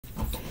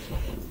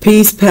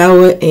Peace,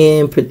 power,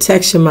 and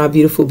protection, my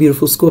beautiful,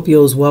 beautiful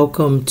Scorpios.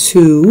 Welcome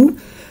to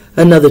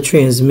another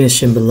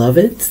transmission,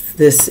 beloved.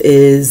 This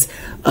is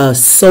a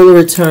solar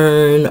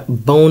return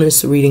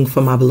bonus reading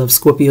for my beloved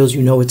Scorpios.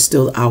 You know it's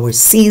still our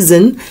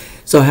season,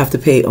 so I have to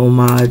pay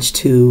homage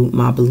to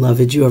my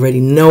beloved. You already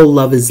know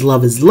love is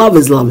love is love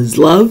is love is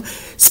love,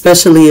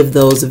 especially of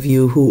those of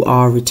you who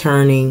are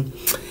returning.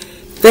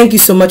 Thank you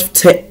so much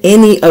to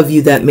any of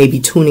you that may be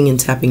tuning and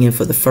tapping in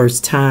for the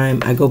first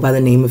time. I go by the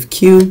name of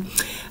Q.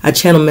 I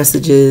channel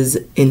messages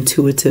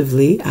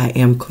intuitively. I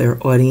am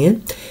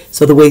clairaudient.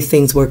 So the way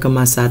things work on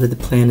my side of the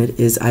planet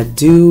is I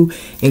do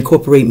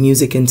incorporate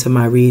music into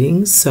my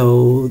readings.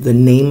 So the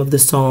name of the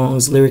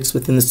songs, lyrics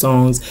within the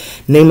songs,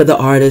 name of the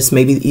artist,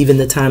 maybe even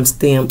the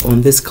timestamp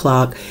on this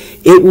clock,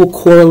 it will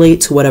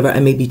correlate to whatever I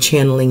may be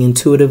channeling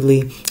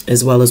intuitively,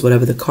 as well as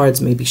whatever the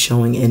cards may be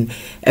showing. And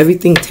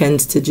everything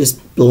tends to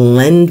just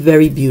blend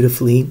very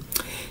beautifully.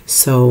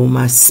 So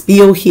my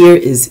spiel here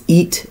is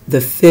eat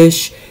the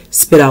fish,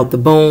 spit out the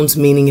bones,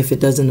 meaning if it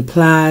doesn't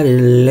apply,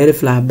 let it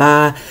fly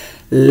by,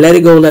 let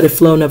it go, let it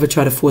flow. Never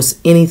try to force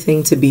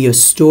anything to be your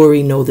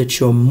story. Know that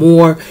you're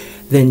more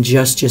than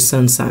just your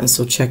sun sign.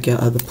 So check your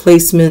other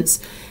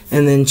placements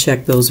and then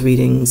check those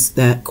readings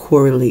that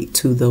correlate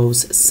to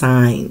those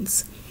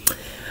signs.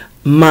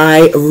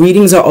 My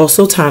readings are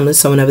also timeless,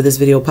 so whenever this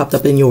video popped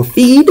up in your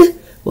feed,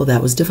 well,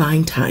 that was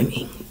divine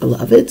timing,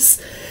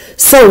 beloveds.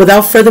 So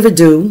without further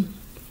ado,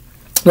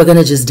 we're going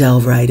to just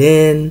delve right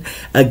in.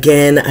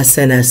 Again, I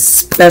send a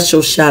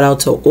special shout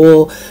out to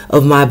all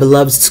of my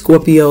beloved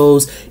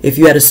Scorpios. If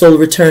you had a solar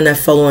return that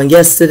fell on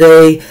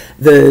yesterday,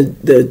 the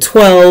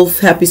 12th,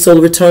 happy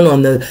solar return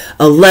on the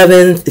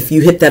 11th. If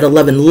you hit that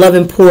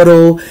 11/11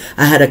 portal,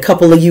 I had a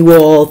couple of you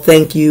all.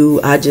 Thank you.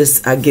 I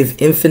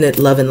give infinite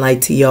love and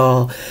light to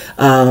y'all.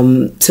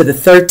 To the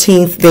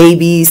 13th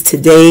babies,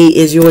 today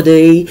is your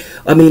day.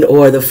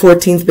 Or the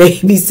 14th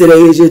babies,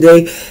 today is your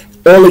day.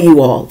 All of you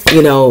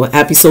all,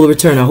 happy solar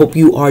return. I hope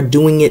you are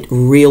doing it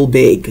real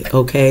big,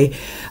 okay?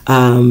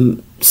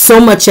 So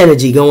much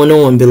energy going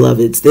on,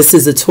 beloveds. This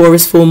is a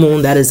Taurus full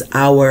moon. That is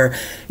our,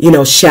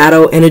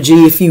 shadow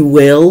energy, if you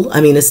will.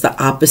 It's the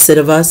opposite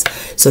of us.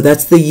 So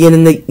that's the yin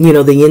and the,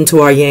 the yin to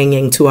our yang,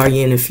 yang to our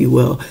yin, if you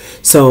will.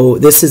 So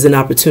this is an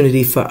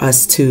opportunity for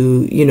us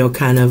to,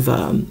 kind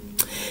of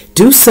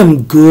do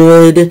some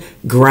good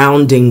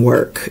grounding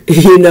work,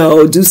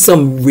 do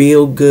some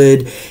real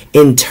good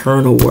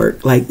internal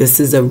work. Like, this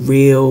is a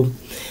real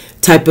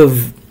type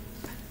of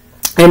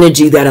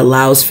energy that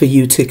allows for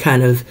you to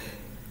kind of,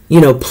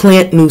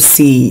 plant new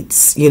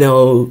seeds,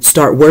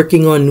 start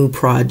working on new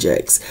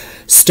projects,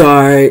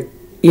 start,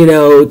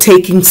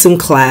 taking some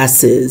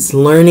classes,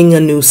 learning a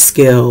new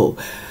skill,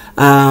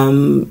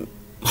 honing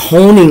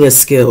a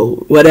skill,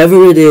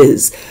 whatever it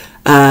is.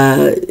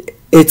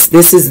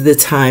 This is the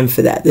time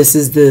for that. This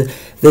is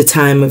the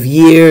time of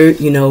year.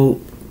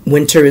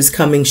 Winter is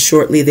coming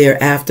shortly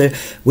thereafter.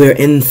 We're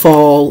in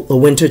fall. The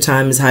winter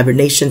time is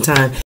hibernation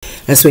time.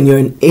 That's when you're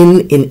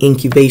in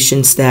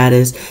incubation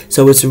status.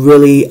 So it's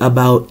really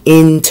about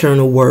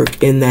internal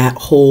work in that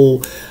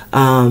whole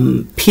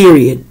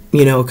period,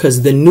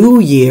 because the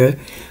new year,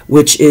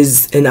 which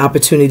is an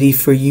opportunity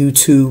for you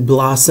to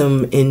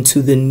blossom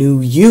into the new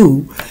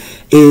you,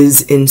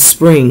 is in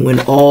spring, when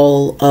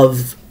all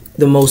of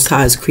the Most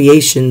High's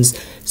creations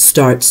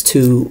starts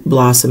to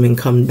blossom and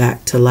come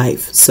back to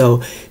life.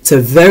 So it's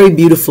a very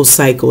beautiful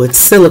cycle. It's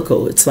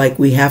cyclical. It's like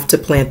we have to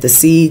plant the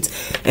seeds,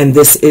 and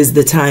this is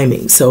the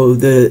timing. So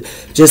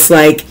just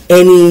like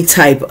any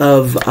type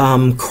of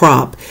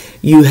crop,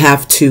 you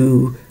have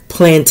to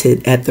plant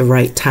it at the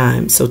right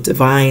time. So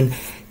divine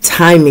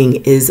timing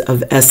is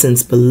of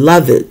essence,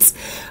 beloveds.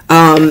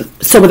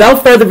 So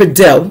without further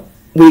ado,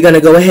 we're going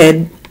to go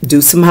ahead, do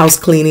some house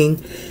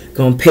cleaning.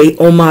 Going to pay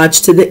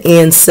homage to the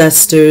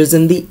ancestors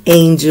and the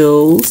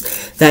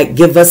angels that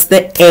give us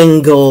the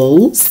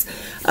angles,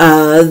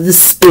 the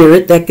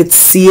spirit that could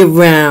see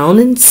around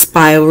and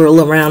spiral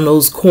around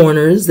those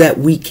corners that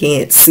we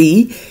can't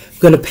see.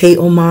 Going to pay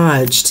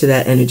homage to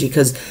that energy,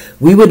 because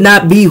we would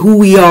not be who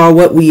we are,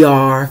 what we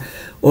are,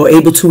 or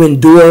able to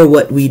endure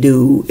what we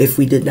do if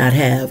we did not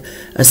have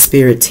a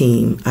spirit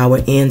team,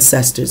 our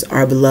ancestors,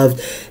 our beloved,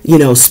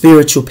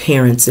 spiritual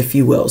parents, if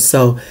you will.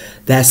 So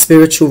that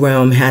spiritual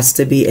realm has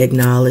to be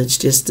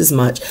acknowledged just as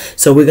much.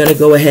 So we're going to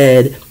go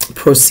ahead,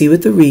 proceed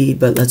with the read,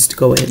 but let's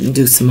go ahead and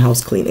do some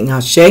house cleaning.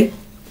 Ashe.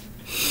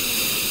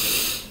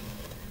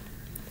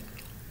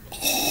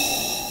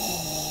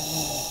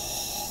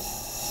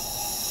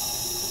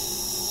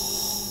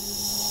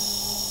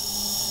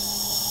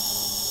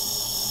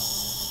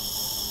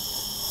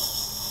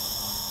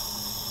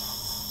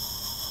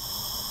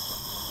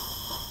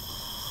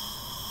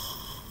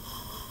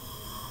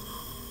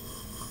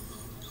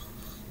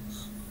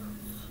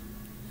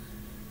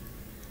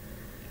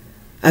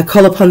 I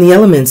call upon the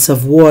elements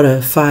of water,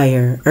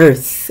 fire,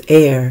 earth,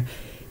 air,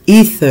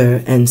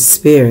 ether, and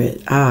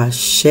spirit.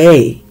 Ashe.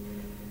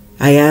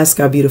 I ask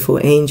our beautiful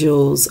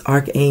angels,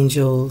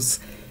 archangels,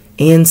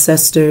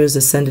 ancestors,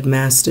 ascended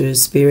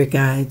masters, spirit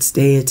guides,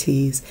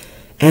 deities,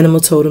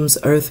 animal totems,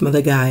 Earth,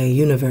 Mother Gaia,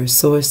 Universe,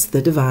 Source,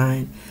 the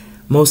Divine,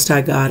 Most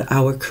High God,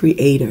 our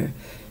Creator,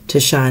 to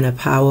shine a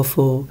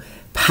powerful,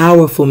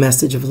 powerful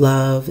message of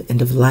love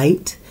and of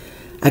light.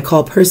 I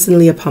call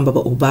personally upon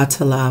Baba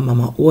Obatala,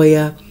 Mama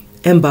Oya,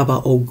 and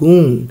Baba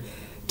Ogun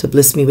to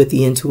bless me with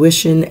the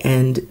intuition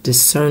and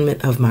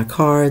discernment of my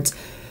cards.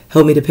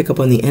 Help me to pick up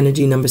on the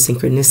energy, number,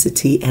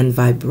 synchronicity, and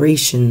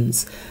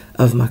vibrations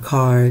of my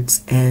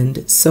cards.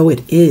 And so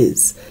it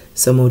is.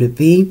 So mote it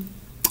be.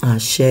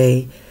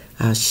 Ashe,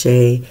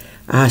 Ashe,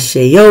 Ashe.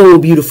 Yo,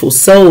 beautiful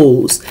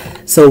souls.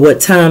 So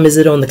what time is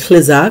it on the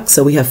Klizak?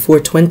 So we have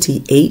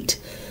 4:28.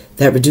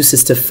 That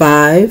reduces to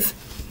 5.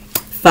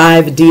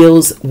 5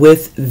 deals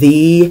with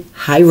the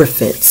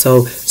Hierophant.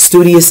 So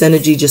studious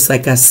energy, just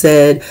like I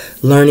said,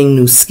 learning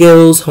new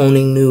skills,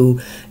 honing new,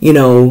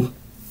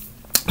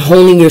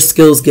 honing your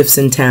skills, gifts,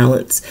 and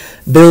talents,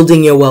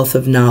 building your wealth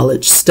of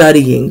knowledge,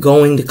 studying,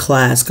 going to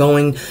class,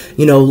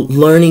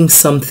 learning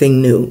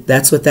something new.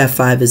 That's what that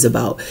 5 is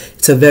about.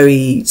 It's a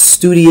very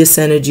studious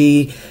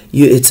energy.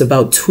 It's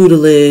about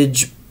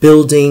tutelage,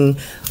 building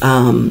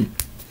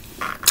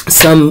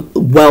some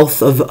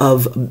wealth of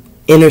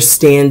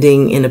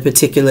understanding in a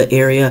particular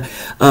area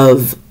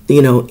of,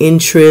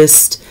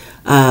 interest.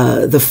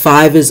 The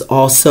 5 is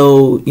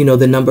also,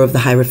 the number of the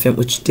Hierophant,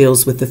 which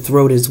deals with the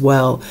throat as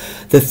well.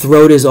 The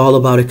throat is all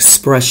about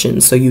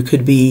expression. So you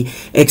could be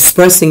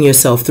expressing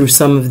yourself through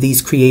some of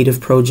these creative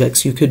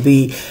projects. You could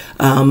be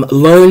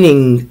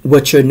learning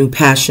what your new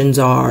passions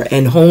are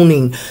and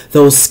honing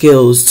those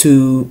skills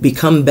to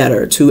become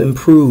better, to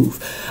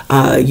improve.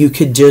 You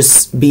could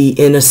just be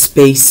in a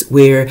space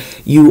where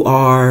you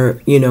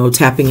are,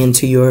 tapping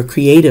into your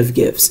creative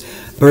gifts,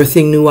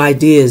 birthing new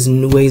ideas,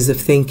 new ways of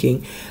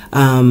thinking.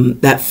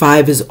 That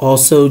 5 is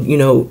also,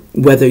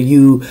 whether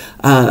you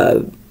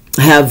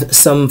have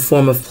some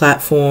form of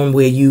platform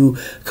where you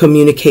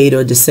communicate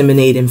or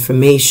disseminate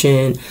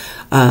information.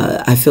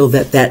 I feel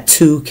that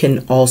too can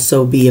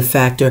also be a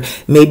factor.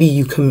 Maybe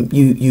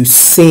you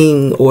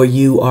sing, or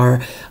you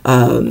are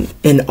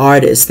an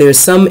artist. There's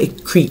some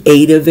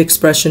creative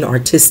expression,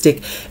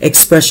 artistic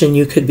expression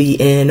you could be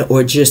in,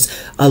 or just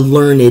a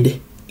learned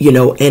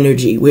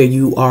energy where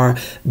you are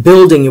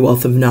building your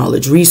wealth of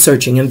knowledge,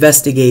 researching,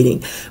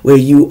 investigating, where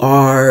you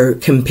are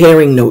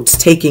comparing notes,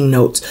 taking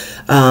notes.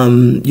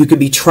 You could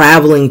be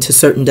traveling to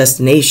certain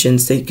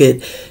destinations that you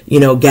could,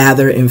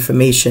 gather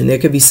information. There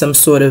could be some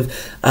sort of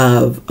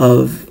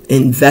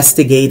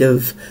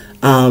investigative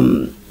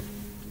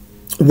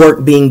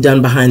work being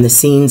done behind the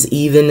scenes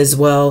even as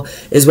well,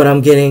 is what I'm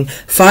getting.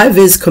 5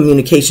 is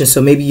communication. So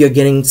maybe you're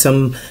getting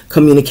some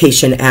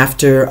communication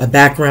after a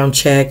background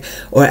check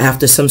or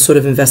after some sort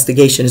of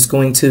investigation is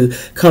going to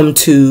come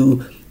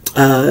to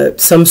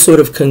some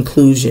sort of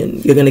conclusion.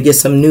 You're going to get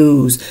some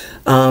news,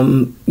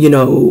 whether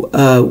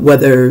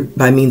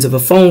by means of a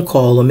phone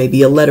call or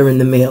maybe a letter in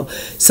the mail.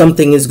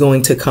 Something is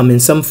going to come in.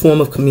 Some form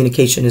of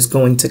communication is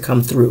going to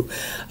come through.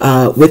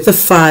 With the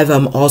 5,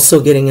 I'm also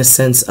getting a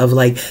sense of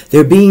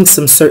there being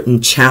some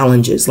certain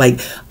challenges, like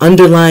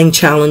underlying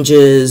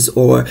challenges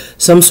or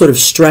some sort of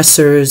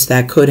stressors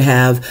that could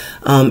have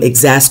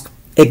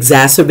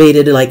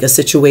exacerbated a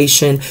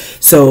situation.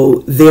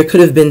 So there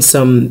could have been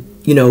some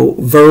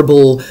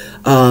verbal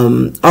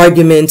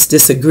arguments,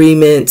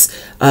 disagreements.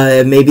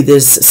 Maybe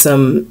there's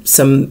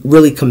some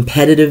really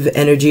competitive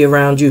energy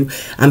around you.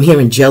 I'm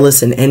hearing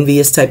jealous and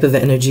envious type of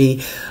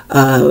energy.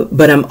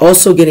 But I'm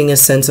also getting a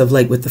sense of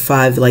with the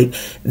 5,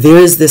 there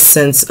is this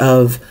sense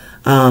of,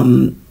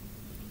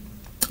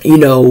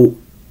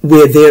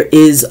 where there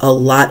is a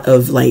lot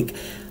of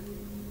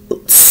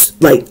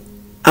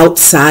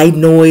outside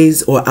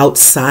noise or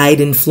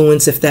outside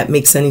influence, if that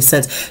makes any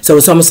sense. So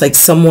it's almost like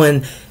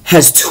someone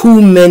has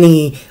too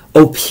many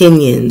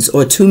opinions,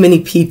 or too many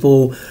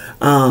people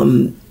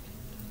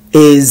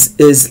is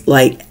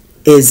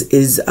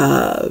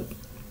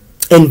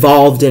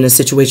involved in a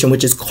situation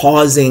which is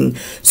causing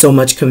so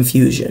much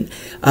confusion.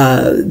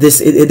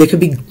 There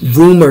could be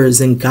rumors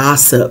and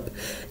gossip,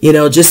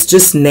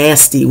 just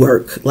nasty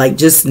work,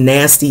 just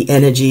nasty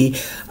energy.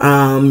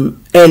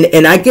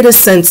 And I get a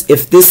sense,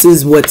 if this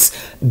is what's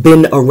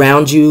been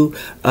around you,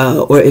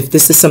 or if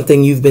this is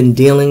something you've been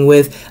dealing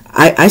with,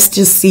 I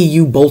just see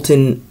you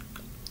bolting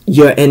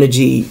your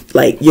energy,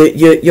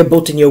 you're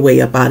bolting your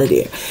way up out of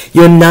there.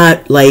 You're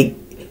not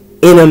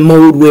in a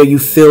mode where you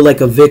feel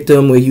like a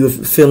victim, where you're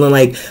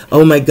feeling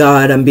oh my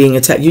God, I'm being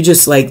attacked. You're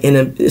just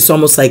it's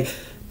almost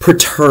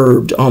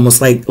perturbed,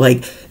 almost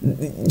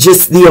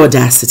just the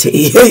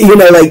audacity.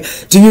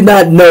 Do you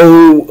not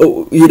know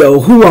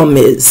who I'm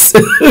is?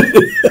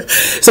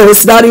 So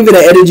it's not even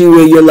an energy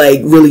where you're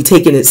really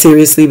taking it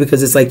seriously,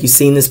 because it's you've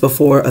seen this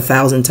before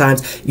 1,000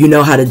 times. You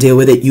know how to deal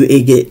with it. You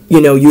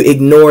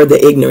ignore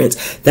the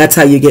ignorance. That's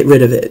how you get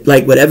rid of it.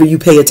 Whatever you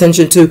pay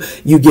attention to,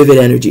 you give it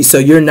energy. So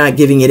you're not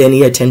giving it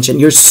any attention.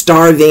 You're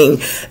starving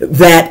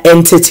that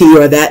entity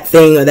or that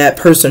thing or that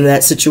person or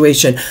that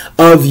situation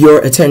of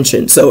your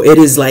attention. So it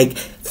is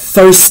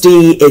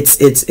thirsty.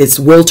 It's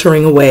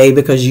wiltering away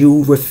because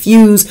you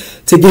refuse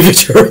to give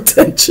it your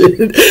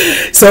attention.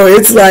 So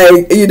it's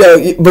like, you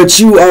know, but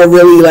you are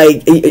really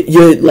like,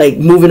 you're like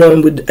moving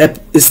on with,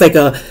 it's like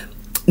a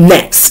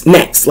next,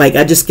 like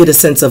I just get a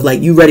sense of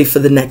like, you ready for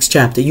the next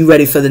chapter, you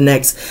ready for the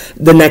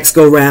next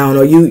go round,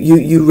 or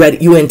you ready,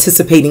 you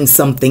anticipating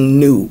something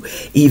new.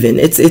 Even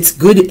it's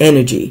good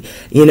energy,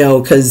 you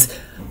know, because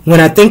when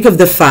I think of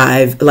the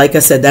 5, like I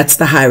said, that's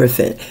the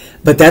Hierophant,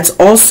 but that's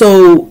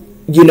also,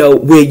 you know,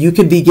 where you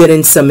could be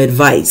getting some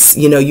advice.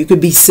 You know, you could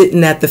be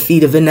sitting at the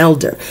feet of an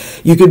elder.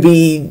 You could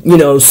be, you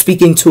know,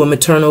 speaking to a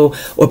maternal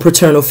or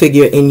paternal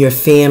figure in your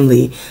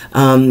family.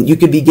 You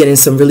could be getting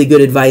some really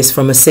good advice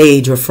from a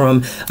sage, or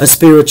from a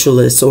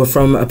spiritualist, or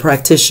from a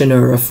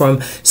practitioner, or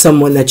from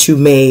someone that you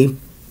may,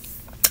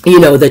 you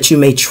know, that you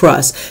may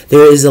trust.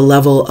 There is a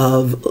level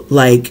of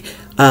like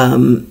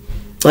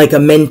a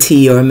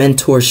mentee or a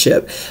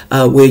mentorship,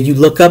 where you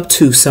look up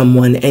to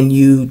someone and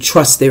you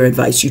trust their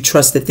advice. You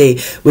trust that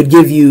they would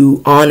give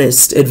you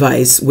honest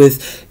advice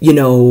with, you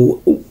know,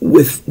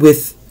 with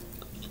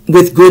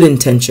good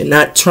intention,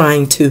 not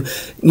trying to,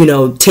 you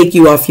know, take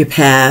you off your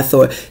path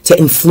or to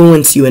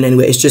influence you in any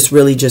way. It's just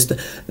really just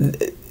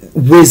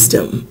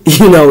wisdom,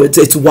 you know,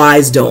 it's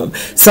wisdom,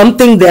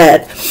 something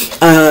that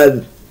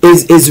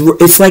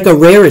it's like a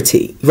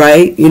rarity,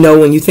 right? You know,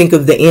 when you think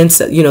of the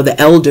you know, the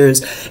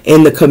elders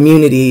in the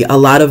community, a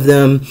lot of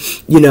them,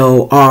 you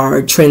know,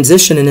 are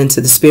transitioning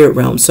into the spirit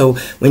realm. So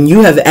when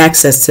you have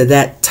access to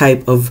that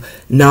type of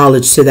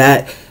knowledge, to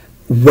that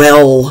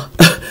well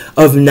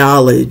of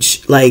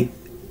knowledge, like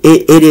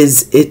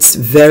it's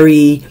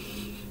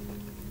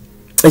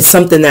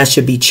something that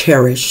should be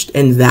cherished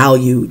and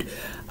valued.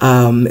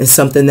 It's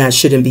something that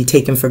shouldn't be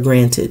taken for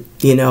granted.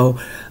 You know,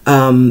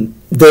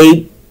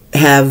 they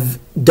have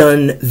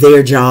done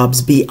their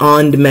jobs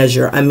beyond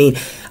measure. I mean,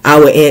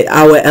 our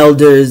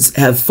elders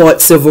have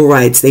fought civil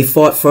rights. They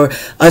fought for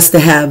us to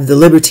have the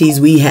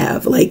liberties we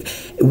have. Like,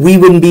 we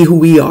wouldn't be who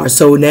we are.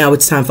 So now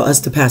it's time for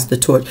us to pass the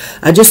torch.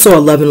 I just saw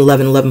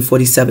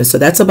 11/11/11/47. So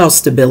that's about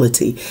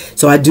stability.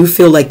 So I do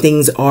feel like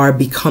things are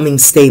becoming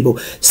stable.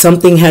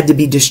 Something had to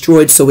be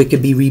destroyed so it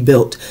could be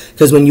rebuilt.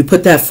 Because when you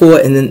put that 4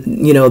 and then,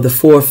 you know, the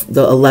 4,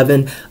 the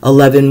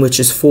 11,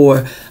 which is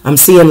 4, I'm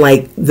seeing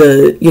like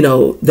the, you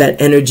know,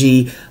 that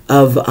energy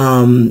of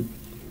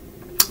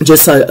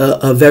just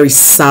a very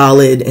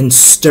solid and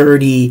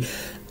sturdy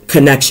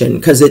connection,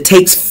 because it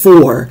takes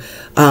 4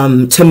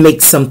 to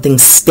make something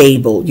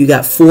stable. You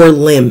got 4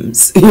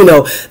 limbs, you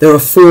know, there are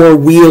 4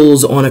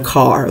 wheels on a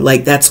car.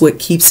 Like, that's what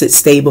keeps it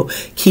stable,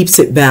 keeps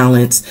it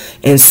balanced.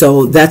 And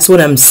so that's what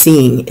I'm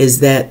seeing, is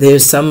that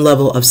there's some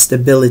level of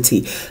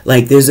stability.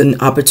 Like, there's an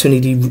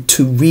opportunity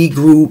to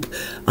regroup,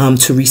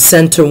 to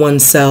recenter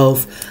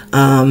oneself,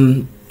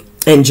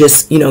 and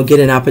just, you know, get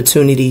an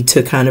opportunity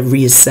to kind of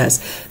reassess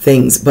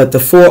things. But the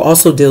 4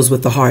 also deals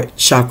with the heart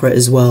chakra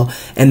as well,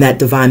 and that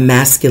divine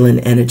masculine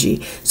energy.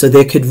 So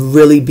there could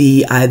really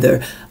be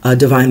either a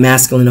divine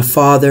masculine, a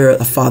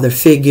father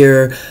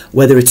figure,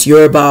 whether it's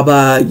your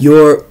baba,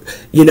 your,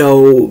 you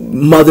know,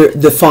 mother,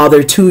 the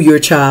father to your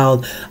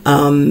child.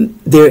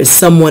 There is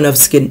someone of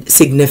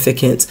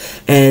significance.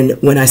 And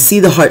when I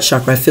see the heart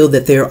chakra, I feel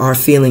that there are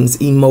feelings,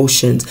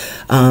 emotions,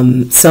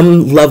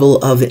 some level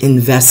of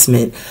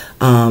investment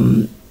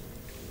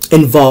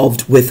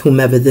involved with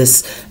whomever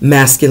this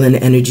masculine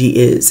energy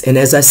is. And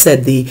as I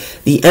said,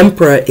 the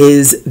emperor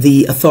is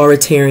the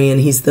authoritarian.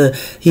 He's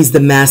the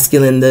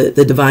masculine,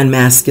 the divine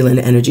masculine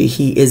energy.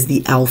 He is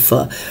the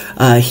alpha.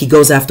 He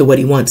goes after what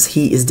he wants.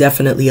 He is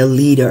definitely a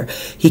leader.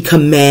 He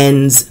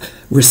commands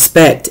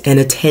respect and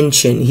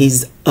attention.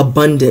 He's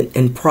abundant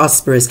and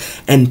prosperous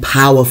and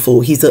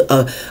powerful. He's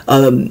a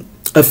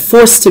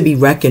force to be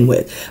reckoned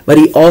with, but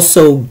he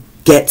also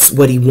gets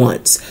what he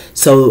wants.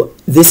 So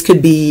this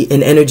could be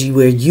an energy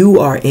where you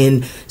are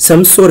in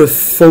some sort of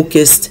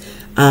focused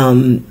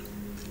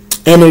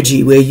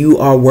energy, where you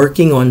are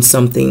working on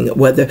something,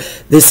 whether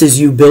this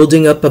is you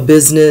building up a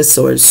business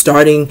or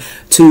starting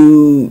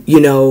to, you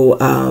know,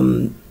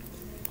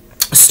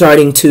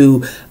 starting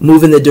to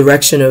move in the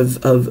direction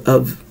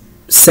of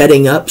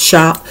setting up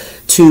shop,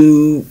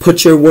 to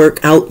put your work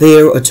out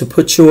there, or to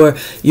put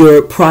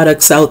your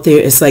products out there.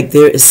 It's like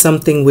there is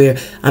something where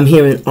I'm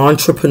hearing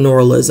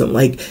entrepreneurialism,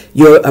 like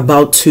you're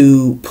about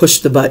to push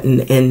the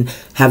button and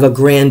have a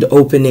grand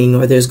opening,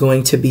 or there's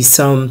going to be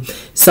some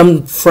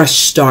fresh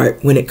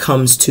start when it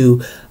comes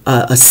to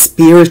a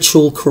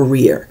spiritual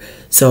career.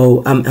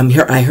 So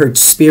I heard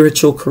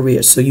spiritual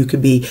career. So you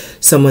could be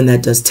someone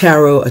that does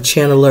tarot, a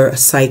channeler, a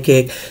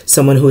psychic,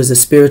 someone who is a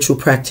spiritual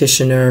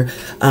practitioner,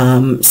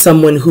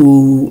 someone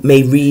who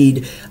may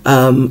read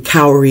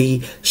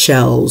cowrie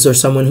shells, or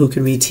someone who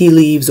could read tea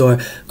leaves or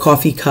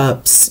coffee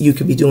cups. You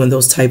could be doing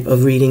those type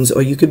of readings,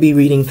 or you could be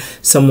reading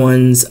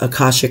someone's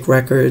Akashic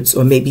records,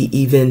 or maybe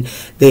even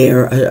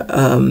their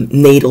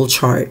natal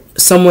chart.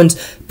 Someone's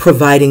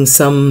providing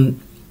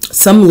some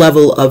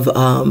level of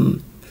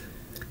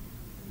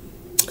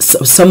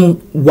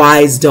some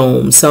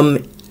wisdom, some,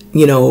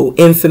 you know,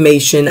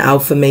 information,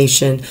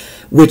 affirmation,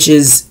 which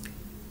is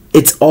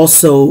it's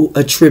also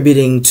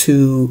attributing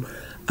to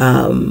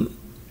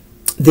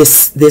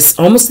this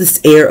almost this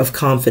air of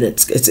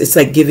confidence. It's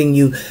like giving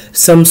you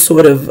some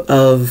sort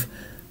of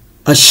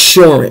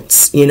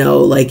assurance, you know,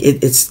 like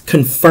it's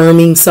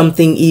confirming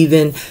something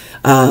even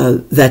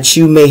that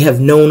you may have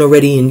known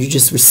already, and you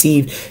just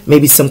received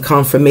maybe some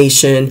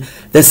confirmation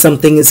that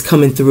something is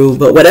coming through.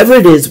 But whatever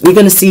it is, we're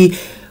going to see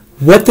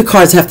what the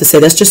cards have to say.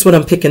 That's just what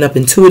I'm picking up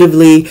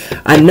intuitively.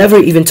 I never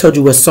even told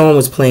you what song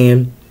was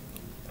playing,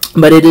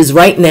 but it is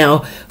right now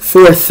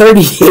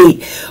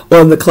 4:38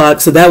 on the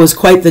clock, so that was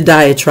quite the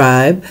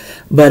diatribe.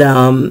 But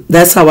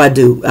that's how I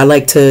do. I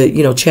like to,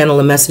 you know, channel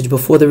a message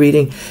before the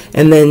reading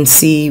and then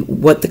see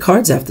what the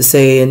cards have to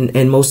say.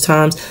 And most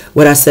times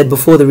what I said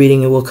before the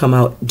reading, it will come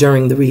out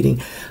during the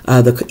reading,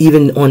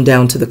 even on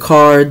down to the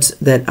cards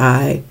that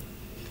I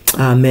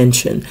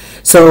mentioned.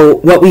 So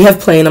what we have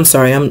playing, I'm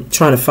sorry, I'm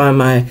trying to find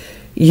my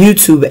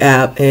YouTube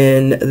app,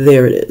 and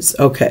there it is.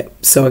 Okay,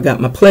 so I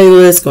got my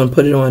playlist, going to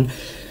put it on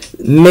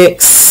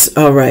mix.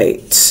 All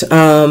right.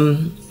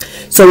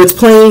 So it's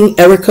playing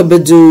Erykah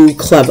Badu,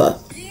 Clever.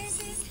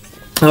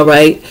 All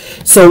right.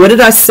 So what did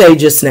I say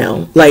just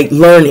now? Like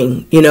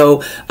learning, you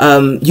know,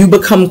 you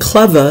become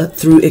clever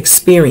through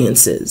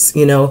experiences,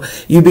 you know,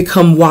 you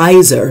become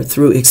wiser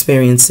through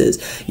experiences.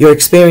 Your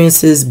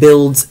experiences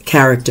builds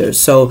character.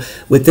 So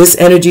with this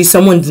energy,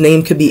 someone's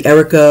name could be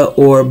Erykah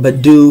or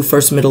Badu,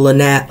 first, middle, and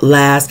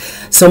last.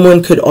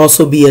 Someone could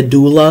also be a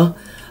doula.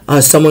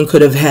 Someone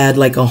could have had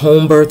like a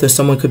home birth, or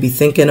someone could be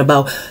thinking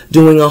about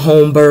doing a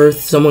home birth.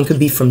 Someone could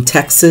be from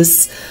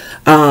Texas.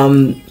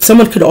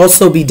 Someone could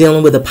also be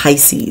dealing with a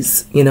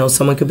Pisces. You know,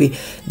 someone could be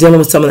dealing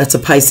with someone that's a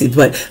Pisces.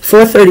 But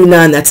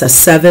 439, that's a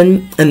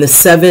 7, and the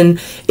 7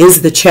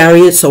 is the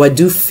Chariot. So I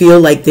do feel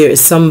like there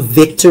is some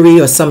victory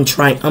or some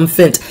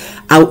triumphant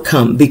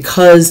outcome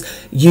because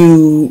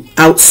you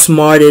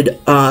outsmarted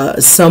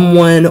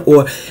someone,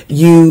 or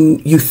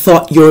you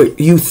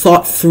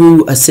thought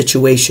through a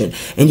situation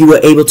and you were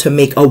able to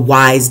make a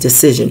wise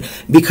decision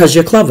because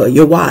you're clever,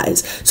 you're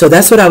wise. So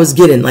that's what I was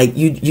getting. Like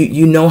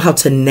you know how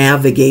to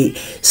navigate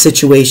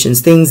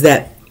situations, things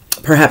that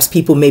perhaps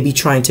people may be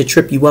trying to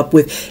trip you up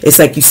with. It's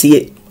like you see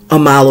it a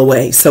mile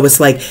away. So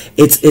it's like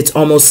it's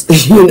almost,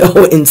 you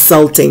know,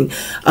 insulting,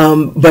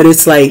 but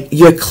it's like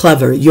you're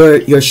clever,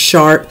 you're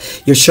sharp,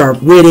 you're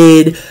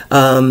sharp-witted,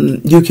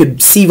 you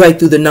could see right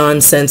through the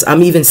nonsense.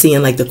 I'm even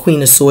seeing like the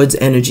Queen of Swords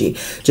energy,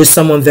 just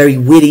someone very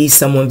witty,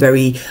 someone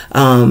very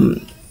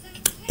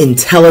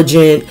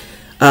intelligent,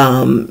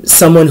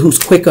 someone who's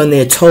quick on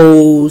their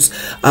toes,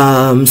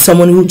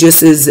 someone who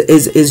just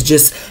is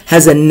just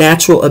has a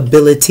natural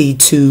ability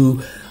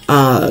to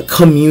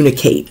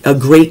communicate. A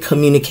great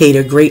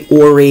communicator, great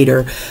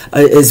orator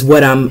is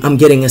what I'm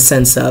getting a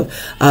sense of.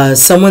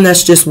 Someone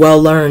that's just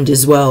well learned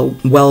as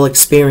well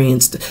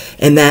experienced,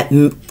 and that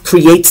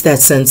creates that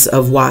sense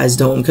of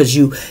wisdom because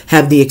you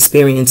have the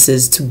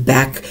experiences to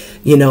back,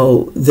 you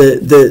know,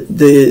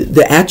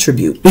 the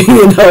attribute,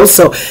 you know.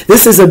 So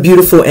this is a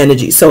beautiful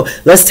energy. So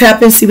let's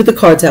tap and see what the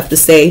cards have to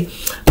say.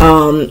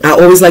 I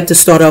always like to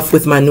start off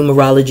with my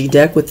numerology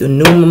deck with the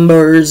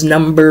numbers.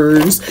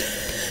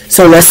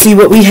 So let's see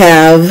what we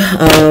have.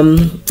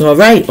 All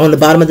right, on the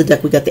bottom of the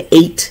deck we got the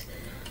 8,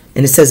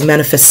 and it says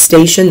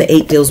manifestation. The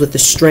 8 deals with the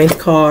strength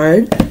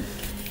card,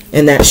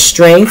 and that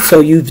strength. So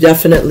you've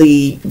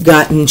definitely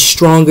gotten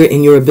stronger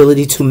in your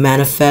ability to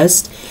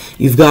manifest.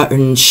 You've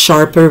gotten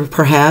sharper,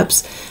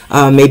 perhaps.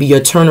 Maybe your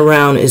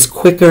turnaround is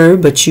quicker,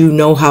 but you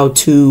know how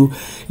to,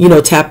 you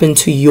know, tap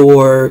into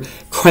your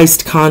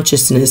Christ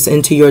consciousness,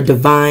 into your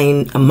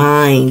divine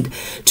mind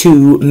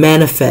to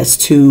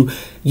manifest, to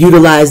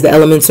utilize the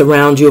elements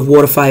around you of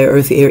water, fire,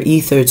 earth, air,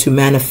 ether to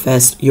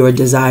manifest your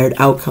desired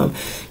outcome.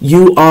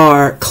 You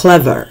are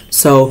clever.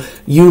 So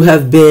you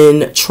have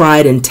been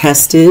tried and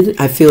tested.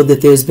 I feel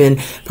that there's been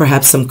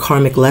perhaps some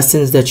karmic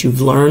lessons that you've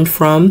learned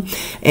from.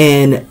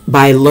 And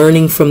by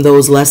learning from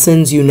those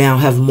lessons, you now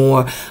have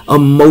more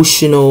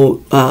emotional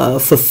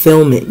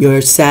fulfillment.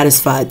 You're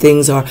satisfied.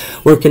 Things are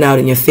working out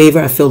in your favor.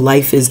 I feel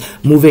life is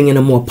moving in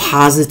a more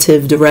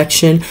positive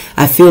direction.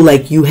 I feel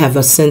like you have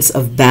a sense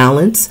of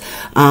balance.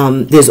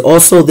 There's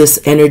also this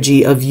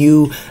energy of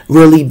you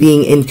really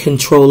being in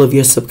control of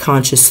your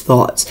subconscious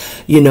thoughts,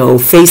 you know,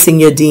 facing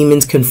your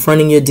demons,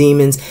 confronting your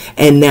demons,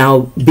 and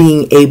now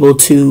being able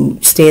to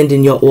stand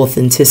in your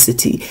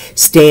authenticity,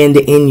 stand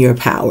in your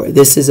power.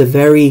 This is a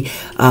very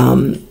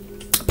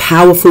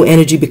powerful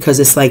energy because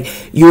it's like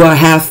you are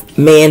half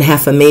man,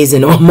 half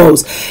amazing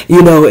almost.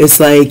 You know, it's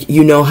like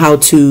you know how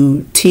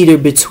to teeter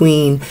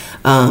between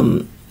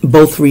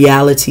both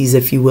realities,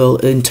 if you will,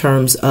 in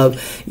terms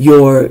of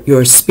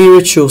your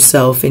spiritual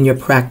self and your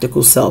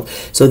practical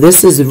self. So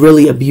this is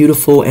really a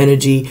beautiful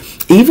energy,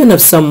 even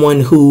of someone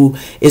who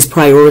is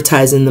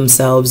prioritizing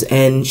themselves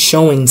and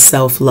showing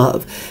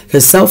self-love,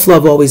 because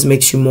self-love always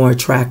makes you more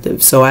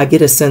attractive. So I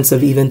get a sense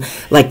of even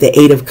like the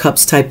 8 of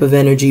Cups type of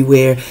energy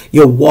where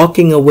you're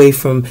walking away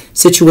from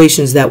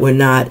situations that were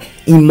not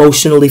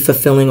emotionally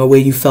fulfilling or where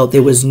you felt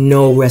there was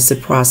no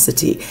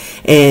reciprocity,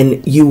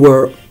 and you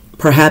were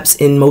perhaps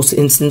in most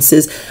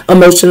instances,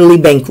 emotionally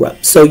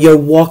bankrupt. So you're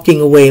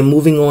walking away and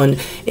moving on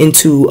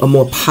into a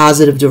more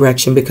positive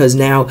direction, because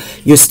now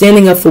you're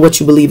standing up for what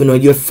you believe in, or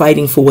you're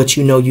fighting for what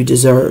you know you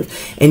deserve,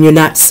 and you're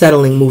not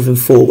settling moving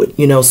forward.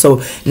 You know,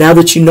 so now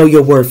that you know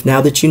your worth,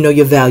 now that you know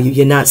your value,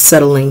 you're not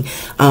settling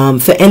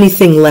for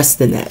anything less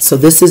than that. So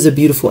this is a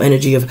beautiful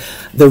energy of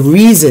the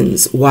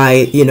reasons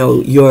why, you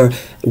know, your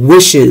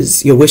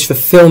wishes, your wish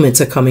fulfillments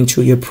are coming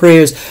true. Your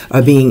prayers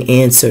are being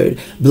answered.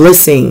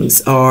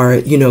 Blessings are,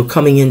 you know,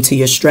 coming into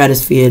your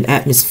stratosphere and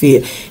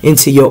atmosphere,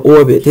 into your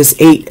orbit. This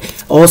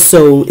 8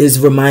 also is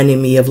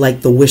reminding me of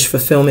like the wish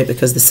fulfillment,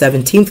 because the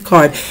 17th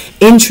card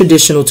in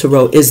traditional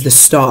tarot is the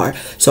star.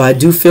 So I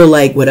do feel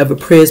like whatever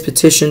prayers,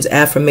 petitions,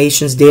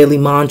 affirmations, daily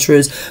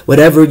mantras,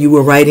 whatever you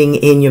were writing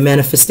in your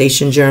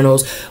manifestation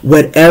journals,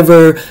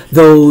 whatever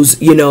those,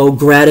 you know,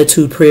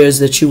 gratitude prayers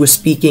that you were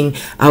speaking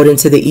out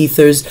into the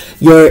ethers,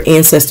 your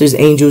ancestors,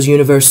 angels,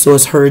 universe,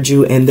 source heard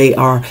you, and they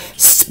are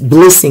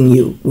blessing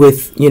you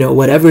with, you know,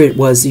 whatever it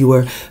was you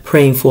were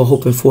praying for,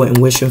 hoping for, and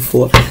wishing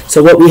for.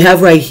 So what we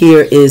have right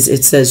here is,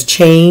 it says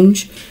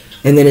change,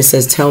 and then it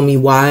says tell me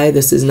why.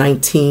 This is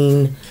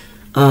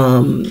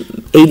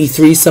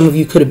 1983. Some of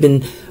you could have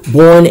been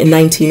born in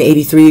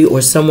 1983, or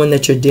someone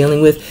that you're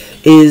dealing with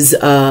is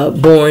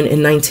born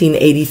in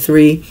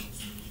 1983.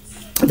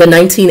 The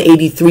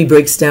 1983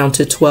 breaks down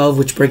to 12,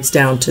 which breaks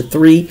down to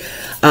 3.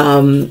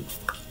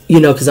 You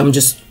know, because I'm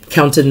just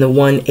counting the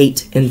 1,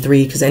 8, and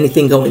 3, because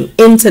anything going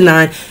into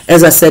 9,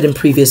 as I said in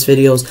previous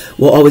videos,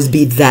 will always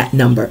be that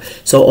number.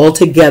 So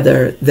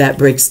altogether, that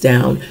breaks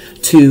down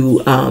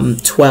to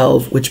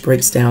 12, which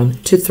breaks down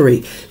to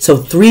 3. So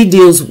 3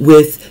 deals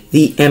with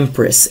the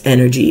Empress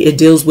energy. It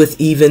deals with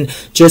even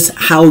just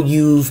how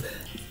you've,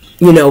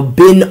 you know,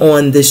 been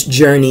on this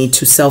journey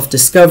to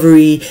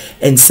self-discovery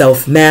and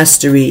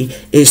self-mastery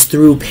is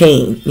through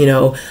pain. You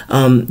know,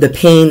 the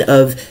pain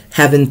of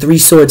having 3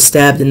 swords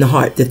stabbed in the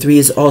heart. The 3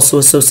 is also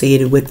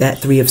associated with that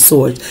 3 of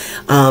swords.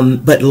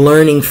 But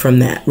learning from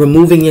that,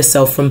 removing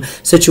yourself from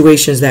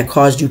situations that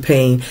caused you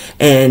pain,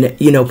 and,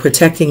 you know,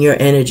 protecting your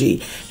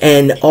energy,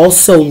 and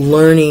also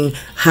learning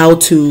how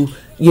to,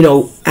 you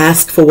know,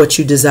 ask for what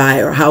you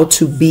desire, how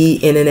to be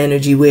in an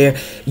energy where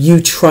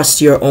you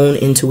trust your own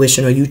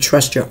intuition, or you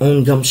trust your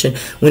own gumption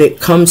when it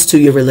comes to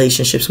your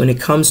relationships, when it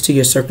comes to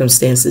your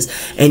circumstances,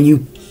 and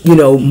you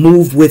know,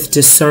 move with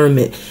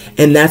discernment.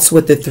 And that's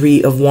what the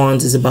 3 of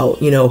Wands is about,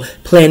 you know,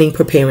 planning,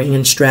 preparing,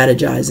 and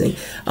strategizing,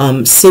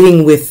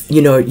 sitting with,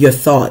 you know, your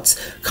thoughts,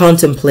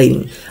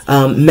 contemplating,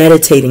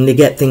 meditating to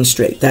get things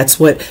straight. That's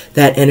what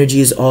that energy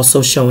is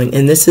also showing.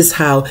 And this is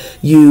how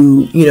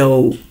you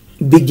know,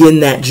 begin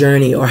that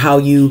journey, or how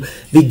you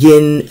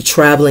begin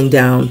traveling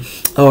down,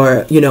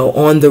 or, you know,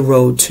 on the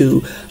road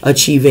to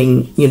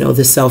achieving, you know,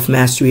 the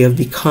self-mastery of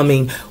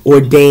becoming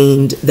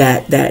ordained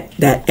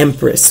that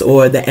Empress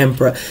or the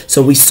Emperor.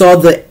 So we saw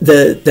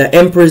the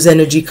Emperor's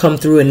energy come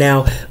through, and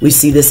now we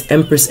see this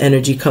Empress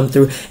energy come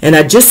through. And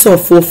I just saw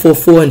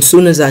 444, and as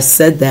soon as I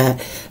said that,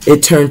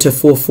 it turned to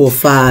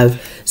 445.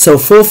 So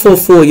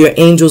 444, your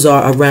angels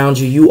are around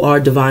you. You are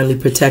divinely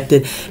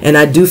protected. And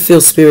I do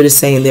feel Spirit is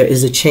saying there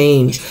is a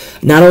change.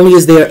 Not only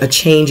is there a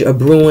change, a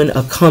brewing,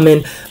 a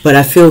coming, but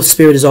I feel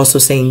Spirit is also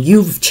saying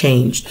you've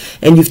changed,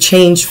 and you've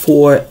changed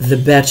for the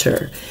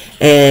better.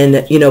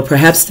 And, you know,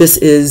 perhaps this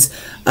is,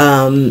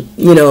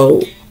 you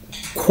know,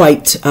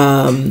 quite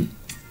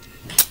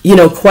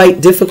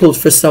difficult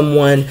for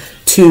someone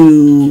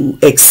to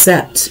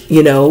accept,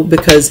 you know,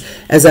 because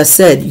as I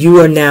said, you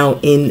are now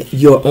in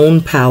your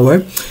own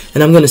power.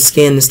 And I'm going to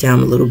scan this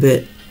down a little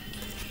bit.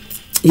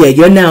 Yeah,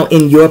 you're now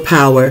in your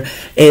power.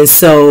 And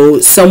so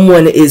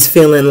someone is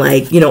feeling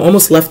like, you know,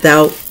 almost left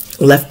out,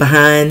 left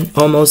behind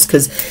almost,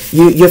 because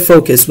you're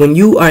focused. When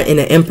you are in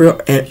an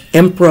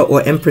emperor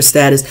or empress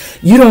status,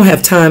 you don't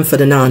have time for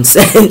the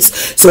nonsense.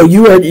 So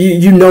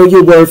you know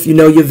your worth, you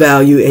know your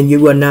value, and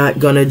you are not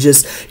going to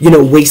just, you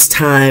know, waste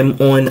time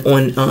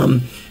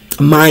on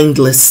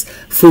mindless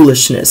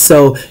foolishness.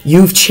 So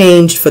you've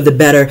changed for the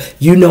better.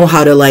 You know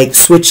how to like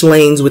switch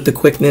lanes with the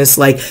quickness.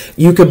 Like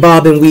you could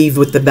bob and weave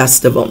with the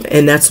best of them.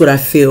 And that's what I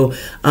feel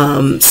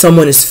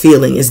someone is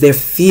feeling. Is they're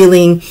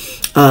feeling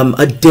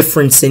a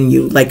difference in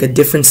you, like a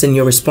difference in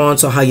your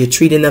response or how you're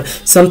treating them.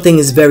 Something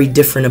is very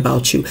different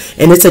about you,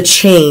 and it's a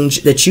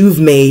change that you've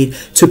made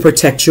to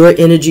protect your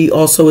energy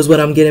also is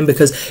what I'm getting.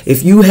 Because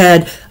if you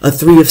had a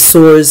 3 of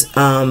Swords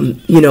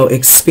you know,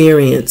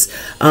 experience,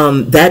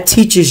 that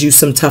teaches you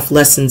some tough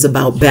lessons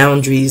about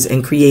boundaries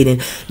and creating,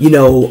 you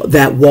know,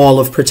 that wall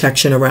of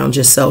protection around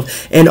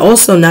yourself. And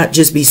also not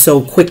just be so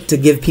quick to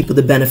give people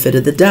the benefit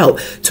of the doubt,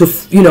 to,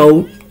 you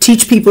know,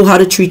 teach people how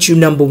to treat you,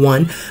 number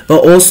one,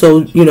 but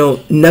also, you know,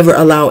 never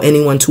allow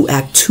anyone to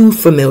act too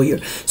familiar.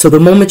 So the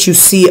moment you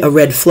see a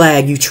red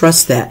flag, you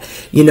trust that.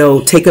 You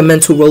know, take a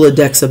mental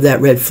Rolodex of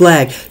that red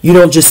flag. You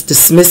don't just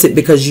dismiss it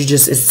because you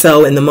just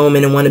excel in the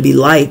moment and want to be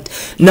liked.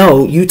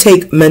 No, you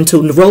take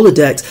mental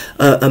Rolodex,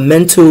 a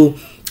mental,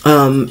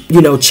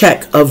 you know,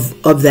 check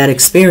of that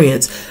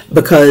experience,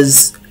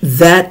 because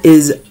that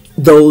is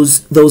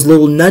those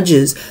little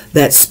nudges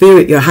that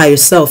spirit, your higher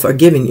self, are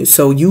giving you.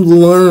 So you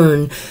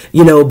learn,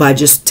 you know, by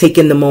just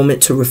taking the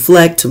moment to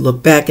reflect, to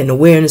look back in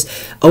awareness.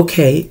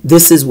 Okay,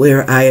 this is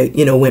where I,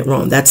 you know, went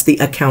wrong. That's the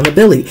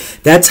accountability.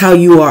 That's how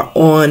you are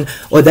on,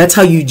 or that's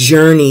how you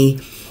journey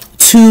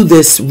to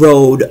this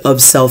road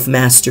of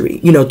self-mastery,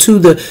 you know, to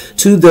the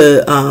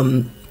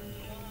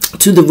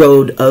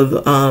road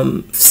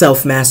of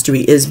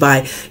self-mastery is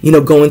by, you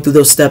know, going through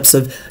those steps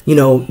of, you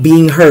know,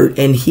 being hurt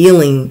and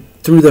healing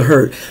through the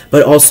hurt,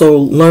 but also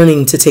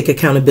learning to take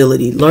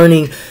accountability,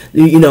 learning,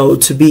 you know,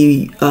 to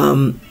be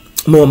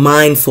more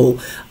mindful,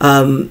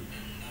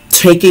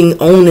 taking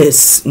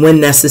onus when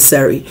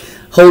necessary,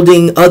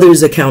 holding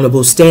others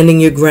accountable,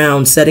 standing your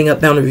ground, setting up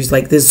boundaries.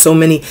 Like, there's so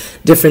many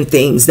different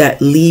things that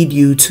lead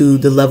you to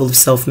the level of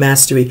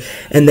self-mastery.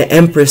 And the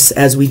Empress,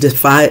 as we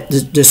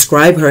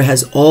describe her,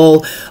 has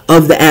all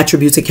of the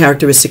attributes and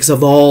characteristics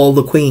of all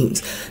the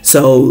queens.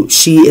 So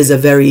she is a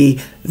very,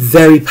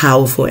 very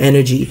powerful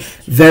energy,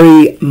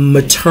 very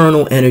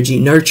maternal energy,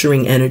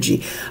 nurturing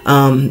energy,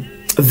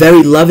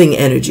 very loving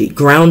energy,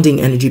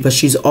 grounding energy, but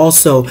she's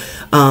also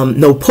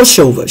no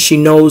pushover. She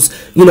knows,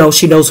 you know,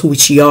 she knows who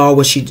she are,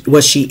 what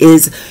she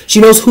is.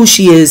 She knows who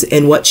she is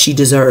and what she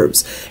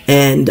deserves,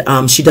 and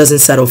she doesn't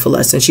settle for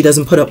less, and she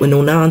doesn't put up with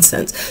no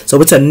nonsense.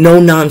 So it's a no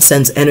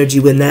nonsense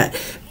energy when that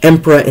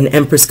Emperor and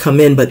Empress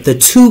come in. But the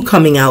two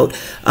coming out,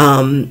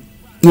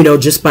 you know,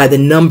 just by the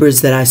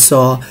numbers that I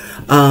saw,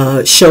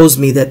 shows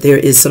me that there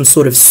is some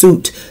sort of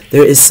suit.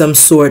 There is some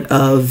sort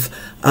of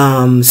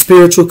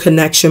spiritual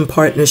connection,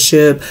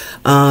 partnership,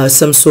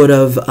 some sort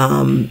of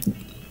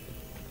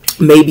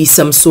maybe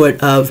some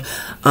sort of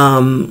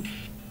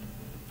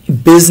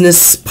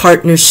business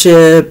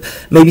partnership,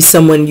 maybe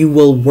someone you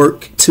will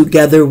work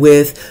together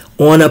with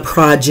on a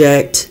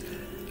project.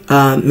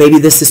 Maybe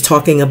this is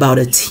talking about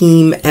a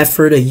team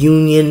effort, a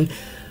union.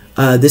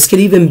 This could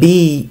even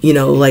be, you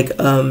know, like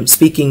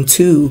speaking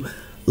to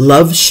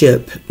love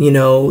ship, you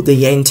know, the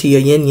yang to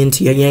your yin, yin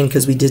to your yang,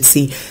 because we did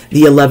see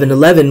the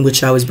 1111,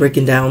 which I was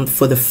breaking down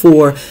for the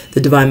 4, the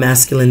divine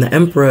masculine, the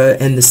Emperor,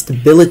 and the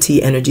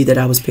stability energy that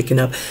I was picking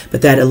up.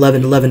 But that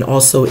 1111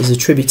 also is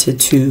attributed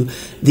to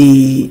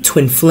the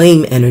twin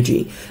flame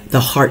energy,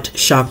 the heart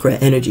chakra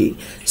energy.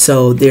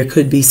 So there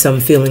could be some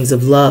feelings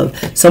of love.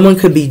 Someone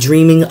could be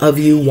dreaming of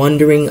you,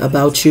 wondering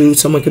about you.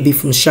 Someone could be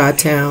from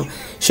Chi-Town,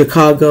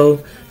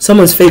 Chicago.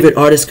 Someone's favorite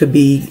artist could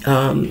be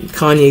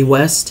Kanye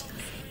West.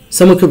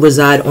 Someone could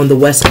reside on the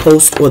West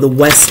Coast or the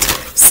west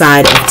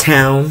side of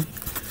town.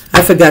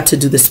 I forgot to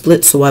do the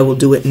split, so I will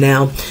do it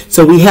now.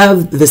 So we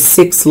have the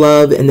 6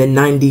 love and the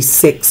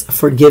 96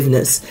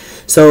 forgiveness.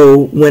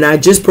 So when I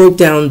just broke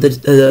down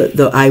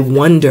the I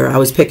wonder, I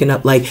was picking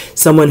up like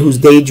someone who's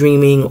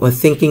daydreaming or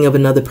thinking of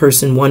another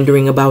person,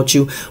 wondering about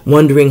you,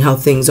 wondering how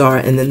things are.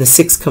 And then the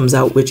 6 comes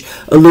out, which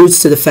alludes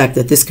to the fact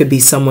that this could be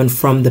someone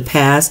from the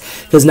past.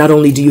 Because not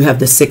only do you have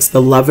the 6,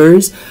 the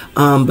lovers,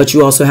 but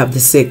you also have the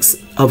 6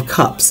 of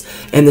cups.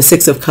 And the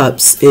 6 of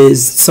cups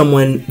is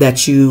someone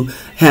that you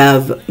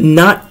have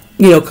not,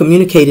 you know,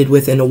 communicated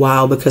with in a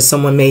while, because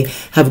someone may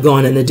have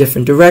gone in a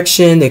different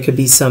direction. There could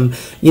be some,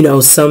 you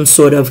know, some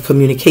sort of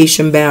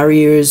communication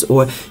barriers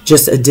or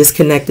just a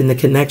disconnect in the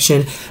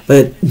connection.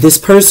 But this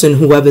person,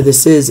 whoever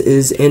this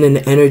is in an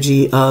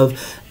energy of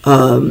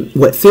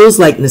what feels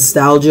like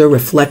nostalgia,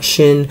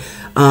 reflection,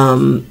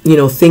 you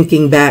know,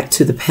 thinking back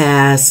to the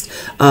past,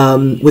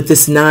 with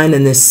this 9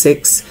 and this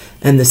 6.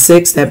 And the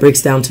 6, that breaks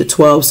down to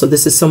 12. So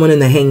this is someone in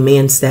the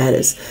hangman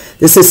status.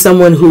 This is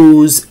someone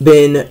who's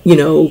been, you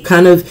know,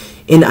 kind of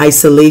in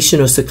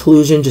isolation or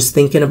seclusion, just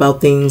thinking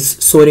about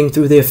things, sorting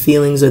through their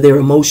feelings or their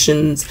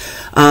emotions.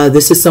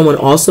 This is someone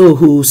also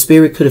who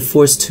spirit could have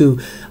forced to,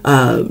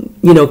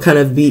 you know, kind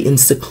of be in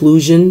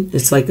seclusion.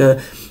 It's like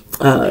a,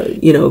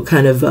 you know,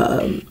 kind of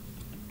a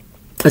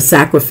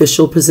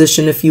sacrificial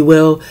position, if you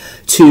will,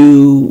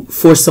 to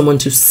force someone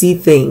to see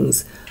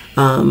things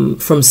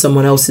from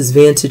someone else's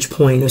vantage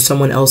point or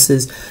someone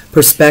else's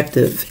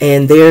perspective,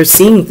 and they're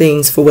seeing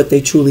things for what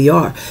they truly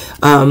are.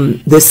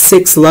 This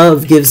 6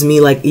 love gives me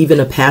like even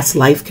a past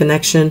life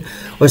connection,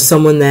 or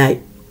someone that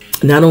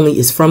not only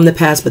is from the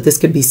past, but this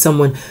could be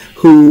someone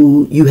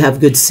who you have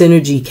good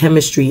synergy,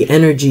 chemistry,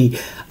 energy.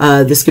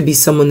 This could be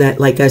someone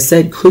that, like I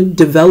said, could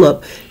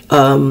develop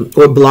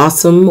or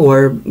blossom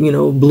or, you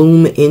know,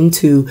 bloom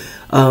into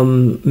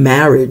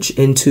marriage,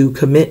 into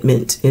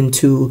commitment,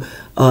 into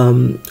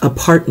a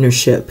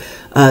partnership.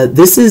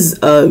 This is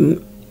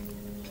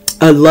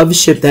a love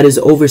ship that is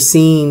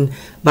overseen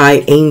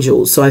by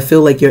angels. So I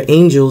feel like your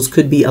angels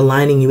could be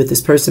aligning you with this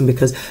person,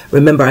 because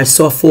remember, I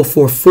saw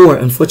 444.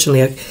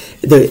 Unfortunately,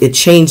 it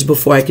changed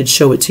before I could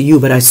show it to you,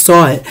 but I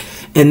saw it.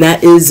 And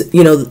that is,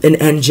 you know,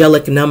 an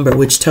angelic number,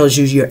 which tells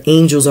you your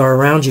angels are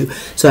around you.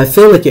 So I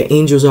feel like your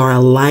angels are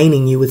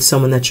aligning you with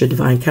someone that's your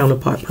divine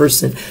counterpart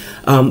person.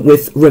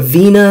 With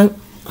Ravina,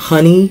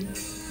 honey,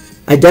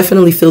 I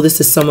definitely feel this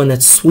is someone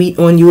that's sweet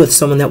on you, or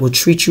someone that will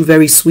treat you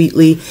very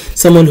sweetly,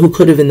 someone who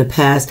could have in the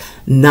past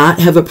not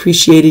have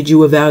appreciated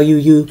you or value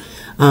you.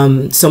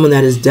 someone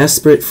that is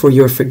desperate for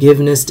your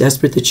forgiveness,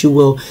 desperate that you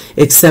will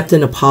accept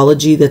an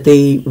apology that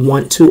they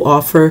want to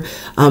offer.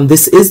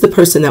 This is the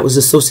person that was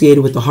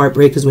associated with the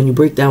heartbreak, because when you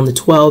break down the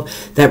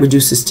 12, that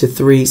reduces to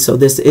 3. So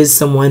this is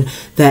someone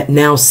that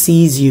now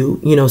sees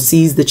you,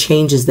 sees the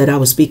changes that I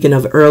was speaking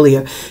of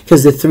earlier,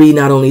 because the 3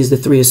 not only is the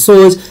 3 of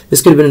swords,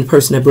 this could have been the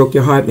person that broke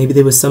your heart. Maybe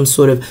there was some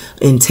sort of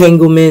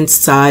entanglement,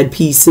 side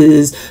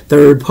pieces,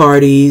 third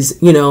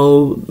parties,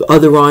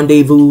 other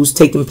rendezvous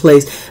taking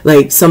place.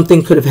 Like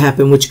something could have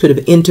happened which could have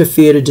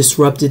interfered or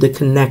disrupted a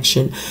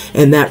connection,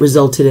 and that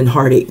resulted in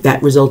heartache,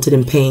 that resulted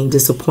in pain,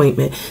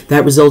 disappointment,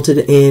 that resulted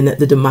in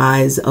the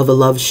demise of a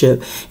love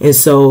ship. And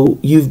so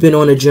you've been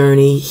on a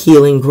journey,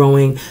 healing,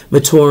 growing,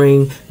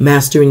 maturing,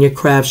 mastering your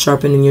craft,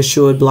 sharpening your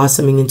sword,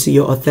 blossoming into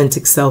your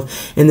authentic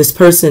self. And this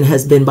person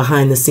has been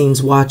behind the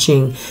scenes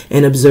watching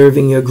and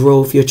observing your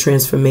growth, your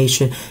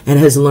transformation, and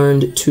has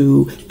learned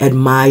to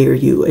admire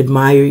you,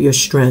 admire your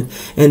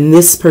strength. And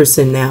this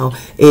person now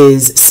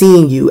is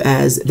seeing you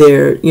as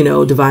their,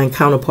 divine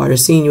counterpart, or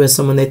seeing you as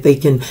someone that they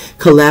can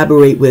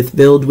collaborate with,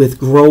 build with,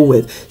 grow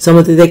with,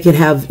 someone that they can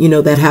have,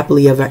 that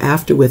happily ever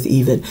after with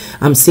even.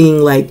 I'm seeing,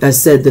 like I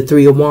said, the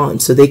 3 of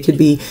Wands. So they could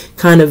be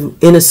kind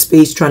of in a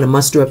space trying to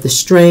muster up the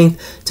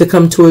strength to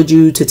come toward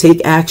you, to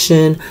take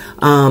action.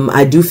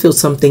 I do feel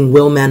something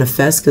will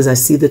manifest, because I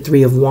see the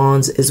 3 of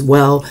Wands as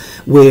well,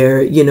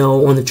 where,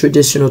 on the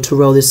traditional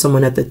tarot, there's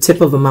someone at the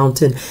tip of a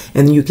mountain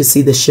and you can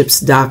see the ships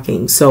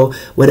docking. So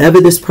whatever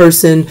this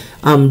person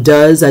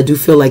does, I do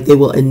feel like they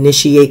will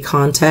initiate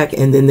contact,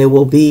 and then there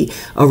will be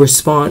a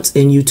response,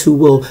 and you two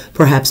will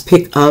perhaps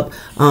pick up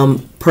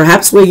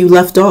perhaps where you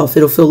left off.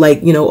 It'll feel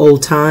like,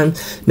 old time.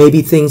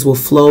 Maybe things will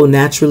flow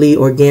naturally,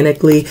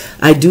 organically.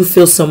 I do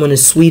feel someone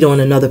is sweet on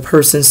another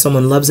person.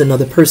 Someone loves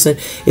another person.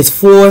 It's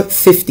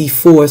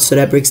 4:54, so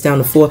that breaks down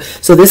to 4.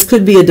 So this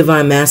could be a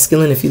divine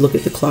masculine if you look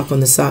at the clock on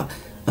the side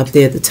up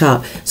there at the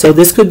top. So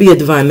this could be a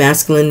divine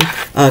masculine,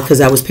 because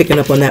I was picking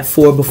up on that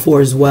 4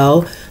 before as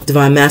well.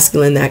 Divine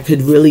masculine that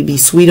could really be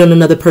sweet on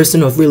another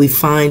person, or really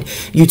find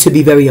you to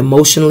be very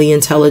emotionally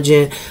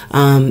intelligent,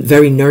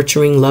 very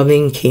nurturing,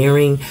 loving,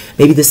 caring.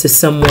 Maybe this is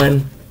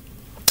someone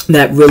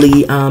that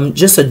really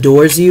just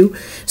adores you.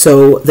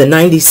 So the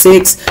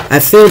 96,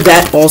 I feel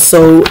that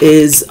also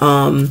is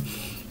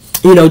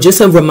just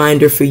a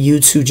reminder for you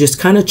to just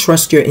kind of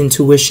trust your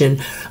intuition.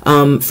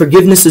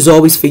 Forgiveness is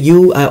always for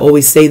you. I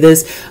always say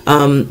this,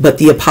 but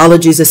the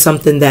apologies is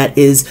something that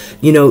is,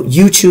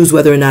 you choose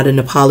whether or not an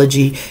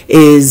apology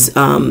is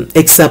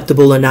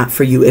acceptable or not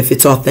for you, if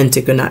it's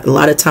authentic or not. A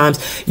lot of times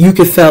you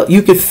could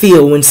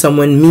feel when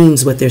someone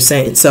means what they're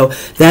saying. So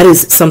that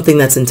is something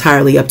that's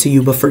entirely up to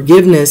you. But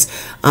forgiveness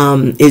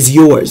is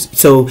yours.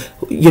 So,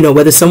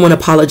 whether someone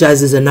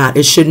apologizes or not,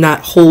 it should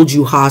not hold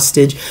you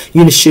hostage.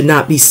 You should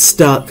not be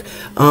stuck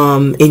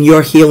in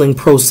your healing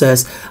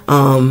process,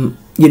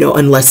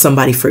 unless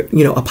somebody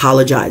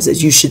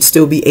apologizes. You should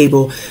still be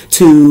able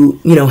to,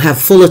 have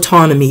full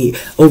autonomy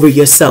over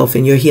yourself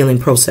in your healing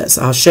process.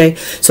 Ashe.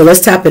 So let's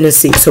tap in and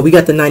see. So we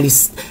got the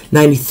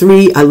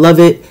 93. I love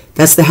it.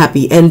 That's the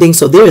happy ending.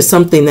 So there is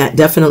something that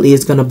definitely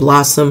is going to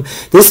blossom.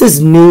 This is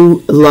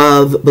new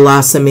love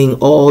blossoming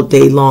all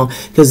day long,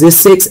 because this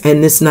 6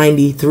 and this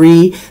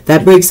 93,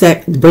 that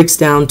breaks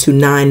down to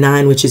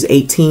 9, which is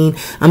 18.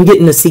 I'm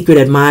getting a secret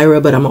admirer,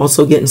 but I'm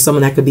also getting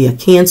someone that could be a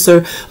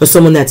Cancer, or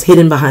someone that's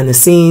hidden behind the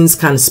scenes,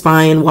 kind of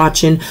spying,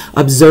 watching,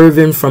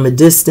 observing from a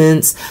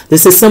distance.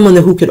 This is someone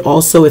who could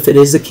also, if it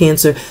is a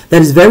Cancer,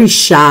 that is very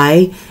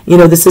shy.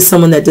 This is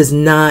someone that does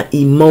not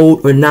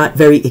emote, or not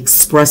very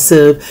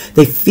expressive.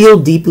 They feel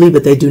deeply,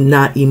 but they do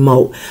not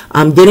emote.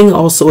 I'm getting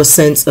also a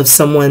sense of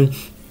someone,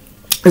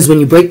 is when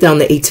you break down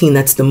the 18,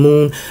 that's the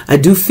moon. I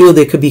do feel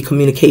there could be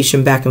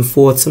communication back and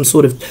forth, some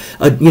sort of,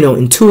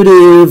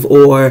 intuitive,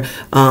 or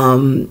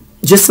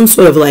just some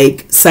sort of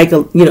like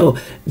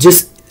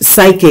just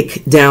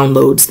psychic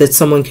downloads that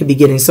someone could be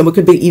getting. Someone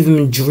could be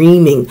even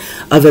dreaming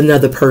of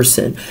another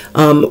person.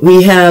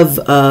 We have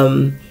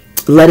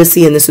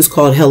Lettucey, and this is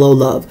called Hello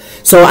Love.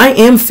 So I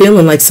am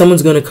feeling like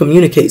someone's going to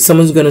communicate.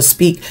 Someone's going to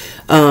speak,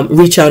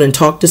 reach out and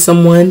talk to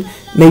someone.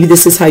 Maybe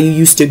this is how you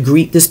used to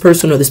greet this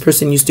person, or this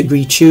person used to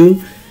greet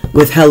you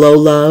with hello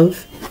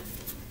love.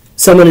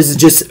 Someone is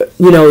just,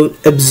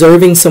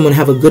 observing someone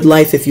have a good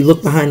life. If you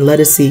look behind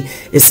Lettucey,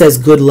 it says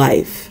good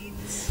life.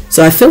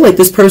 So I feel like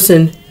this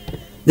person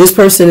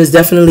is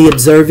definitely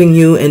observing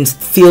you and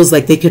feels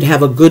like they could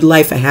have a good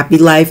life, a happy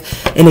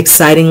life, an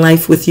exciting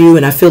life with you.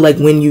 And I feel like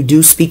when you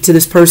do speak to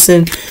this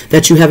person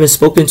that you haven't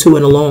spoken to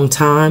in a long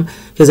time,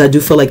 because I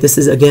do feel like this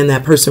is, again,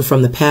 that person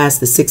from the past.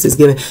 The 6 is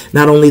given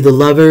not only the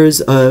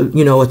lovers, a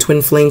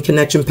twin flame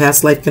connection,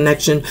 past life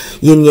connection,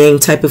 yin yang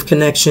type of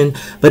connection,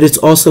 but it's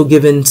also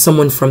given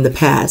someone from the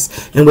past.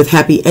 And with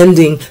happy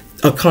ending,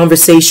 a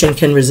conversation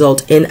can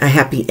result in a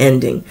happy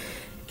ending.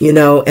 You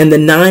know, and the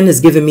 9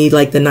 is giving me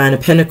like the 9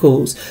 of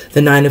Pentacles,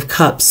 the 9 of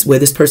Cups, where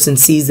this person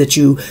sees that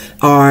you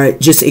are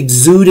just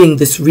exuding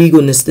this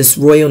regalness, this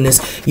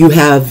royalness. You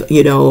have,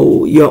 you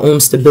know, your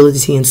own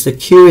stability and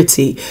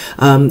security.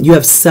 You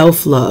have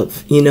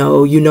self-love. You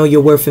know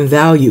your worth and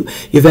value.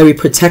 You're very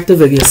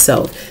protective of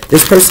yourself.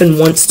 This person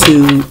wants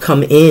to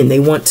come in. They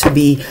want to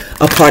be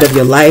a part of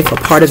your life, a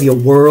part of your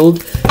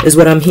world, is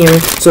what I'm hearing.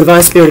 So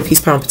divine spirit of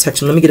peace, power, and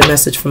protection. Let me get a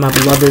message from my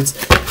beloveds.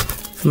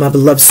 For my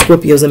beloved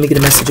Scorpios, let me get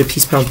a message of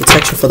peace, power, and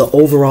protection for the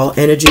overall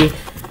energy.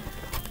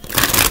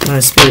 My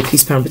spirit of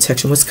peace, power, and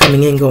protection. What's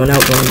coming in, going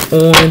out,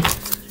 going on?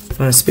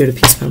 My spirit of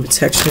peace, power, and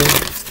protection.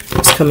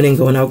 What's coming in,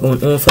 going out,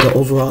 going on for the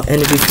overall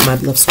energy for my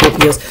beloved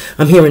Scorpios.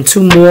 I'm hearing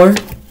 2 more.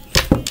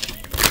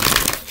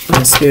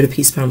 My spirit of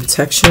peace, power, and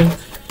protection.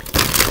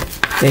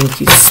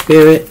 Thank you,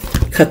 Spirit.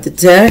 Cut the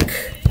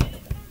deck.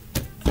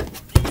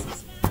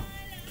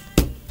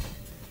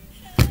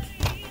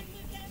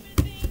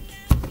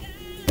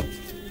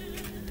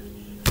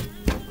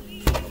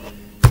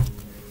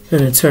 I'm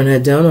going to turn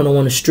that down. I don't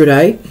want to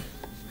strut.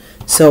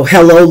 So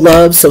hello,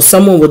 love. So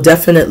someone will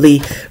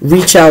definitely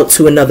reach out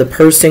to another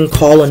person,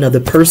 call another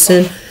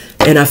person.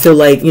 And I feel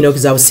like, you know,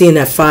 because I was seeing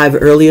that 5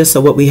 earlier.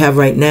 So what we have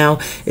right now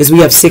is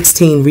we have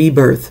 16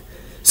 rebirth.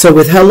 So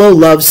with hello,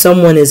 love,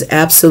 someone is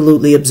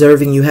absolutely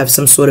observing you have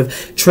some sort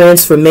of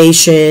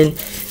transformation.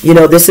 You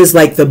know, this is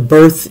like the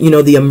birth, you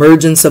know, the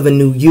emergence of a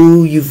new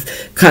you.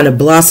 You've kind of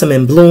blossomed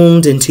and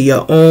bloomed into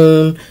your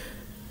own.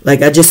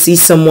 Like, I just see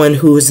someone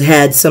who's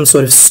had some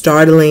sort of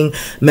startling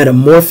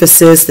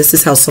metamorphosis. This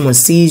is how someone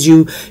sees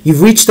you.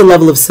 You've reached a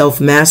level of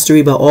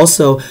self-mastery, but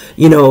also,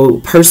 you know,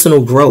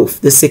 personal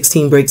growth. The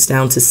 16 breaks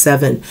down to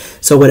 7.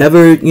 So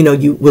whatever, you know,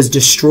 was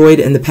destroyed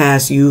in the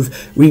past,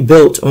 you've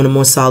rebuilt on a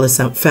more solid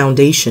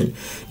foundation.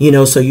 You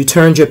know, so you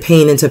turned your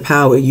pain into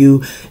power.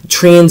 You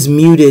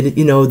transmuted,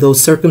 you know, those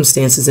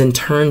circumstances and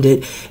turned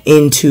it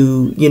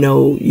into, you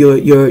know,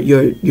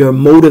 your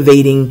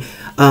motivating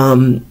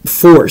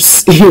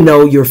force, you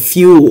know, your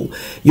fuel,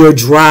 your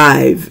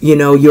drive, you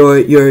know,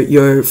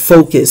 your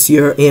focus,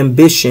 your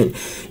ambition.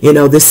 You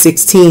know, this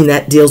 16,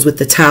 that deals with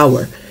the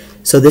Tower.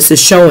 So this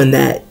is showing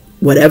that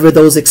whatever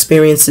those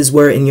experiences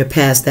were in your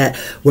past that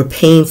were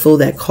painful,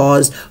 that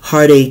caused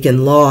heartache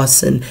and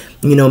loss, and,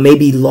 you know,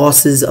 maybe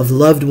losses of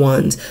loved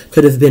ones,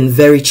 could have been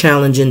very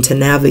challenging to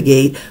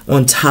navigate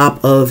on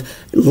top of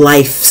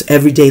life's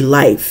everyday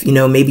life. You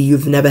know, maybe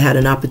you've never had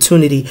an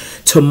opportunity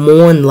to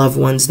mourn loved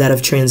ones that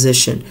have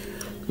transitioned,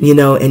 you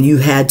know, and you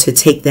had to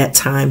take that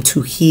time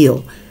to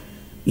heal,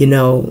 you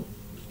know,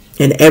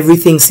 and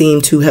everything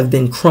seemed to have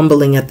been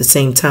crumbling at the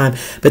same time.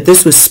 But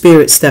this was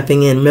Spirit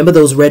stepping in. Remember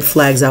those red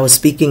flags I was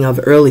speaking of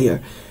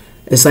earlier?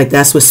 It's like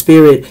that's what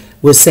Spirit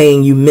was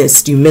saying you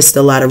missed. You missed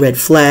a lot of red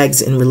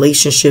flags in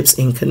relationships,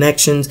 in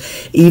connections,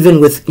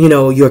 even with, you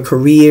know, your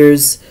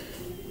careers.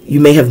 You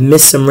may have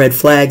missed some red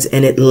flags,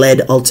 and it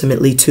led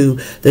ultimately to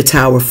the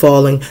Tower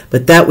falling.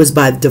 But that was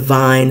by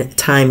divine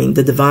timing.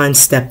 The divine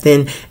stepped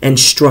in and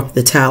struck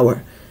the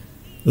Tower,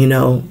 you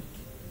know.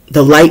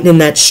 The lightning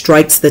that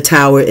strikes the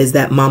Tower is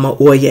that Mama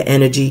Oya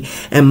energy.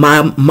 And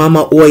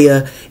Mama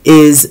Oya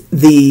is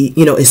the,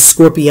 you know, is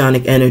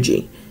scorpionic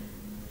energy.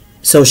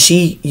 So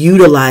she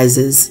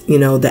utilizes, you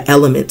know, the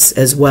elements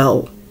as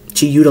well.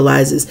 She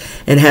utilizes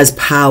and has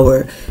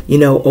power, you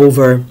know,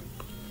 over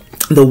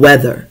the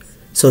weather.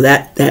 So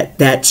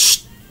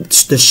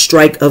the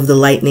strike of the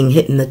lightning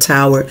hitting the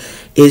Tower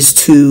is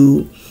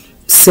to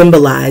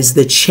symbolize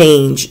the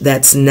change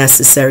that's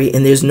necessary,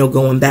 and there's no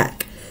going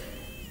back.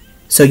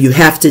 So you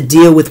have to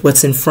deal with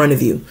what's in front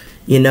of you,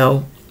 you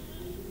know,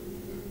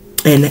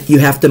 and you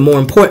have to, more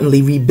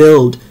importantly,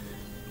 rebuild,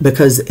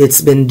 because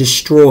it's been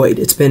destroyed.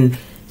 It's been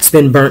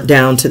burnt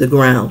down to the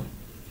ground.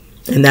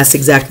 And that's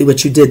exactly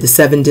what you did. The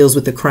 7 deals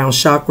with the crown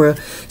chakra.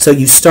 So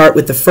you start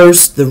with the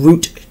first, the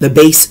root, the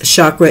base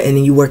chakra, and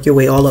then you work your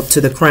way all up to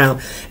the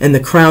crown. And the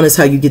crown is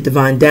how you get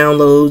divine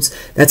downloads.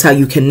 That's how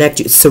you connect.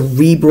 It's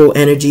cerebral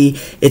energy.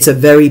 It's a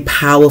very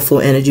powerful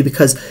energy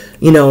because,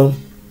 you know,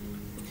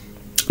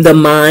 the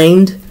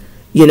mind,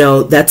 you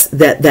know,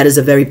 that is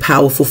a very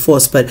powerful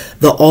force, but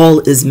the all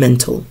is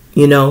mental,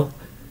 you know.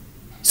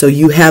 So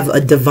you have a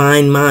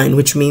divine mind,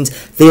 which means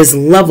there's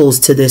levels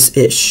to this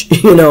ish,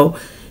 you know.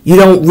 You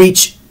don't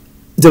reach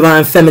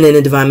divine feminine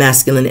and divine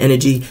masculine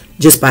energy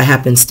just by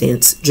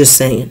happenstance, just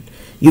saying.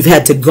 You've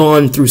had to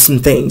gone through some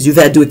things. You've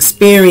had to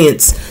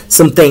experience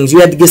some things. You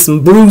had to get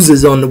some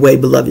bruises on the way,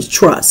 beloved.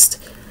 Trust.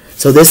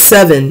 So this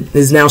 7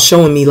 is now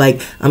showing me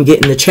like I'm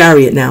getting the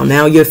Chariot now.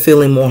 Now you're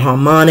feeling more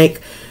harmonic,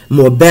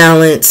 more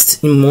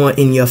balanced, more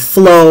in your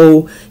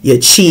flow. Your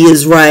chi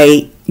is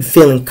right. You're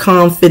feeling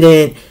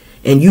confident.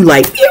 And you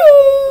like,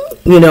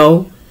 you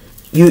know,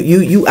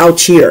 you out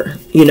here.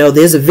 You know,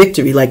 there's a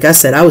victory. Like I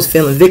said, I was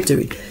feeling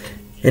victory.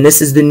 And this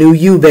is the new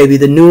you, baby.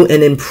 The new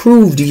and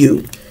improved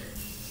you.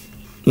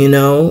 You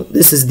know,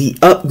 this is the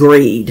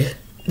upgrade.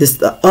 This is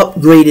the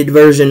upgraded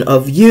version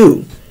of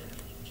you.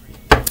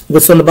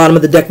 What's on the bottom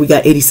of the deck? We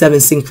got 87,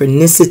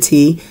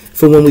 synchronicity.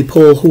 for when we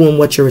pull who and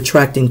what you're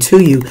attracting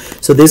to you.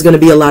 So there's going to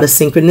be a lot of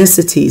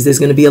synchronicities. There's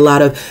going to be a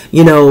lot of,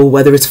 you know,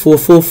 whether it's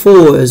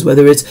 444s,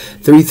 whether it's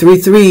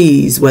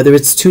 333s, whether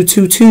it's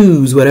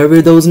 222s,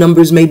 whatever those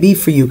numbers may be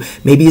for you.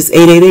 Maybe it's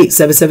 888,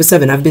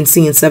 777. I've been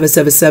seeing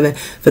 777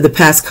 for the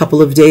past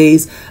couple of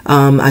days.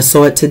 I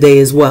saw it today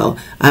as well.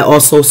 I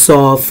also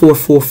saw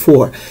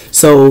 444.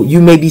 So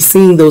you may be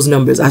seeing those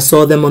numbers. I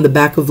saw them on the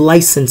back of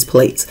license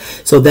plates.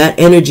 So that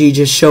energy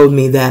just showed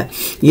me that,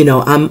 you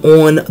know, I'm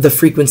on the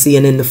frequency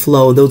and in the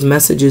flow. Those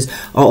messages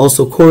are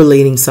also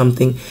correlating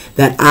something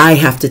that I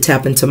have to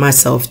tap into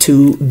myself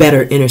to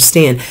better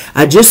understand.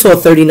 I just saw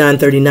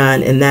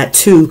 3939, and that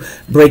too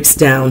breaks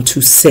down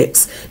to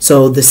 6.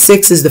 So the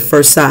 6 is the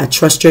first side.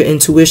 Trust your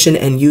intuition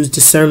and use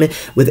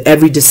discernment with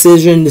every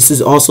decision. This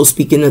is also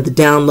speaking of the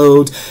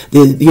downloads,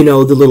 the, you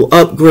know, the little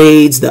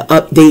upgrades, the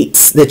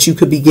updates that you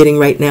could be getting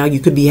right now. You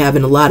could be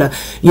having a lot of,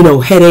 you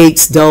know,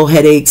 headaches, dull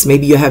headaches.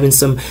 Maybe you're having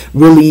some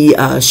really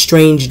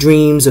strange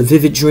dreams or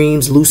vivid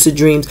dreams, lucid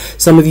dreams.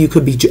 Some of you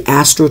could be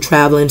astral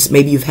traveling.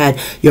 Maybe you've had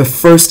your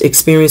first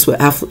experience with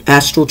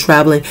astral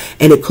traveling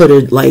and it could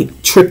have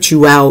like tripped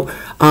you out.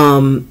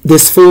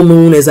 This full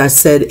moon, as I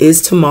said,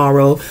 is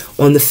tomorrow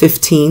on the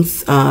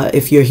 15th,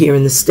 if you're here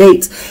in the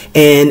States,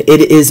 and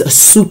it is a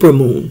super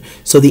moon.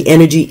 So the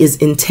energy is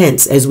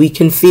intense, as we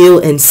can feel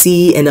and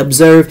see and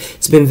observe.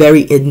 It's been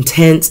very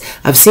intense.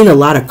 I've seen a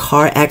lot of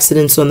car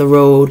accidents on the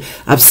road.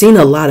 I've seen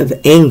a lot of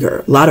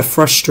anger, a lot of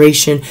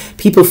frustration.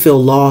 People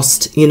feel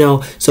lost, you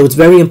know, so it's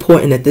very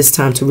important at this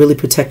time to really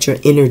protect your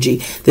energy.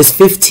 This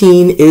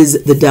 15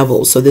 is the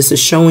devil. So this is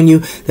showing you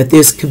that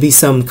this could be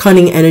some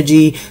cunning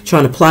energy,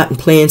 trying to plot and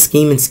plan,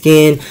 scheme and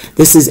scan.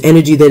 This is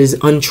energy that is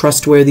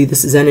untrustworthy.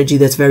 This is energy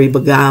that's very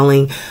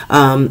beguiling,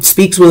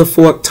 speaks with a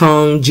forked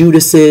tongue,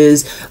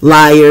 Judases,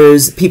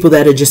 liars, people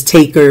that are just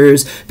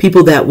takers,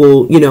 people that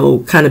will, you know,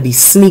 kind of be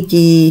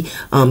sneaky,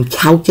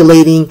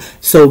 calculating.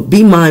 So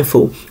be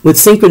mindful with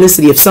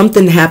synchronicity. If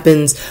something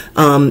happens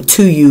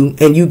to you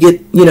and you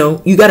get, you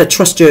know, you got to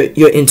trust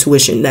your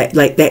intuition. That,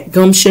 like, that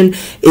gumption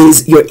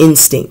is your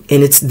instinct,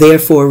 and it's there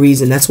for a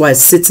reason. That's why it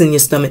sits in your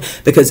stomach,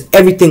 because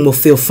everything will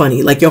feel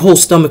funny. Like your whole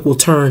stomach will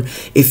turn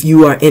if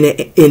you are in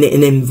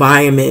an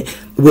environment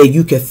where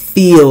you can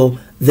feel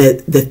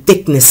the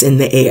thickness in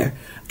the air.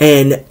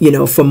 And, you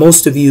know, for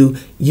most of you,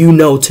 you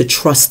know to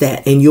trust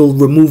that, and you'll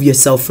remove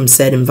yourself from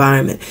said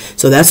environment.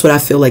 So that's what I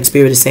feel like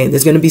Spirit is saying.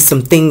 There's going to be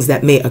some things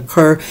that may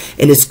occur,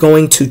 and it's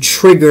going to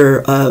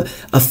trigger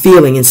a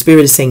feeling. And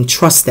Spirit is saying,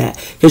 trust that,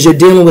 because you're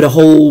dealing with a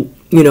whole,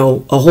 you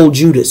know, a whole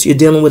Judas. You're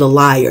dealing with a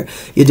liar.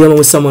 You're dealing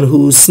with someone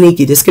who's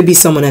sneaky. This could be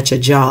someone at your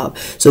job.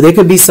 So there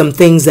could be some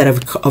things that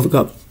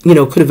have, you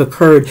know, could have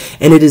occurred,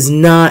 and it is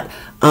not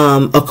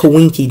a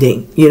coinky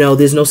ding. You know,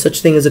 there's no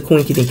such thing as a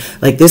coinky ding.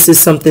 Like, this is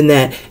something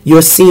that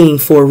you're seeing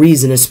for a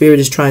reason, and Spirit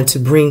is trying to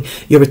bring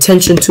your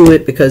attention to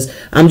it, because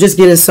I'm just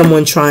getting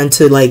someone trying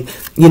to, like,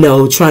 you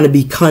know, trying to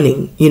be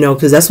cunning, you know,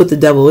 because that's what the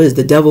devil is.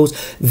 The devil's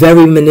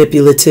very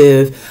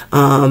manipulative,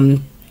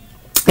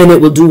 and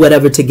it will do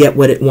whatever to get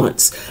what it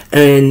wants.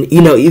 And,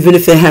 you know, even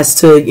if it has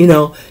to, you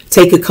know,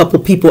 take a couple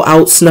people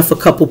out, snuff a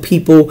couple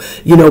people,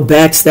 you know,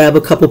 backstab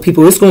a couple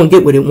people, it's going to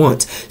get what it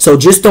wants. So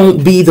just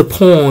don't be the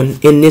pawn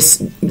in this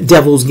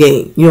devil's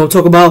game. You know what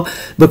I'm talking about?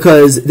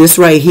 Because this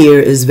right here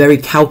is very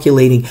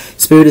calculating.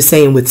 Spirit is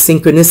saying with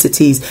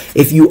synchronicities,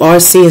 if you are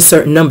seeing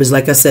certain numbers,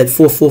 like I said,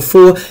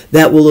 444,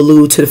 that will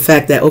allude to the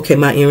fact that, okay,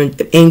 my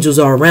angels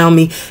are around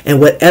me,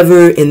 and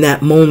whatever in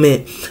that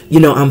moment,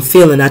 you know, I'm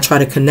feeling, I try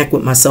to connect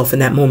with myself in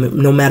that moment,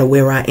 no matter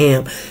where I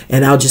am.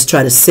 And I'll just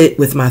try to sit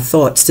with my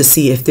thoughts to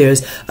see if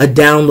there's a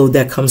download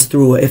that comes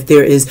through, or if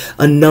there is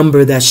a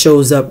number that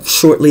shows up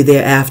shortly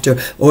thereafter,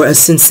 or a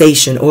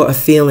sensation or a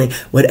feeling,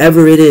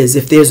 whatever it is.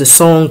 If there's a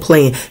song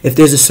playing, if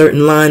there's a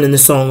certain line in the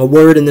song, a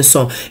word in the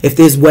song, if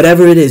there's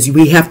whatever it is,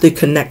 we have to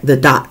connect the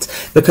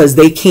dots, because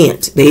they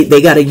can't.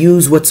 They got to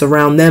use what's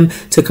around them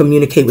to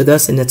communicate with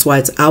us. And that's why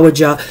it's our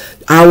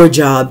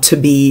job to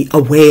be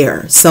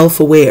aware,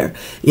 self-aware.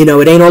 You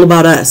know, it ain't all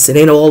about us. It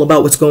ain't all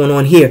about what's going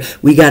on here.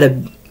 We got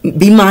to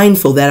be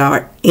mindful that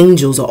our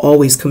angels are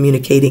always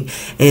communicating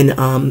and,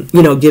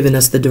 you know, giving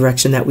us the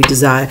direction that we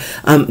desire,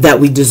 that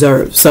we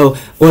deserve. So,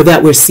 or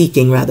that we're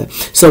seeking, rather.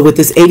 So with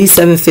this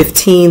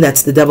 8715,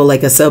 that's the devil,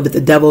 like I said, but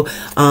the devil,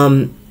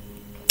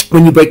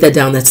 when you break that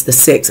down, that's the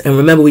 6. And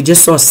remember, we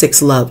just saw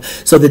 6 love.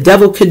 So the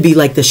devil could be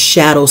like the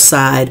shadow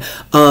side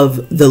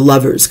of the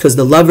lovers, because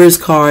the lovers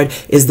card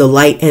is the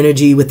light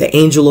energy with the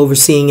angel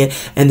overseeing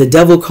it. And the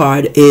devil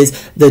card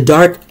is the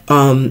dark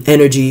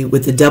energy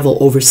with the devil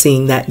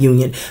overseeing that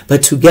union.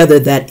 But together,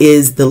 that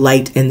is the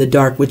light and the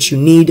dark, which you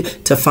need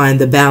to find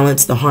the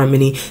balance, the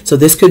harmony. So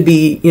this could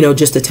be, you know,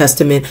 just a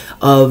testament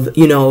of,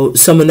 you know,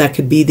 someone that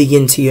could be the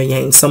yin to your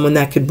yang, someone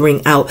that could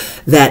bring out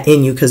that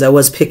in you, because I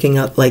was picking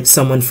up like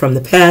someone from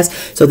the past.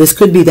 So this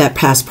could be that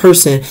past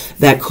person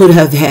that could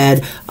have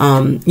had,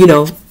 you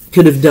know,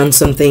 could have done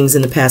some things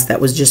in the past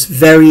that was just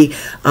very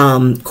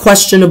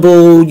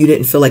questionable. You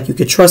didn't feel like you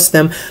could trust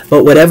them.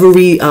 But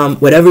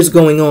whatever's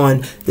going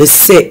on, this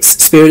 6,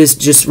 Spirit is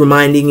just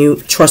reminding you,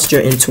 trust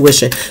your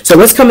intuition. So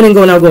what's coming and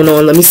going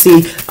on? Let me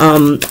see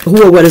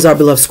who or what is our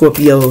beloved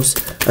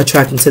Scorpios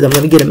attracting to them.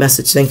 Let me get a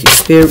message. Thank you,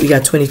 Spirit. We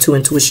got 22,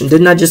 intuition.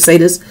 Didn't I just say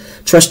this?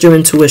 Trust your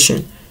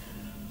intuition.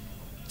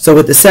 So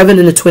with the 7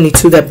 and the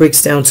 22, that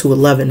breaks down to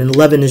 11, and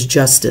 11 is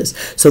justice.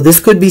 So this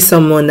could be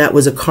someone that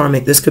was a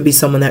karmic. This could be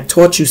someone that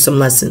taught you some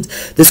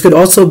lessons. This could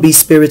also be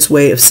Spirit's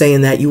way of saying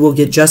that you will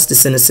get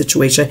justice in a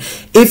situation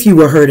if you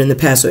were hurt in the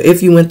past, or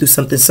if you went through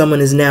something.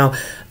 Someone is now,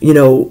 you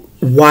know,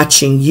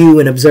 watching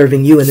you and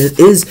observing you. And it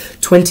is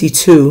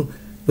 22,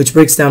 which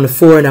breaks down to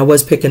 4, and I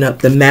was picking up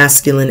the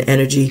masculine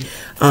energy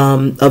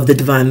of the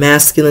divine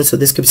masculine. So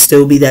this could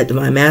still be that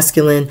divine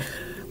masculine.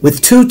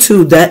 With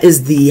 2-2, that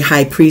is the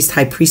high priest,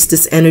 high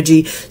priestess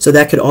energy. So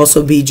that could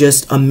also be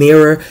just a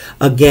mirror.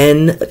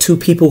 Again, 2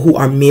 people who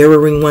are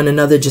mirroring one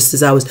another, just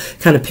as I was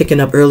kind of picking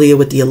up earlier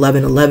with the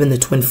 11-11, the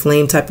twin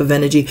flame type of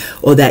energy,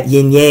 or that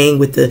yin yang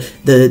with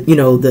the you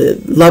know,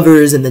 the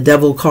lovers and the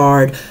devil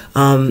card.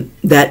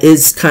 That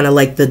is kind of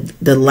like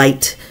the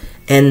light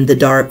and the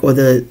dark, or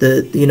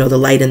the you know, the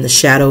light and the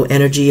shadow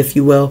energy, if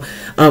you will.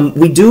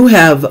 We do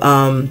have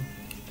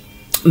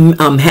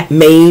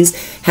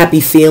May's happy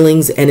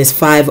feelings, and it's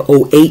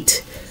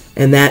 508,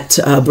 and that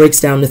breaks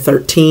down to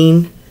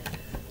 13.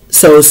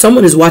 So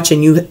someone is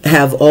watching you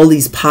have all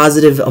these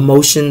positive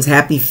emotions,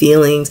 happy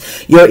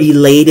feelings. You're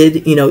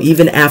elated, you know,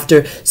 even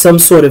after some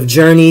sort of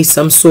journey,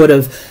 some sort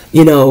of,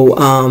 you know,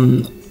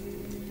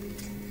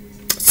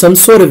 some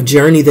sort of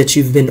journey that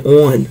you've been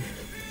on.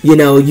 You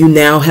know, you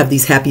now have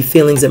these happy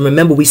feelings. And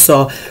remember, we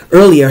saw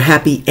earlier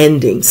happy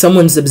ending.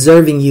 Someone's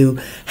observing you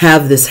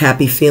have this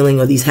happy feeling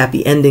or these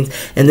happy endings.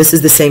 And this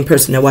is the same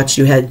person that watched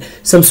you had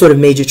some sort of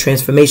major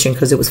transformation,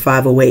 because it was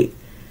 508.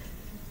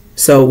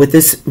 So with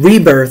this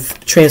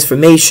rebirth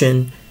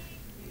transformation,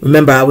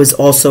 remember, I was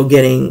also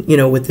getting, you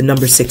know, with the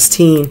number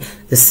 16,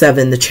 the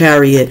 7, the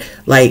chariot,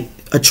 like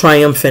a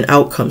triumphant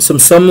outcome. So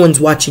someone's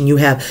watching you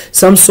have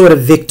some sort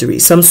of victory,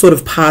 some sort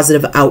of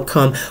positive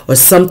outcome, or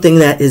something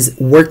that is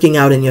working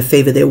out in your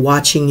favor. They're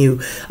watching you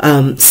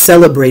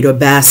celebrate or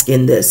bask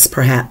in this,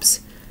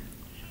 perhaps.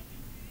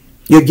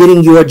 You're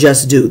getting your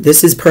just due.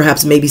 This is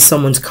perhaps maybe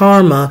someone's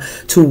karma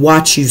to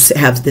watch you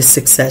have this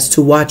success,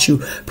 to watch you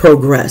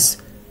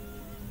progress.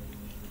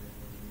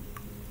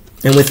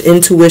 And with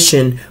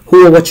intuition,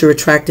 who or what you're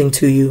attracting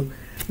to you,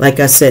 like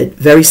I said,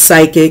 very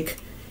psychic.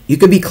 You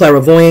could be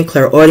clairvoyant,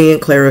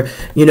 clairaudient,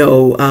 you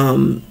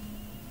know,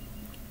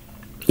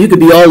 you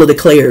could be all of the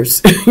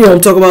clairs. You know, I'm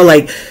talking about,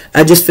 like,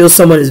 I just feel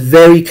someone is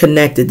very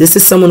connected. This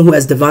is someone who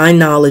has divine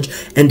knowledge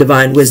and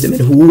divine wisdom,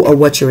 and who or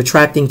what you're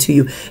attracting to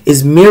you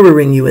is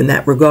mirroring you in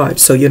that regard.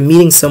 So you're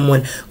meeting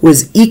someone who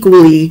is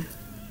equally,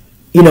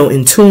 you know,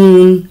 in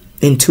tune,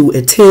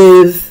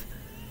 intuitive,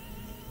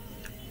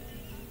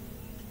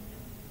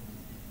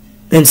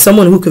 and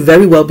someone who could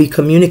very well be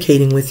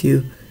communicating with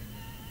you.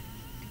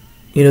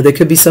 You know, there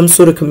could be some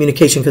sort of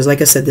communication, because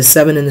like I said, the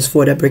 7 and this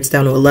 4, that breaks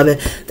down to 11.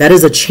 That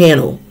is a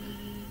channel.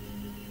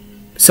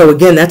 So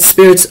again, that's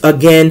Spirit's,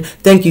 again,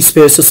 thank you,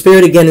 Spirit. So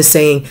Spirit again is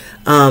saying,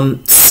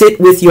 sit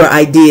with your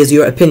ideas,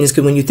 your opinions,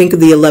 because when you think of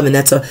the 11,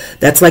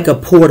 that's like a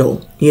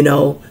portal, you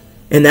know,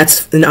 and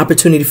that's an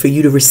opportunity for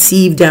you to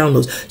receive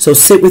downloads. So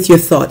sit with your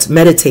thoughts,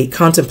 meditate,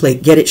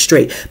 contemplate, get it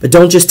straight, but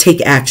don't just take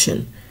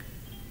action.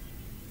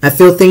 I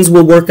feel things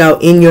will work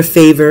out in your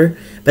favor,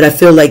 but I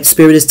feel like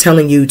Spirit is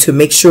telling you to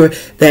make sure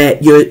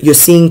that you're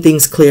seeing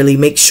things clearly.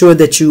 Make sure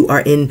that you are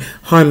in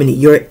harmony.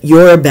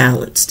 You're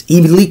balanced.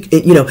 You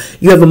know,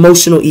 you have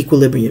emotional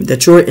equilibrium,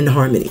 that you're in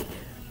harmony.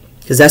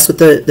 Because that's what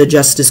the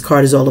Justice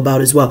card is all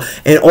about as well.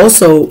 And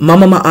also,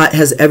 Mama Ma'at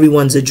has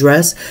everyone's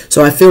address.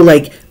 So I feel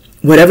like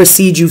whatever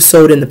seed you've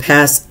sowed in the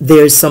past,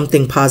 there's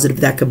something positive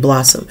that could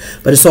blossom.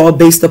 But it's all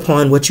based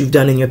upon what you've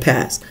done in your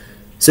past.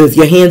 So if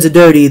your hands are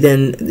dirty,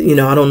 then, you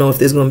know, I don't know if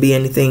there's going to be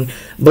anything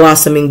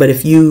blossoming. But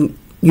if you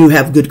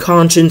have good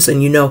conscience,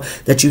 and you know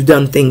that you've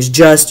done things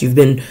just, you've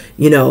been,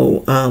 you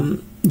know,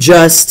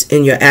 just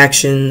in your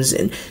actions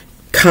and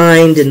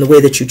kind in the way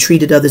that you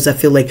treated others, I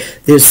feel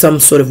like there's some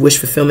sort of wish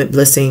fulfillment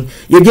blessing.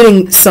 You're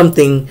getting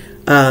something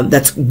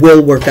that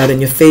will work out in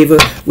your favor.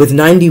 With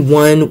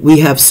 91,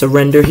 we have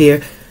surrender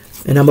here.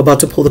 And I'm about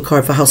to pull the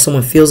card for how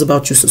someone feels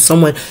about you. So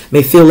someone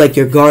may feel like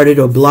you're guarded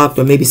or blocked,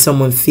 or maybe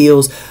someone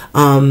feels,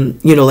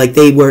 you know, like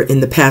they were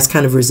in the past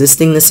kind of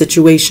resisting the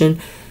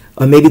situation.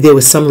 Or maybe there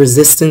was some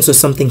resistance or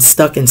something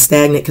stuck and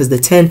stagnant, because the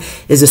 10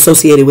 is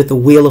associated with the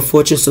Wheel of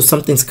Fortune. So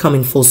something's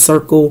coming full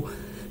circle.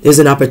 There's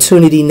an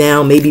opportunity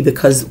now, maybe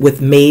because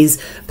with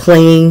May's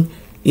playing,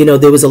 you know,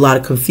 there was a lot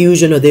of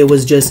confusion, or there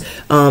was just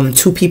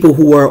 2 people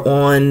who were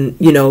on,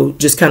 you know,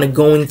 just kind of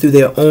going through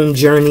their own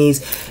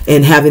journeys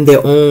and having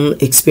their own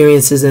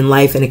experiences in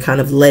life. And it kind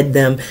of led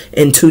them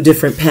in 2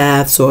 different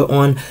paths, or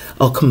on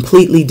a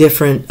completely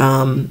different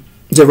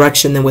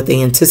direction than what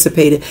they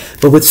anticipated.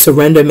 But with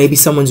surrender, maybe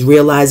someone's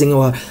realizing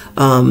or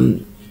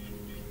owning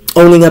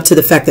up to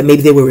the fact that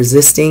maybe they were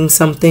resisting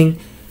something.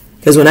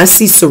 Because when I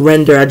see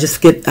surrender, I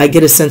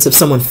get a sense of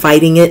someone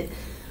fighting it.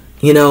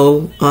 You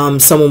know,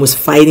 someone was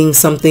fighting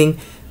something.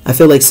 I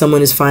feel like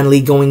someone is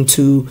finally going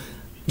to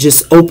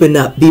just open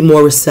up, be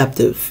more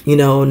receptive, you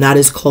know, not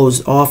as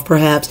closed off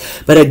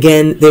perhaps. But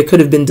again, there could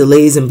have been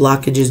delays and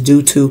blockages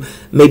due to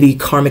maybe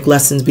karmic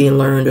lessons being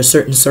learned or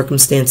certain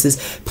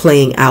circumstances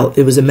playing out.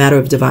 It was a matter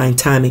of divine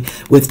timing.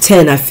 With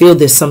 10, I feel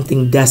there's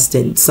something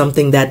destined,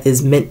 something that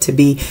is meant to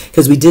be,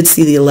 because we did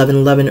see the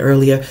 1111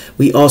 earlier.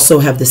 We also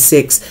have the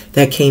 6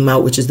 that came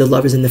out, which is the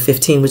Lovers, and the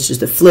 15, which is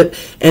the flip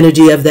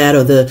energy of that,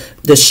 or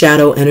the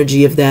shadow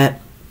energy of that.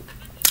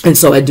 And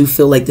so I do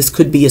feel like this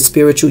could be a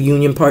spiritual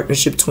union,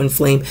 partnership, twin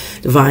flame,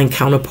 divine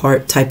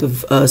counterpart type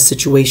of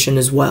situation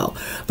as well.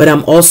 But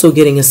I'm also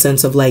getting a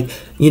sense of like,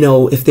 you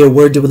know, if there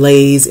were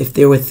delays, if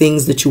there were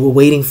things that you were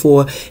waiting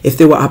for, if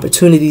there were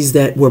opportunities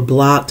that were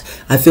blocked,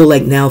 I feel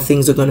like now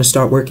things are going to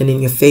start working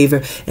in your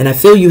favor. And I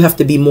feel you have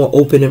to be more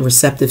open and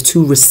receptive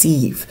to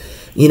receive.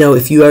 You know,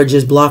 if you are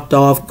just blocked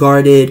off,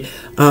 guarded,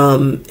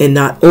 and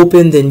not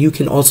open, then you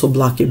can also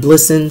block your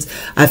blessings.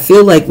 I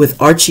feel like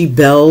with Archie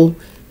Bell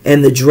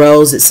and the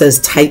Drells, it says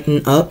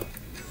tighten up.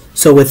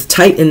 So with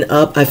tighten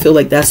up, I feel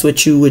like that's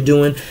what you were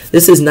doing.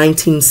 This is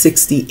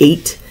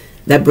 1968.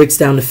 That breaks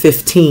down to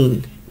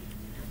 15.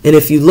 And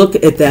if you look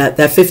at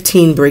that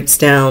 15 breaks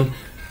down,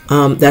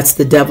 that's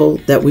the devil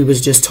that we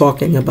was just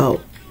talking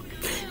about.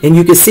 And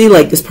you can see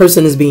like this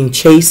person is being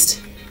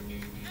chased,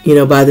 you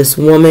know, by this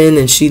woman,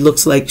 and she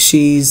looks like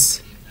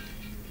she's,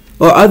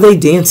 or are they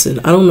dancing?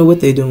 I don't know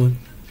what they're doing.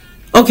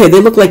 Okay,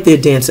 they look like they're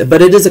dancing,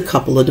 but it is a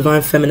couple, a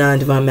divine feminine,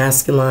 divine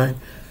masculine.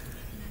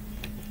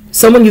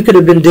 Someone you could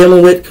have been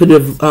dealing with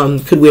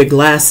could wear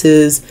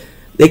glasses.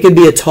 They could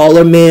be a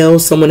taller male.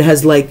 Someone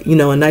has like, you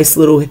know, a nice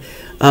little, you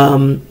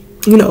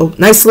know,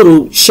 nice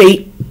little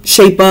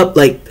shape up,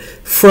 like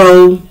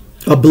fro,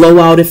 a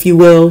blowout, if you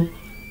will.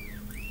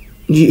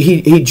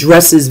 He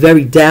dresses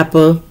very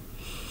dapper.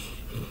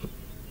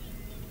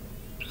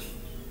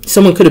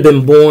 Someone could have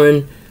been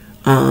born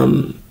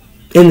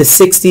in the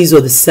 60s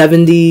or the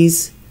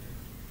 70s.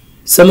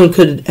 Someone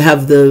could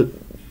have the,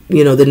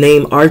 you know, the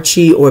name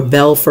Archie or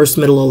Bell, first,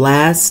 middle, or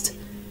last.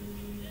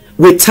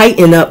 With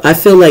tighten up, I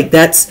feel like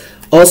that's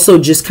also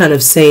just kind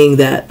of saying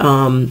that,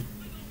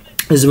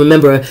 because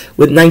remember,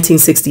 with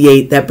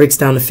 1968, that breaks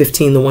down to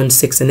 15, the 1,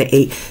 6, and the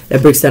 8,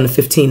 that breaks down to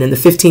 15, and the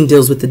 15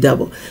 deals with the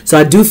devil. So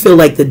I do feel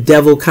like the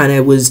devil kind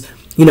of was,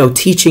 you know,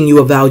 teaching you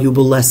a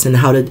valuable lesson,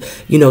 how to,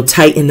 you know,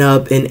 tighten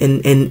up and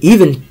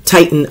even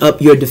tighten up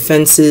your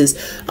defenses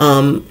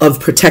of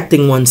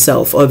protecting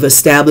oneself, of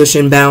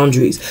establishing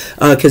boundaries,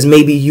 because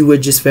maybe you were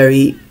just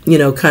very, you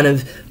know, kind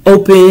of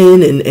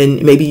open,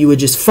 and maybe you were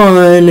just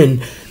fun,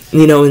 and,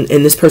 you know, and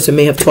this person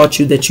may have taught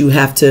you that you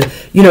have to,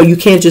 you know, you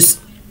can't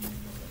just,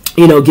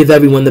 you know, give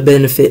everyone the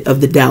benefit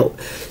of the doubt.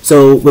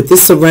 So with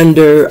this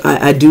surrender,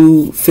 I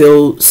do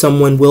feel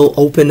someone will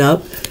open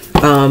up.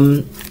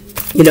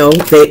 You know,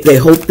 they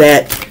hope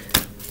that,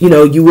 you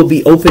know, you will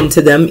be open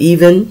to them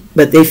even,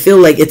 but they feel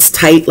like it's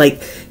tight,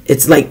 like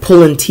it's like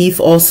pulling teeth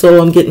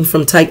also. I'm getting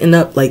from tighten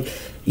up, like,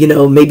 you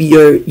know, maybe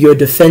your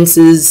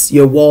defenses,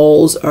 your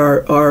walls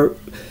are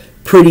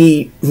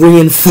pretty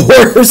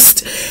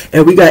reinforced.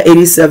 And we got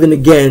 87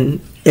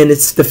 again, and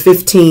it's the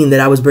 15 that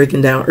I was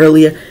breaking down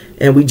earlier,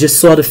 and we just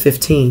saw the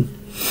 15.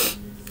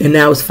 And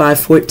now it's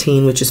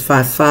 514, which is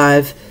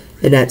 5-5,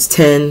 and that's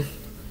 10.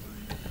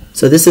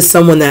 So this is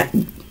someone that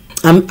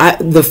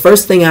the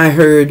first thing I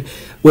heard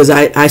was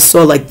I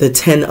saw like the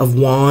 10 of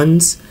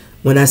wands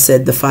when I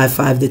said the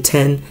 5-5 to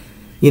 10.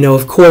 You know,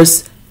 of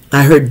course,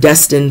 I heard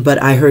destined,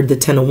 but I heard the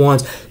 10 of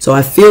wands. So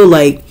I feel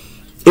like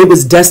it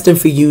was destined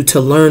for you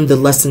to learn the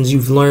lessons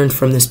you've learned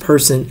from this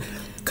person.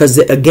 Because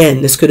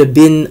again, this could have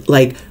been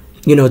like,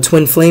 you know, a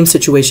twin flame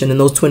situation. And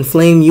those twin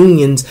flame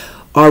unions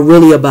are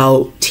really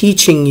about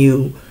teaching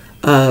you,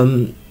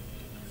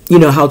 you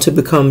know, how to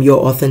become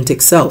your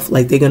authentic self.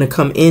 Like they're going to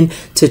come in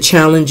to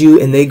challenge you,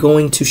 and they're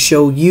going to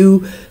show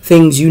you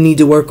things you need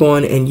to work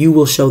on, and you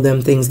will show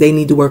them things they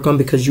need to work on,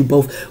 because you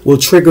both will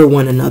trigger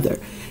one another.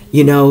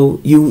 You know,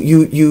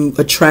 you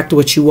attract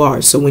what you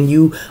are. So when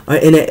you are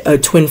in a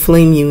twin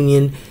flame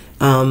union,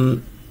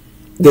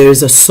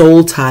 there's a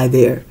soul tie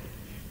there.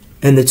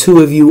 And the two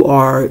of you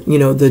are, you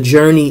know, the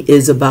journey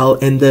is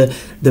about, and the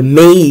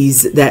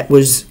maze that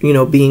was, you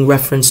know, being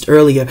referenced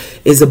earlier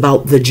is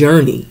about the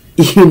journey.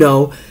 You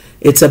know,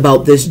 it's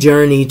about this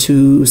journey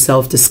to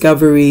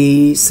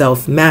self-discovery,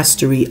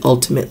 self-mastery,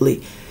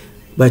 ultimately.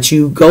 But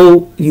you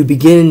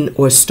begin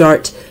or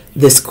start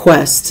this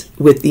quest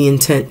with the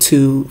intent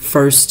to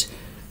first,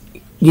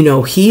 you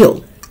know,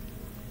 heal.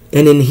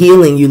 And in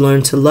healing, you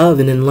learn to love.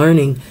 And in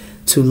learning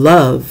to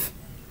love,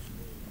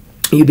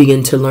 you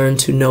begin to learn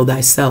to know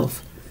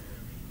thyself.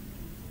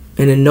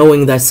 And in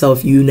knowing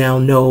thyself, you now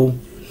know,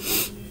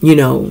 you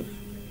know.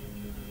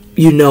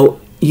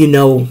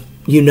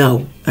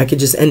 I could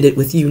just end it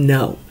with you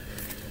know.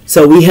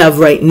 So we have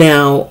right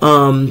now,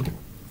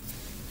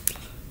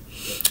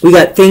 we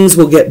got things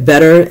will get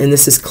better, and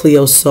this is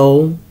Cleo's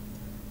soul.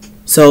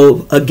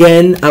 So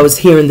again, I was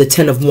hearing the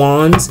 10 of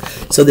Wands.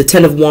 So the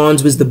 10 of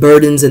Wands was the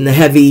burdens and the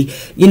heavy,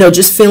 you know,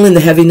 just feeling the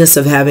heaviness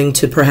of having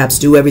to perhaps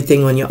do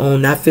everything on your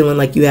own, not feeling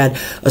like you had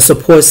a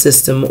support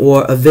system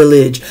or a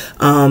village,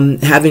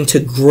 having to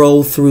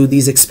grow through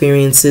these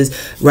experiences,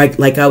 right?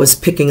 Like I was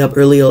picking up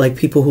earlier, like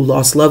people who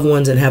lost loved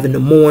ones and having to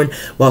mourn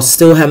while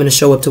still having to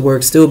show up to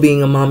work, still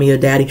being a mommy or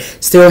daddy,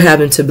 still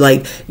having to,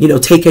 like, you know,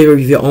 take care of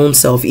your own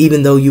self,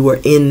 even though you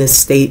were in this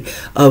state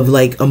of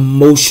like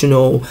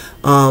emotional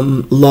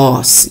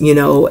loss, you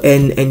know,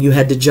 and you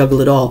had to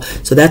juggle it all.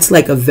 So that's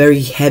like a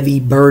very heavy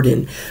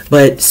burden,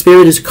 but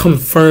Spirit is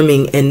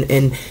confirming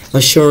and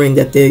assuring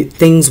that the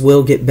things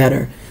will get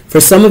better. For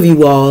some of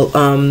you all,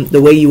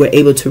 the way you were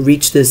able to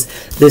reach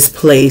this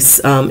place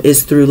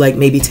is through like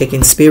maybe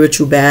taking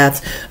spiritual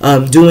baths,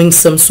 doing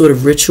some sort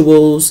of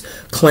rituals,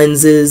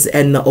 cleanses,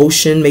 and the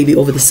ocean, maybe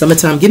over the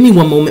summertime. Give me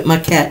one moment. My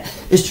cat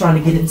is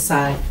trying to get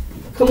inside.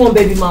 Come on,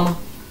 baby mama.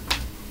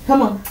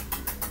 Come on.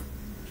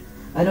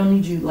 I don't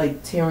need you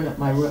like tearing up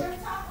my roof.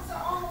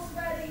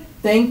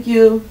 Thank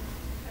you.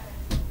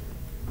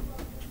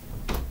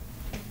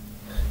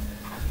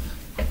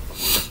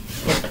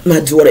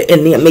 My daughter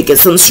in there making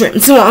some shrimp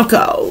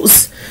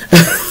tacos.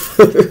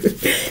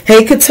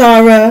 Hey,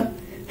 Katara.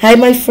 Hi,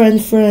 my friend.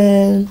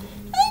 Hi,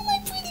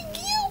 my pretty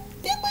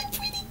cute. They're my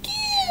pretty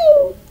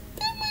cute.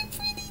 They're my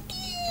pretty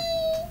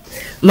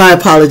cute. My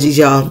apologies,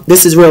 y'all.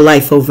 This is real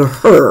life over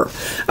her.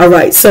 All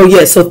right. So,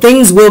 yeah. So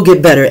things will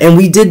get better. And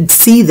we did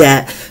see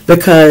that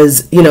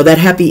because, you know, that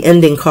happy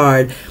ending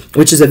card,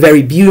 which is a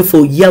very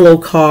beautiful yellow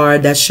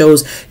card that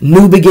shows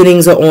new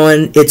beginnings are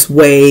on its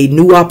way,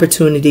 new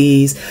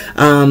opportunities,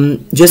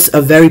 just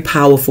a very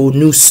powerful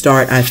new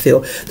start, I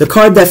feel. The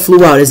card that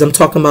flew out, as I'm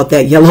talking about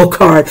that yellow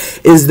card,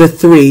 is the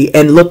 3.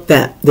 And look,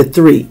 that the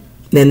 3.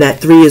 And that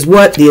 3 is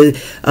what?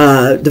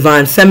 The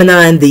Divine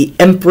Feminine, the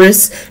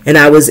Empress. And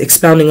I was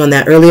expounding on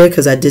that earlier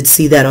because I did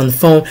see that on the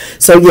phone.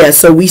 So, yeah,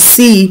 so we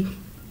see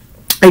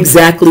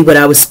exactly what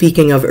I was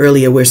speaking of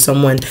earlier, where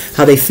someone,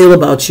 how they feel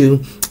about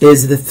you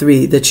is the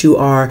 3, that you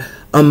are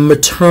a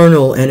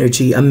maternal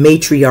energy, a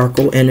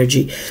matriarchal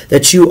energy,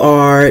 that you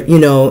are, you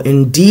know,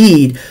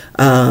 indeed,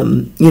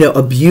 you know,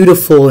 a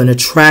beautiful and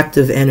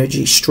attractive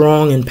energy,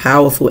 strong and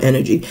powerful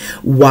energy,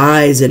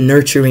 wise and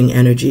nurturing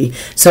energy,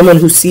 someone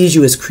who sees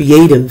you as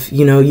creative.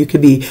 You know, you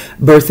could be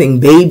birthing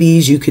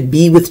babies, you could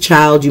be with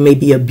child, you may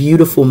be a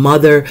beautiful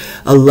mother,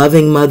 a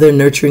loving mother,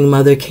 nurturing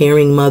mother,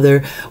 caring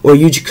mother, or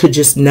you could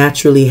just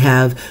naturally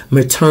have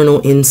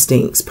maternal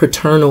instincts,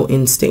 paternal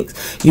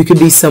instincts. You could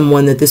be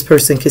someone that this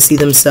person could see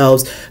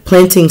themselves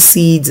planting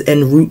seeds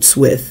and roots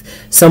with,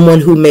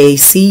 someone who may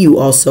see you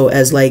also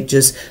as like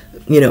just,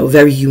 you know,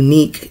 very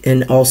unique,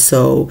 and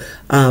also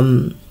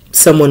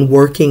someone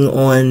working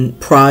on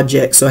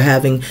projects or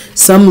having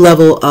some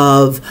level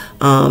of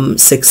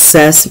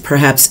success,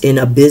 perhaps in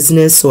a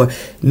business, or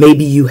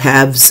maybe you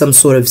have some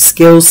sort of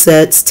skill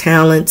sets,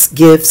 talents,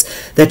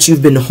 gifts that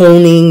you've been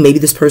honing. Maybe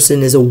this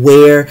person is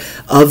aware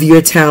of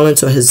your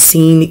talents or has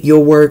seen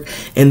your work,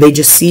 and they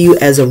just see you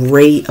as a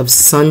ray of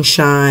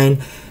sunshine.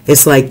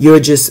 It's like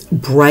you're just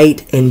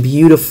bright and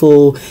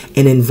beautiful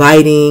and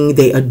inviting.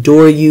 They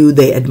adore you.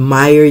 They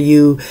admire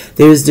you.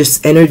 There's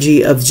this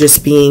energy of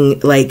just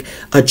being like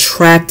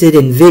attracted,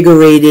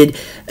 invigorated,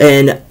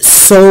 and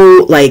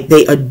so like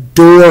they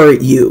adore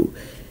you.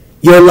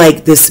 You're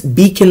like this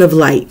beacon of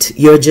light.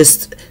 You're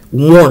just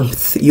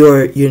warmth.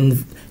 You're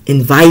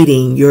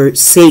inviting. You're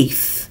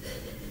safe.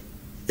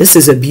 This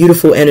is a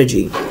beautiful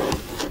energy.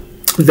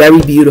 Very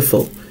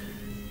beautiful.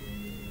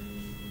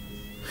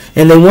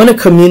 And they want to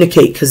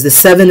communicate, because the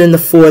 7 and the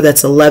 4,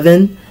 that's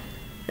 11.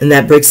 And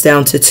that breaks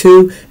down to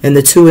 2. And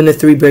the 2 and the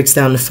 3 breaks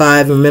down to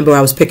 5. Remember,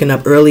 I was picking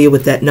up earlier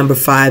with that number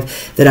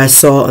 5 that I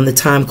saw on the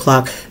time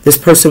clock. This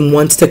person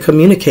wants to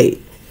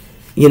communicate.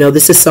 You know,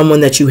 this is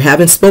someone that you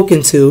haven't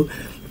spoken to,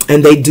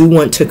 and they do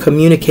want to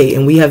communicate.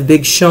 And we have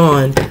Big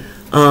Sean.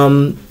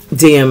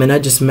 Damn, and I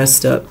just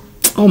messed up.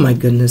 Oh, my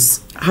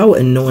goodness. How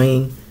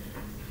annoying.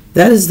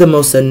 That is the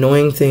most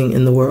annoying thing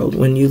in the world,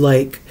 when you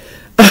like...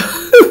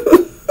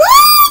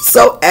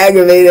 So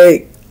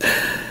aggravating.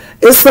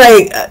 It's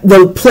like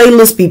the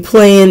playlist be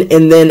playing,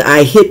 and then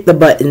I hit the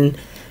button,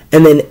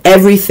 and then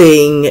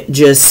everything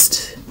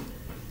just,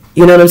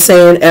 you know what I'm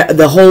saying?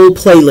 The whole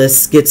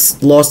playlist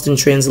gets lost in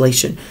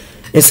translation.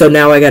 And so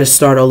now I got to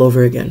start all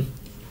over again.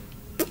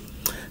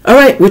 All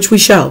right, which we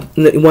shall.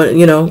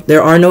 You know,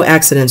 there are no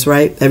accidents,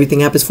 right?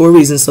 Everything happens for a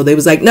reason. So they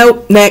was like,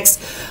 nope, next.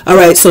 All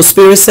right, so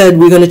Spirit said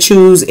we're going to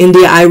choose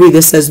India Irie.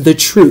 This says the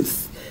truth.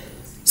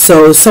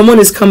 So someone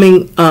is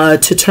coming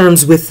to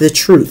terms with the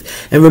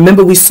truth. And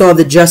remember, we saw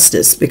the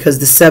justice, because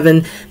the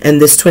 7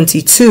 and this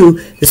 22,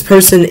 this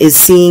person is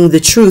seeing the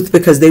truth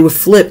because they were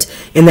flipped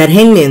in that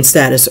hangman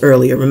status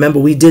earlier. Remember,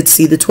 we did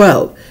see the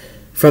 12.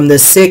 From the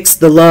 6,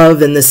 the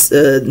love, and this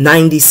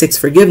 96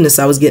 forgiveness,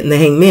 I was getting the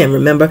hangman,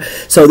 remember?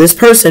 So this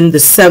person, the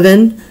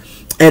 7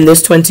 and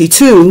this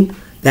 22,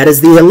 that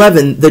is the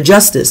 11, the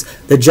justice.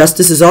 The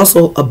justice is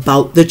also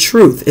about the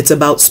truth. It's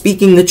about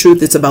speaking the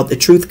truth. It's about the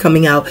truth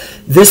coming out.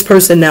 This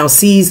person now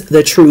sees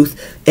the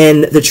truth,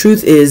 and the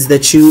truth is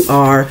that you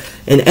are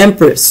an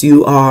empress.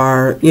 You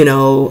are, you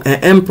know, an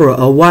emperor,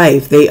 a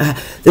wife.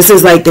 This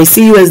is like they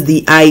see you as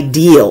the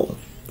ideal,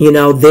 you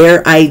know,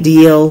 their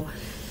ideal.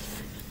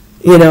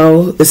 You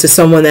know, this is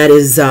someone that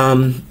is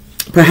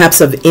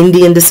perhaps of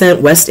Indian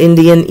descent, West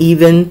Indian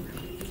even.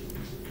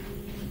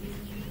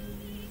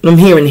 I'm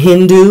hearing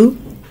Hindu.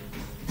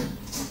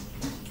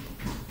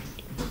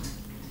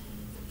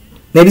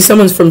 Maybe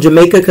someone's from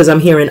Jamaica because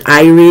I'm hearing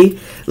Irie.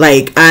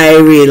 Like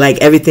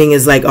everything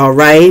is like all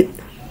right.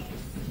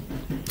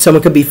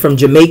 Someone could be from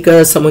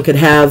Jamaica. Someone could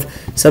have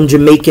some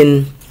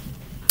Jamaican,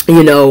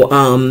 you know,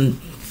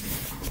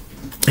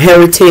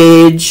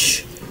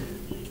 heritage.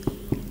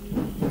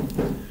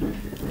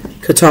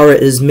 Katara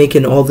is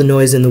making all the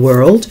noise in the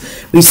world.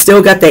 We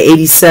still got the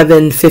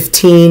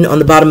 8715 on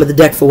the bottom of the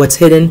deck for what's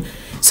hidden.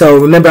 So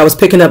remember, I was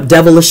picking up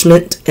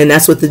devilishment, and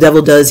that's what the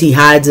devil does. He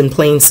hides in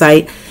plain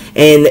sight.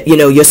 And, you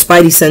know, your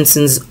spidey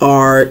senses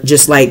are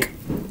just like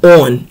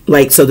on.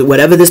 Like, so that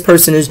whatever this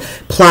person is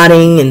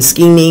plotting and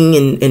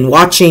scheming and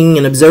watching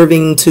and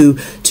observing to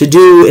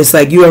do, it's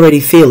like you already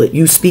feel it.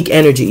 You speak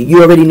energy.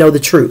 You already know the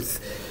truth.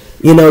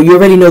 You know, you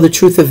already know the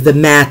truth of the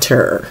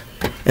matter.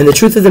 And the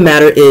truth of the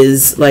matter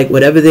is, like,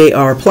 whatever they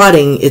are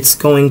plotting, it's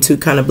going to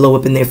kind of blow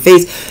up in their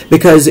face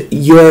because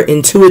you're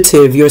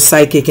intuitive, you're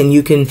psychic, and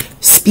you can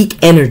speak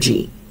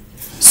energy.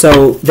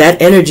 So that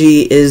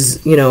energy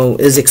is, you know,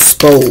 is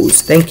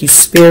exposed. Thank you,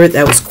 Spirit.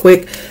 That was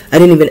quick. I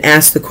didn't even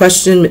ask the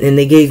question, and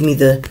they gave me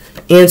the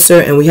answer.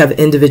 And we have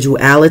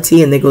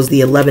individuality, and there goes the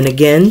 11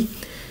 again.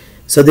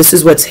 So this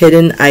is what's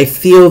hidden. I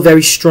feel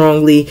very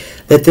strongly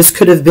that this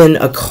could have been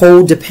a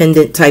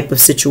codependent type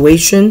of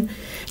situation.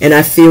 And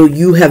I feel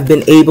you have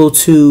been able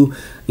to,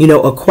 you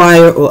know,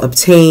 acquire or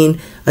obtain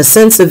a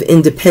sense of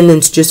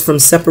independence just from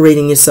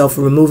separating yourself,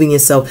 removing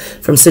yourself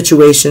from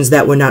situations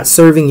that were not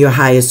serving your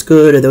highest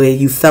good, or the way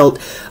you felt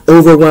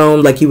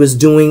overwhelmed, like you was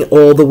doing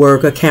all the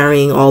work or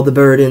carrying all the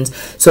burdens.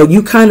 So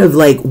you kind of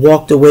like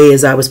walked away,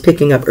 as I was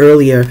picking up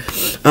earlier,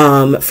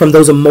 from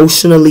those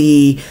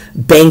emotionally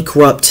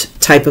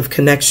bankrupt type of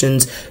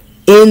connections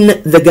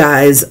in the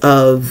guise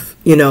of,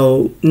 you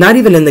know, not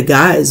even in the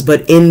guise,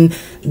 but in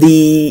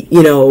the,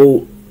 you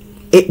know,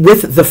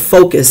 with the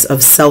focus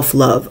of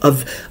self-love,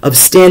 of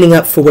standing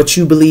up for what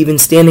you believe in,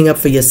 standing up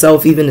for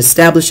yourself, even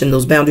establishing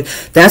those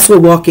boundaries. That's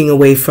what walking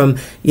away from,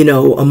 you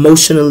know,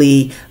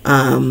 emotionally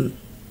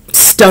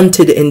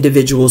stunted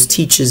individuals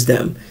teaches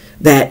them.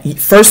 That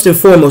first and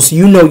foremost,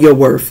 you know your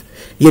worth,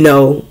 you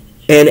know,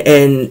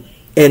 and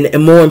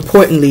more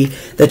importantly,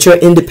 that your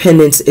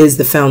independence is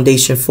the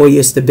foundation for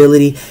your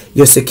stability,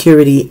 your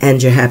security,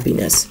 and your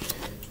happiness.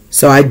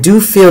 So I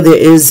do feel there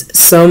is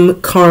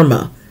some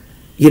karma.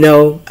 You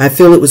know, I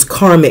feel it was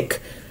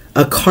karmic,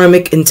 a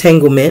karmic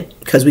entanglement,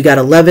 because we got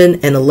 11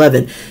 and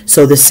 11.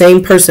 So the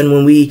same person,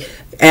 when we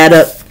add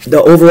up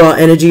the overall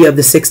energy of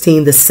the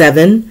 16, the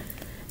 7,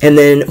 and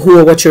then who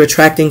or what you're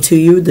attracting to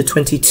you, the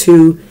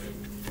 22,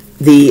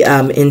 the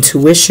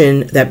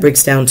intuition, that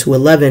breaks down to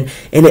 11,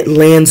 and it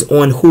lands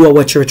on who or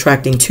what you're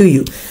attracting to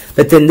you.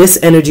 But then this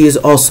energy is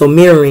also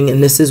mirroring,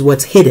 and this is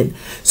what's hidden.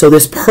 So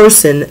this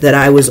person that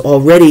I was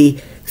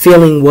already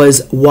feeling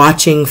was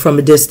watching from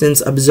a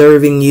distance,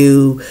 observing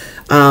you,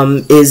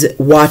 is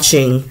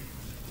watching,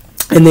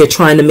 and they're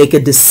trying to make a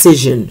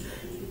decision.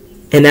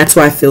 And that's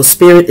why I feel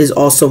Spirit is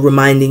also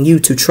reminding you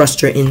to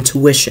trust your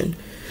intuition.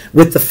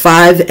 With the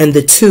 5 and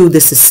the 2,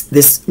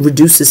 this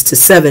reduces to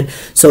 7.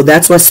 So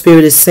that's why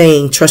Spirit is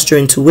saying trust your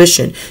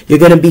intuition. You're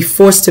going to be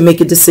forced to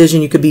make a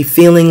decision. You could be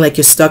feeling like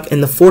you're stuck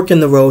in the fork in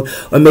the road,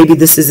 or maybe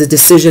this is a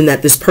decision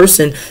that this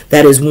person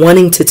that is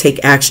wanting to take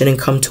action and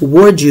come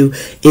toward you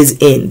is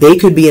in. They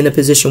could be in a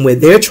position where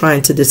they're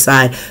trying to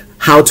decide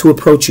how to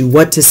approach you,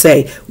 what to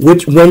say,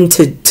 when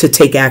to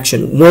take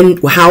action,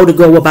 how to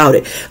go about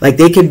it. Like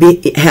they could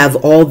have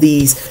all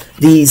these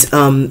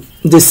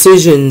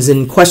decisions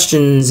and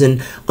questions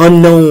and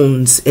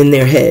unknowns in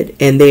their head,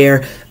 and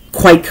they're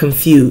quite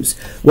confused.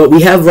 What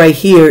we have right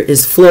here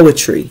is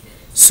flowetry,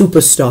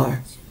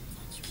 superstar.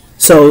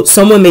 So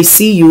someone may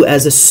see you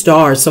as a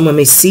star. Someone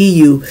may see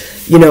you,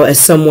 you know, as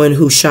someone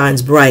who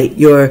shines bright.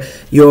 You're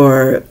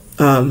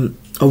a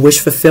wish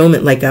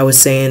fulfillment, like I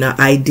was saying, an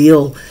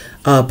ideal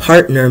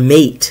partner,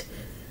 mate.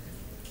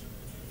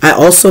 I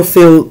also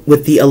feel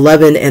with the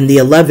 11 and the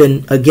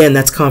 11, again,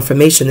 that's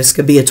confirmation. This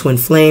could be a twin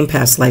flame,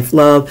 past life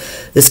love.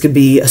 This could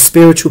be a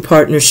spiritual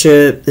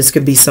partnership. This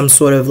could be some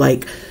sort of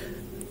like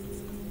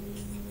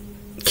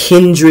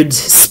kindred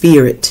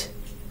spirit.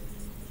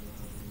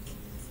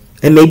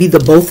 And maybe the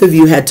both of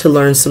you had to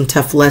learn some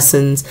tough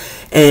lessons,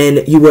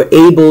 and you were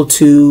able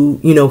to,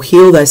 you know,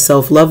 heal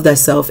thyself, love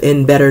thyself,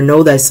 and better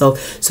know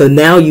thyself. So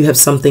now you have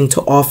something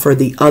to offer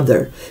the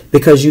other,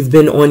 because you've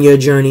been on your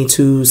journey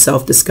to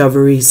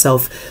self-discovery,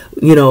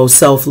 self-love,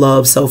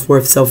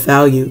 self-worth,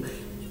 self-value.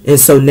 And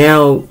so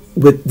now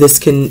with this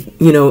can,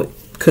 you know,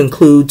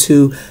 conclude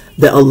to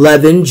The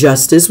 11,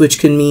 justice, which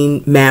can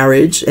mean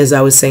marriage, as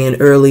I was saying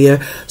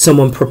earlier,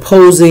 someone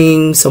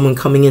proposing, someone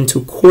coming in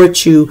to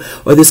court you,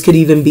 or this could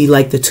even be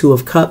like the 2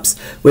 of cups,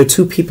 where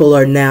 2 people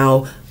are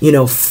now, you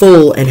know,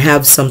 full and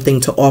have something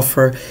to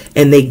offer,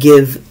 and they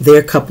give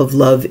their cup of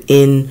love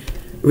in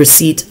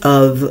receipt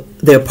of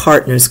their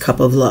partner's cup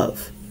of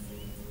love.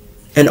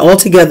 And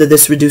altogether,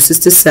 this reduces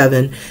to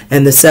 7,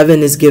 and the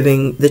 7 is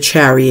giving the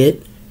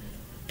Chariot.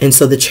 And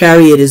so the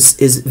Chariot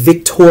is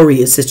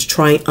victorious, it's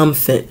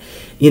triumphant.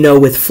 You know,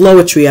 with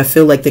flowetry, I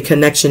feel like the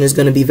connection is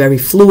going to be very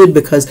fluid,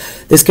 because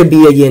this could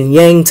be a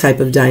yin-yang type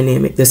of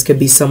dynamic. This could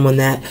be someone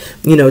that,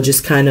 you know,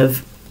 just kind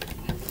of,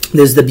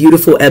 there's the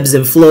beautiful ebbs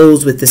and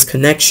flows with this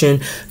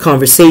connection.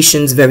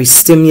 Conversations, very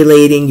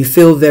stimulating. You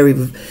feel very,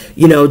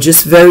 you know,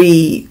 just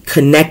very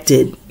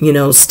connected, you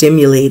know,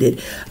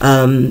 stimulated.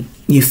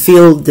 You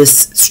feel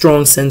this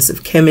strong sense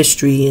of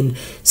chemistry and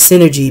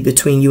synergy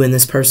between you and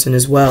this person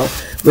as well.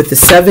 With the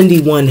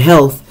 71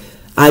 health,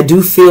 I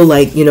do feel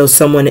like, you know,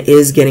 someone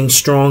is getting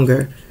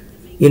stronger.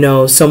 You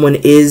know, someone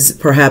is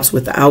perhaps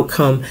with the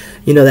outcome,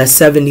 you know, that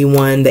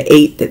 71, the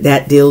 8,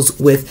 that deals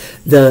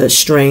with the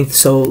strength.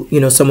 So, you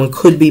know, someone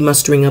could be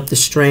mustering up the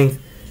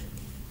strength.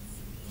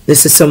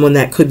 This is someone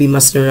that could be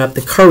mustering up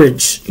the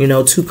courage, you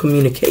know, to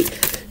communicate,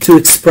 to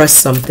express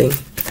something.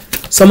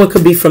 Someone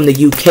could be from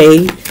the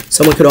UK.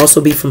 Someone could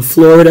also be from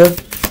Florida,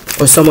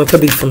 or someone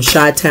could be from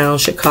Chi-Town,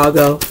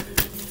 Chicago.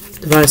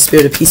 Divine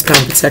Spirit of Peace,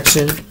 Power,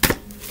 Protection.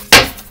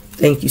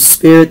 Thank you,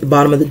 Spirit. The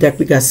bottom of the deck,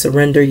 we got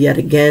surrender yet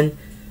again.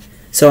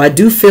 So I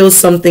do feel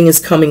something is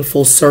coming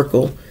full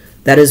circle.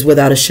 That is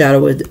without a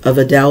shadow of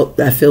a doubt.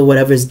 I feel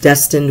whatever is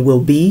destined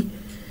will be.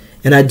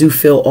 And I do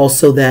feel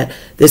also that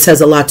this has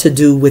a lot to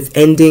do with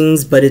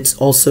endings, but it's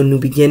also new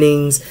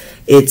beginnings.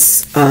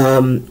 It's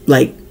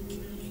like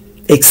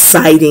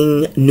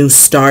exciting new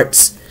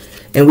starts.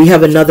 And we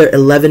have another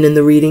 11 in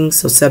the reading.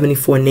 So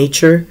 74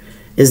 nature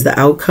is the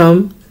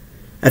outcome.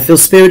 I feel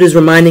Spirit is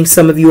reminding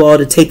some of you all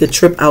to take a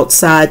trip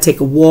outside, take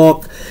a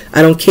walk.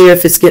 I don't care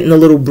if it's getting a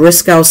little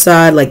brisk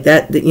outside like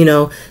that, you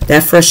know,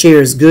 that fresh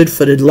air is good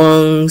for the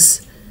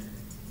lungs.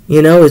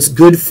 You know, it's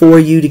good for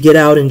you to get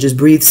out and just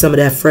breathe some of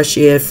that fresh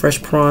air,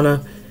 fresh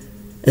prana,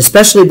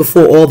 especially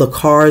before all the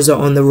cars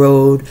are on the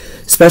road,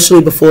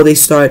 especially before they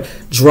start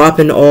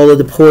dropping all of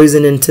the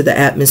poison into the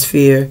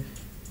atmosphere.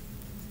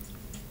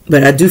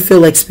 But I do feel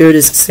like Spirit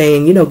is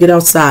saying, you know, get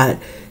outside,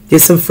 get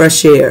some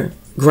fresh air.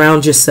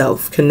 Ground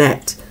yourself,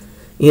 connect,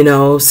 you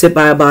know, sit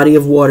by a body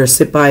of water,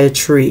 sit by a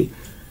tree.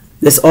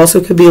 This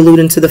also could be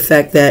alluding to the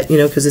fact that, you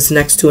know, because it's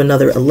next to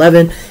another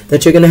 11,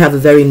 that you're going to have a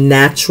very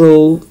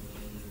natural,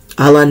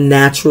 a la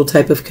natural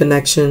type of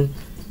connection.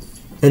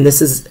 And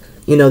this is,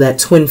 you know, that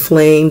twin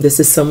flame. This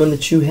is someone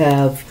that you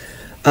have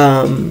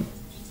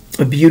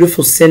a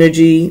beautiful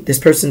synergy. This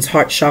person's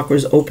heart chakra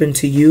is open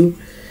to you.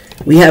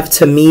 We have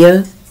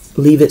Tamia,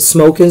 leave it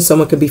smoking.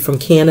 Someone could be from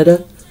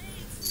Canada.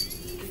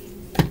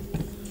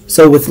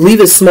 So with leave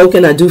it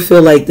smoking, I do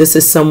feel like this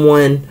is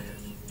someone,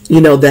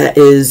 you know, that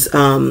is,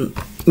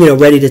 you know,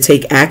 ready to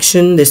take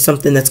action. There's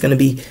something that's going to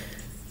be,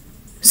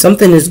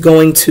 something is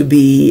going to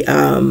be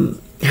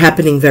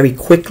happening very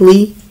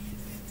quickly.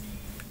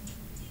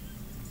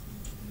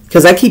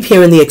 Because I keep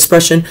hearing the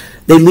expression,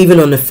 they leaving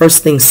on the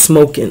first thing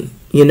smoking,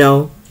 you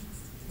know.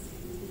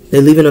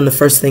 They're leaving on the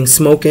first thing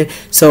smoking.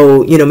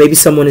 So, you know, maybe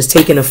someone is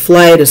taking a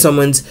flight, or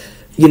someone's,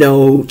 you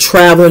know,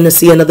 traveling to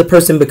see another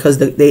person, because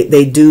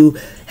they do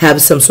have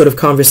some sort of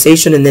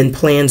conversation, and then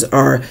plans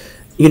are,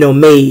 you know,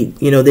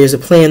 made. You know, there's a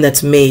plan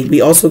that's made.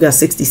 We also got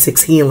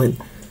 66 healing,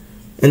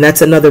 and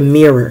that's another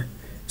mirror.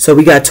 So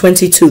we got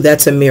 22,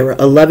 that's a mirror.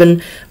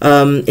 11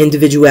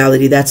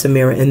 individuality, that's a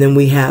mirror. And then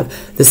we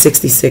have the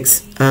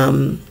 66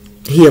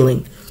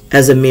 healing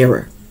as a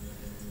mirror.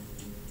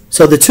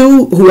 So the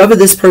two, whoever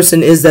this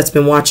person is that's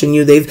been watching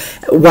you,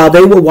 while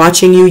they were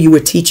watching you, you were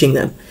teaching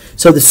them.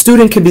 So the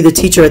student could be the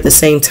teacher at the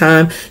same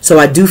time. So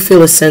I do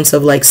feel a sense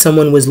of like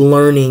someone was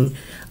learning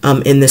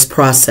in this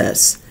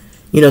process.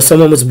 You know,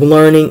 someone was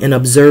learning and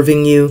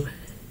observing you.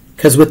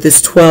 Because with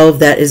this 12,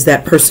 that is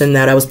that person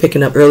that I was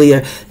picking up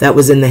earlier that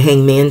was in the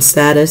hangman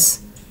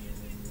status.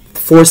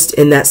 Forced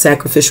in that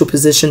sacrificial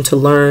position to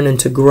learn and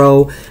to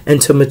grow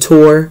and to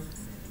mature.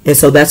 And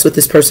so that's what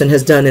this person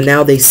has done. And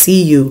now they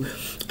see you,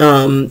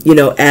 you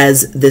know,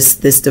 as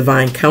this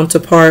divine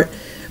counterpart.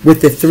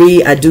 With the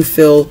 3, I do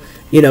feel,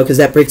 you know, because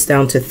that breaks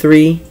down to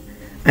 3.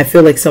 I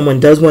feel like someone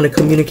does want to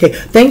communicate.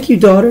 Thank you,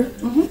 daughter.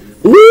 Mm-hmm.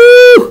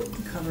 Woo!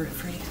 Cover it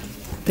for you.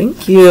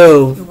 Thank you.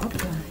 You're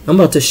welcome. I'm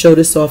about to show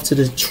this off to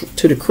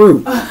the crew.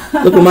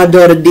 Look what my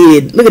daughter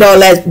did. Look at all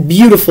that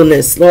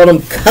beautifulness, all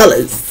them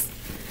colors.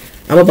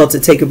 I'm about to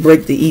take a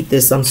break to eat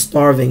this. I'm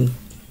starving,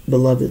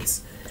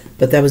 beloveds.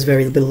 But that was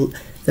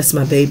that's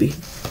my baby.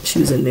 She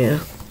was in there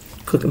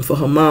cooking for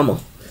her mama.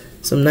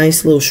 Some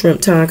nice little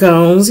shrimp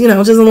tacos, you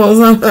know, just a little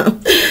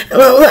something.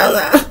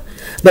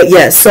 But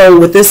yeah, so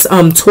with this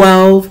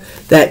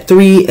 12, that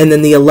 3 and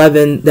then the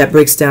 11 that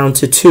breaks down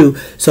to 2.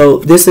 So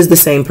this is the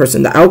same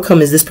person. The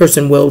outcome is this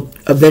person will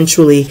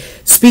eventually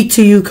speak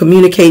to you,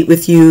 communicate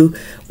with you,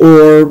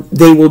 or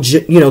they will,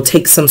 you know,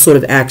 take some sort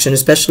of action,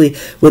 especially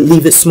with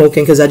leave it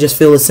smoking, because I just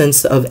feel a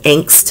sense of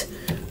angst,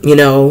 you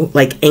know,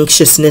 like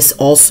anxiousness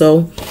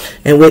also.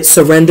 And with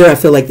surrender, I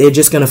feel like they're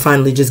just going to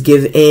finally just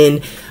give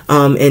in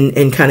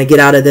and kind of get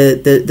out of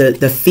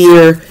the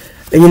fear,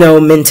 you know,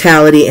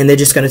 mentality, and they're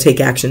just going to take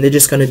action. They're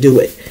just going to do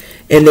it.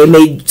 And they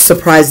may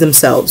surprise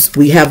themselves.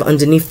 We have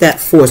underneath that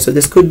 4. So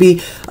this could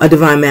be a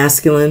divine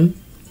masculine.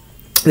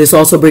 This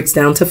also breaks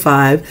down to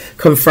 5,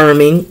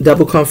 confirming,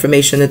 double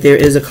confirmation that there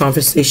is a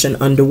conversation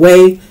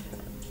underway.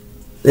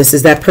 This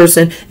is that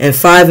person. And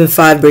 5 and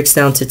 5 breaks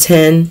down to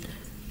 10.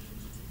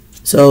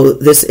 So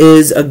this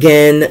is,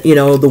 again, you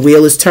know, the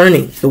wheel is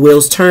turning. The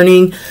wheel's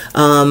turning.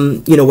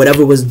 You know,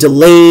 whatever was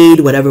delayed,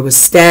 whatever was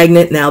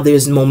stagnant, now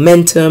there's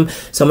momentum.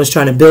 Someone's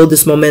trying to build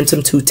this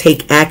momentum to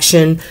take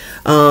action.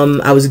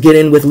 I was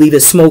getting with leave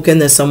it smoking,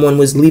 that someone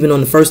was leaving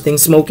on the first thing,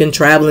 smoking,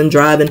 traveling,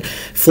 driving,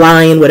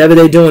 flying, whatever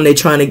they're doing, they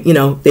trying to, you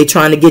know, they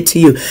trying to get to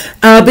you.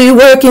 I'll be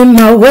working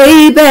my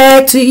way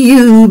back to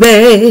you,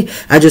 babe.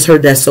 I just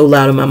heard that so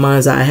loud in my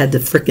mind's eye, I had to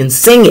freaking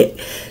sing it.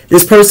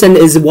 This person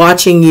is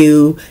watching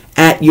you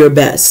at your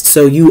best.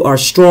 So you are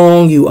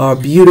strong, you are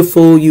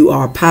beautiful, you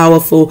are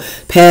powerful,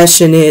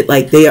 passionate.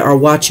 Like they are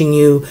watching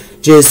you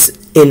just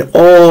in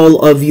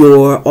all of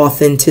your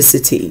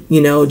authenticity, you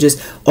know,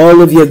 just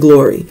all of your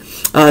glory.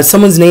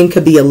 Someone's name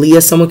could be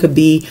Aaliyah. Someone could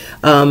be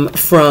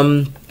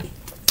from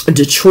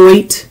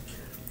Detroit.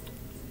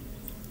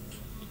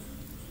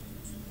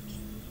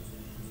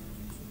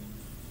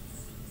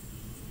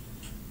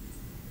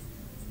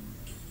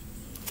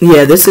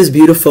 Yeah, this is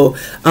beautiful.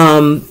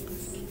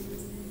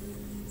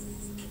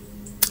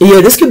 Yeah,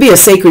 this could be a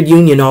sacred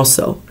union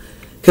also.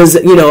 Because,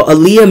 you know,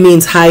 Aliyah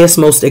means highest,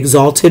 most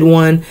exalted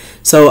one.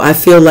 So I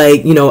feel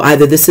like, you know,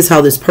 either this is how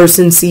this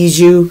person sees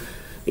you,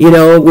 you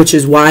know, which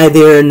is why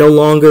they're no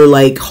longer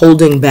like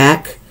holding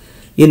back,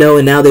 you know,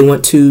 and now they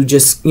want to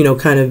just, you know,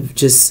 kind of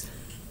just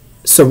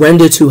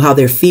surrender to how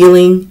they're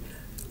feeling.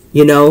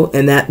 You know,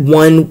 and that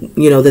one,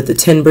 you know, that the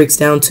 10 breaks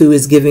down to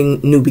is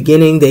giving new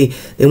beginning. They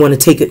want to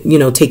take it, you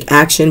know, take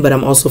action. But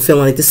I'm also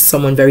feeling like this is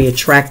someone very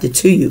attracted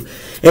to you.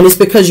 And it's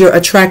because you're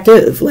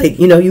attractive. Like,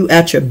 you know, you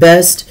at your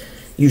best,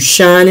 you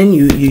shining,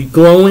 you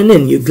glowing,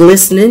 and you're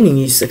glistening, and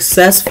you're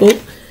successful.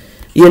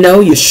 You know,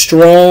 you're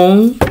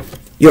strong,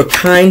 you're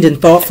kind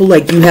and thoughtful.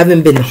 Like you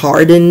haven't been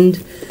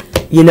hardened,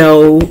 you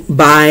know,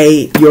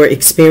 by your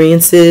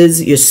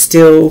experiences. You're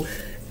still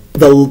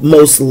the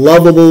most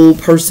lovable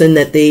person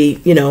that they,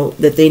 you know,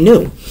 that they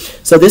knew.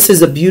 So this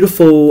is a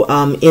beautiful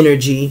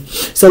energy.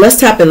 So let's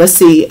tap in. Let's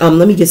see.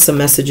 Let me get some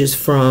messages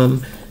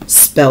from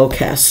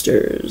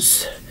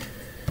spellcasters.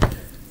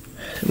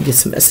 Let me get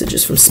some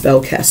messages from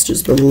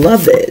spellcasters,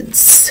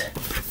 beloveds.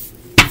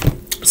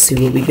 Let's see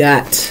what we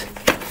got.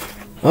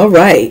 All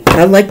right.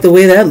 I like the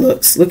way that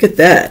looks. Look at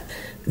that.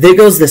 There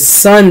goes the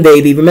sun,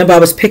 baby. Remember, I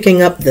was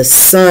picking up the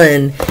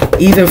sun,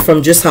 even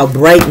from just how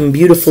bright and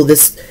beautiful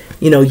this,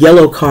 you know,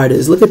 yellow card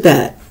is. Look at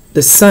that.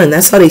 The sun.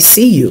 That's how they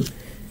see you.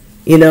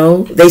 You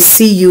know, they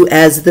see you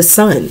as the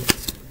sun.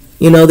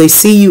 You know, they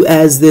see you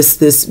as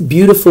this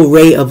beautiful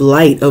ray of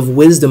light, of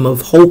wisdom,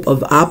 of hope,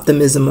 of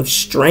optimism, of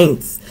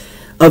strength,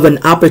 of an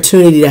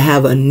opportunity to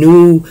have a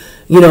new,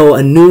 you know,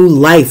 a new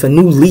life, a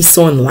new lease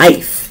on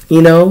life,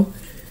 you know,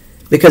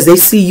 because they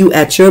see you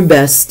at your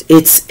best.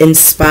 It's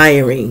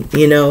inspiring,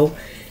 you know,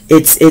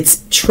 it's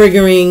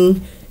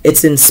triggering,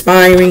 it's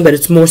inspiring, but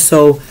it's more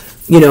so,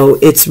 you know,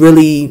 it's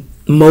really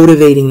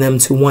motivating them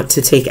to want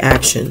to take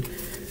action.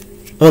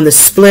 On the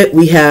split,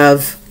 we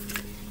have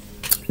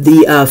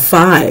the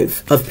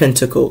 5 of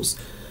Pentacles.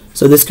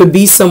 So this could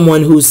be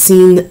someone who's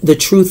seen the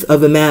truth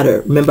of a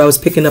matter. Remember, I was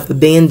picking up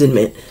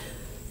abandonment.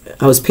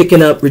 I was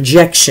picking up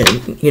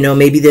rejection. You know,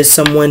 maybe there's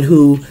someone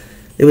who,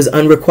 there was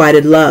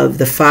unrequited love.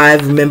 The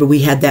 5, remember we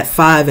had that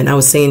 5 and I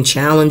was saying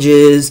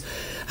challenges.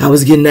 I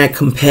was getting that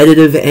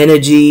competitive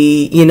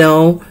energy, you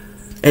know,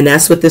 and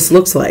that's what this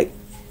looks like.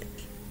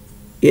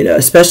 You know,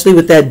 especially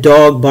with that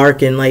dog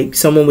barking, like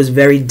someone was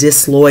very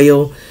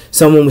disloyal.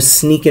 Someone was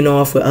sneaking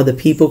off with other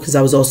people, because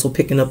I was also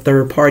picking up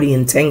third-party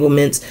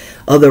entanglements,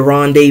 other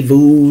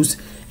rendezvous.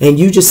 And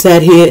you just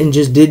sat here and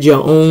just did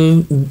your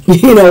own,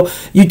 you know,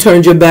 you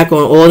turned your back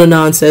on all the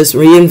nonsense,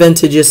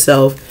 reinvented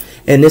yourself.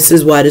 And this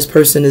is why this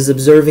person is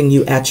observing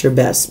you at your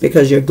best,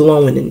 because you're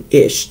glowing and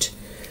ished.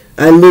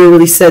 I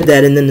literally said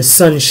that, and then the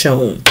sun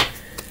shone.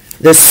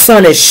 The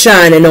sun is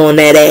shining on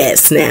that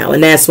ass now,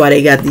 and that's why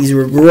they got these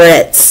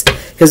regrets,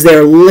 because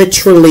they're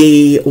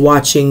literally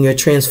watching your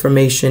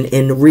transformation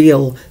in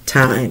real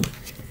time.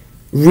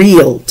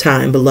 Real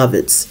time,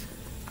 beloveds.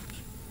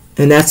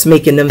 And that's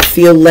making them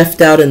feel left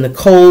out in the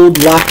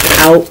cold, locked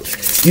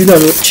out. You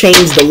done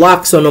changed the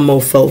locks on a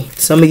mofo.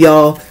 Some of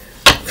y'all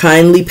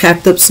kindly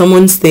packed up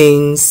someone's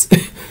things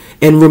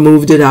and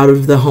removed it out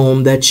of the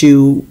home that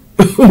you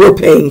were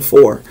paying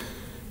for.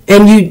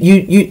 And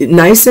you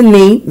nice and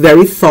neat,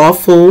 very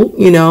thoughtful,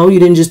 you know, you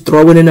didn't just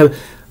throw it in a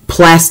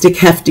plastic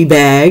hefty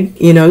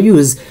bag. You know, you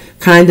was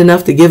kind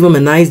enough to give him a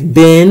nice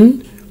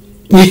bin.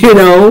 You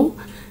know,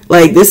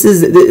 like this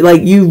is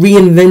like you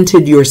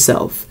reinvented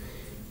yourself.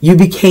 You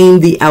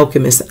became the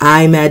alchemist,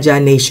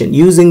 imagination,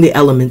 using the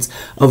elements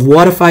of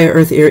water, fire,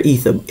 earth, air,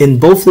 ether. In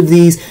both of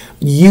these,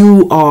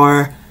 you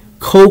are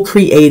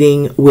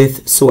co-creating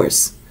with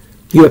source.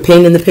 You are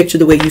painting the picture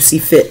the way you see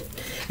fit.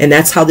 And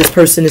that's how this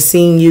person is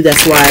seeing you.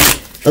 That's why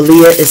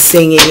Aaliyah is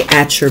singing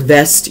at your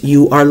best.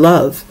 You are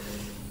love.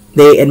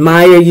 They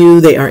admire you.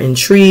 They are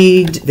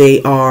intrigued.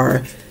 They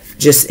are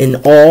just in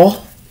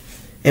awe.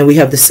 And we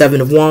have the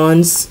Seven of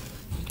Wands.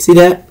 See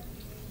that?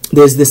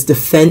 There's this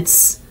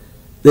defense,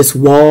 this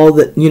wall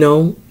that, you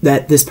know,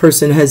 that this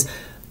person has,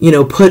 you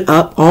know, put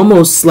up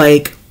almost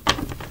like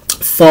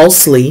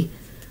falsely.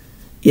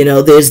 You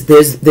know, there's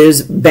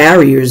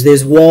barriers,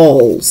 there's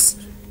walls.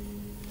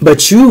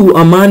 But you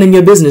are minding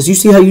your business. You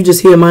see how you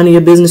just here minding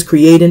your business,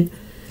 creating,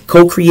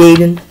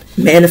 co-creating,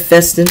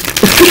 manifesting.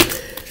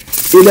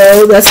 You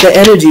know, that's the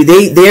energy.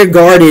 They're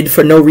guarded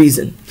for no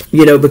reason.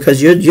 You know,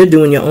 because you're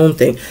doing your own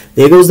thing.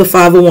 There goes the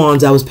Five of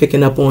Wands I was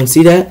picking up on.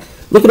 See that?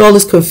 Look at all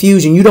this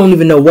confusion. You don't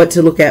even know what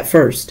to look at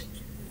first.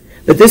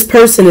 But this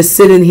person is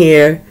sitting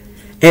here,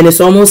 and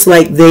it's almost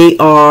like they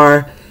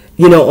are,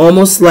 you know,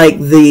 almost like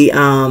the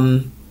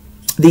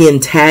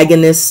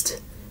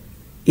antagonist,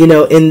 you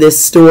know, in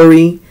this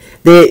story.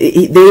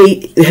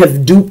 They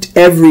have duped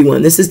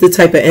everyone. This is the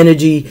type of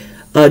energy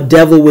a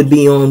devil would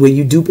be on, where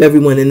you dupe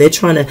everyone, and they're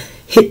trying to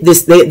hit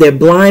this. They're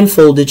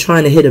blindfolded,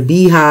 trying to hit a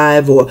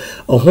beehive or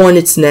a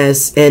hornet's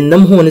nest, and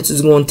them hornets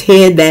is going to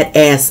tear that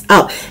ass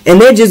up,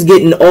 and they're just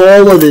getting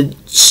all of the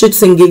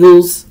shits and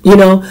giggles, you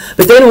know.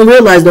 But they don't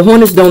realize, the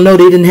hornets don't know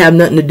they didn't have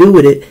nothing to do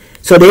with it,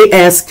 so their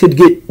ass could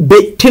get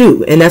bit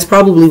too, and that's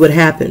probably what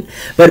happened.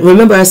 But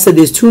remember, I said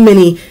there's too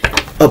many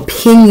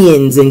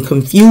opinions and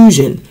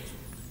confusion.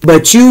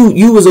 But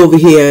you was over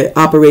here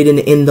operating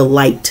in the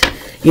light.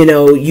 You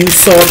know, you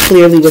saw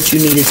clearly what you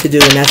needed to do,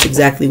 and that's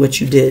exactly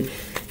what you did.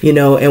 You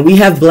know, and we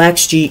have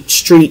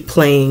Blackstreet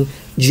playing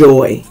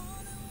Joy.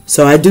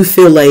 So I do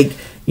feel like,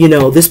 you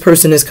know, this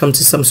person has come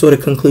to some sort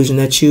of conclusion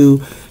that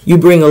you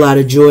bring a lot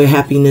of joy,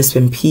 happiness,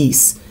 and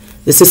peace.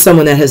 This is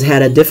someone that has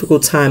had a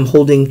difficult time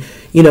holding,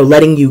 you know,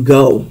 letting you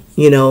go,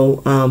 you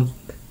know.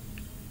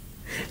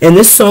 And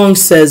this song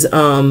says,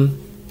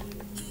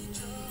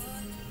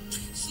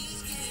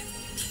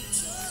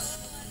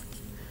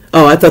 oh,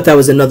 I thought that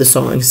was another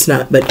song. It's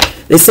not, but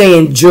they're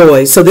saying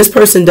joy. So this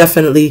person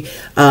definitely,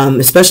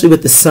 especially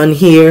with the sun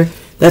here,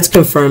 that's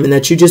confirming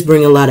that you just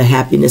bring a lot of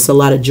happiness, a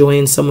lot of joy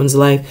in someone's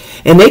life.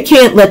 And they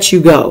can't let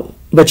you go,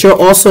 but you're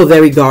also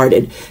very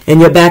guarded, and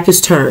your back is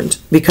turned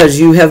because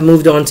you have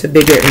moved on to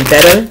bigger and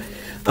better.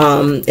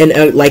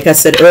 And like I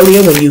said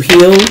earlier, when you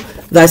heal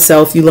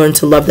thyself, you learn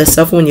to love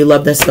thyself. When you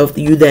love thyself,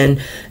 you then,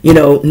 you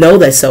know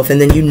thyself,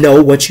 and then you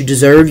know what you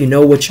deserve, you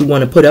know what you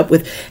want to put up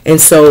with. And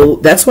so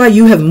that's why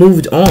you have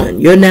moved on.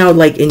 You're now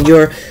like in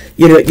your,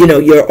 you know,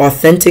 your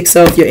authentic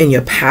self. You're in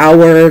your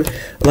power.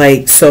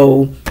 Like,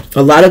 so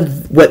a lot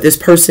of what this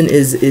person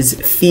is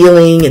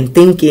feeling and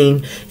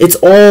thinking, it's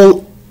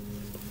all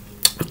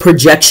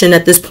projection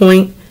at this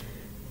point.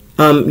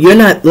 You're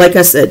not, like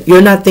I said,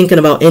 you're not thinking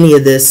about any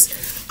of this,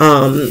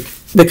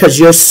 because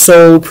you're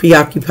so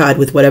preoccupied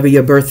with whatever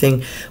you're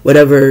birthing,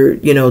 whatever,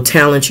 you know,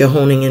 talent you're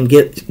honing and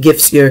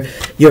gifts you're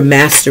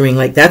mastering.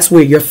 Like, that's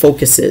where your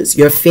focus is.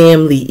 Your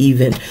family,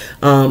 even,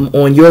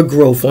 on your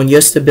growth, on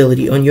your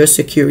stability, on your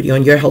security,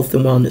 on your health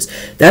and wellness.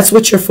 That's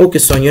what you're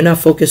focused on. You're not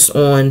focused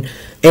on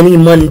any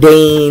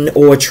mundane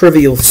or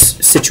trivial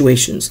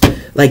situations.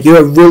 Like,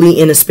 you're really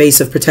in a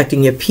space of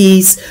protecting your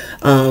peace,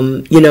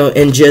 you know,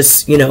 and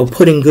just, you know,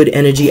 putting good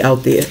energy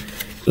out there.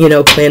 You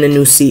know, planting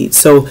new seeds.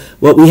 So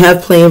what we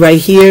have playing right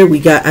here, we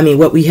got,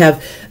 what we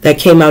have that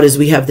came out is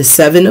we have the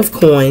Seven of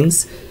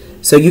Coins.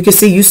 So you can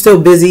see you still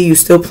busy, you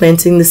still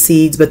planting the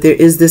seeds, but there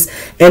is this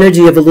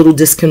energy of a little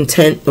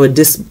discontent or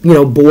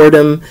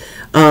boredom.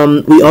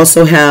 We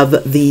also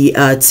have the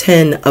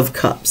 10 of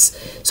Cups.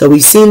 So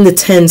we've seen the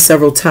 10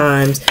 several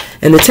times,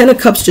 and the 10 of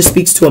Cups just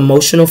speaks to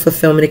emotional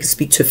fulfillment. It can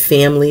speak to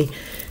family,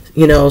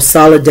 you know,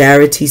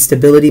 solidarity,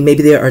 stability.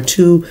 Maybe there are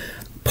two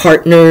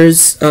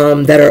partners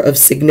that are of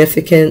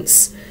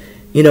significance.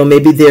 You know,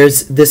 maybe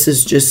this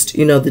is just,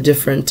 you know, the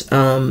different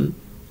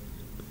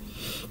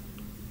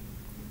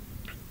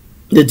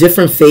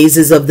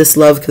phases of this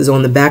love, because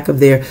on the back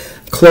of their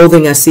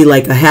clothing I see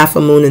like a half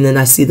a moon, and then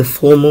I see the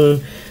full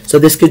moon. So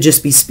this could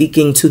just be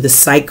speaking to the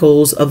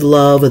cycles of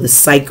love, or the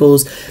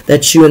cycles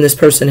that you and this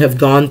person have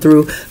gone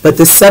through. But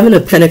the Seven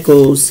of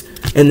Pentacles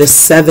and the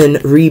 7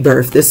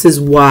 rebirth, this is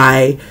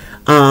why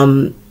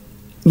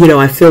you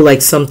know, I feel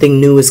like something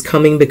new is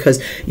coming,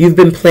 because you've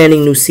been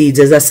planting new seeds.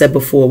 As I said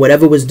before,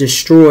 whatever was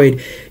destroyed,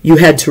 you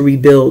had to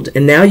rebuild.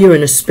 And now you're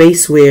in a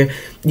space where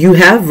you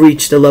have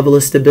reached a level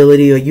of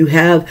stability, or you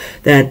have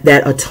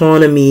that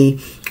autonomy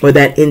or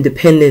that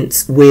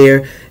independence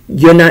where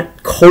you're not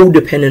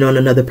codependent on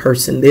another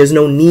person. There's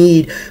no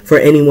need for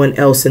anyone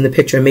else in the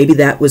picture. Maybe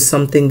that was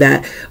something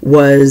that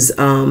was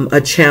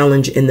a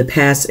challenge in the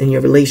past in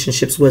your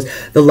relationships, was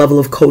the level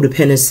of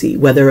codependency,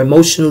 whether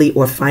emotionally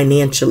or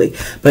financially.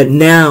 But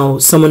now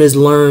someone has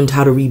learned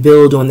how to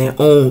rebuild on their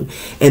own,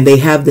 and they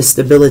have the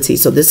stability.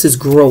 So this is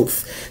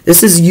growth.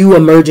 This is you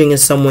emerging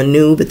as someone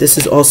new, but this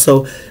is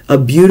also a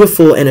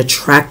beautiful and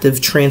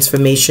attractive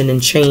transformation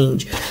and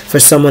change for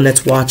someone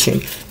that's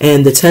watching.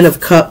 And the 10 of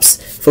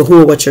Cups, for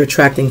who or what you're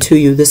attracting to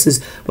you, this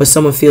is what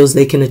someone feels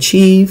they can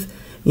achieve.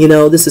 You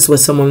know, this is what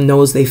someone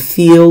knows they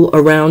feel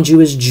around you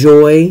is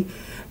joy.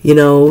 You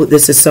know,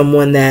 this is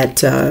someone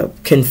that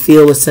can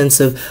feel a sense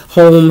of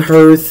home,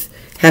 hearth,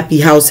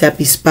 happy house,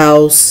 happy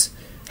spouse,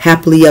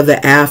 happily ever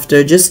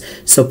after, just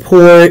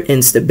support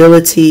and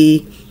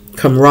stability,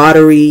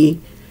 camaraderie,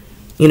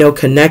 you know,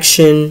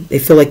 connection. They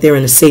feel like they're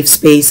in a safe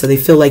space, or they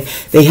feel like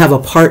they have a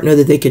partner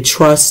that they could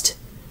trust.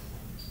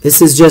 This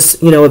is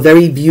just, you know, a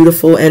very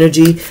beautiful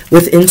energy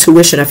with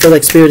intuition. I feel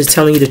like Spirit is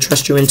telling you to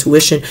trust your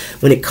intuition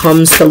when it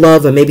comes to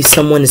love, or maybe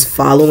someone is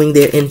following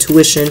their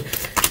intuition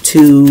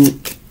to,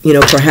 you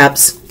know,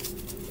 perhaps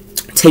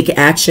take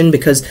action,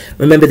 because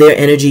remember, their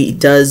energy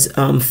does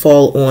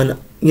fall on,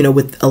 you know,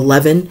 with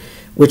 11,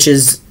 which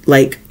is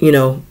like, you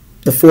know,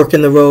 the fork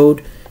in the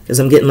road, because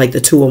I'm getting like the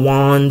 2 of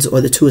Wands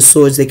or the 2 of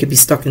Swords. They could be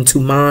stuck in 2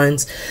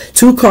 minds.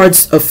 2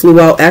 cards flew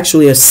out,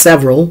 actually, are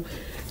several.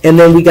 And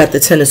then we got the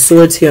 10 of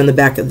Swords here on the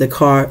back of the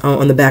card,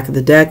 on the back of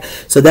the deck.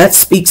 So that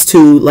speaks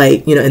to,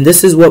 like, you know, and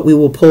this is what we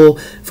will pull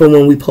for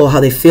when we pull how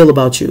they feel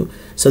about you.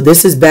 So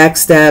this is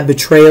backstab,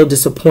 betrayal,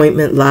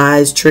 disappointment,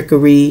 lies,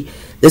 trickery.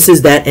 This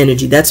is that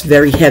energy. That's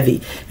very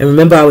heavy. And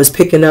remember, I was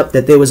picking up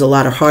that there was a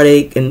lot of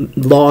heartache and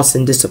loss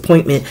and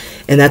disappointment.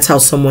 And that's how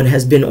someone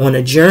has been on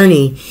a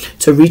journey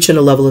to reaching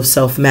a level of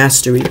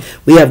self-mastery.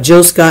 We have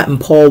Jill Scott and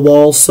Paul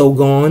Wall, So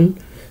Gone.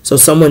 So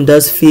someone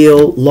does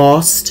feel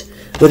lost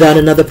without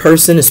another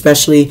person,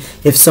 especially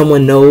if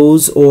someone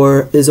knows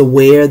or is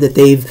aware that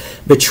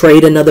they've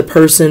betrayed another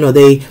person, or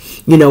they,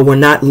 you know, were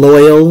not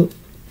loyal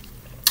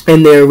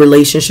in their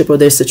relationship or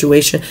their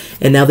situation,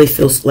 and now they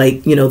feel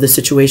like, you know, the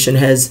situation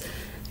has,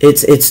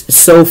 it's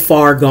so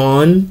far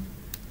gone.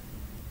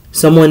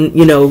 Someone,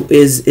 you know,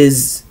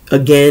 is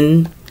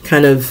again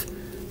kind of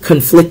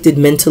conflicted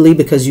mentally,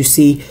 because you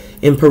see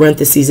in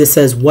parentheses it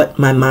says what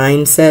my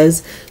mind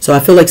says. So I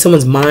feel like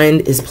someone's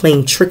mind is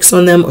playing tricks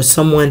on them, or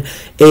someone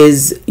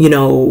is, you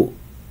know,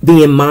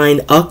 being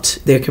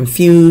mind-ucked. They're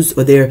confused,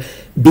 or they're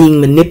being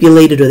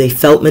manipulated, or they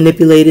felt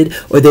manipulated,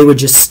 or they were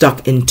just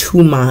stuck in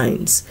 2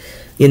 minds,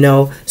 you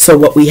know. So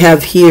what we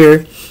have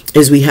here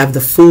is we have the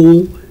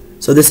Fool.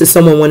 So this is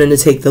someone wanting to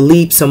take the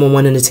leap, someone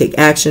wanting to take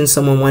action,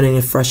 someone wanting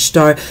a fresh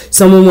start,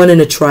 someone wanting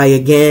to try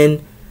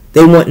again.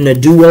 They wanting a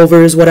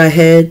do-over is what I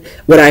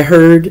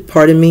heard,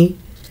 pardon me.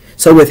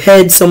 So with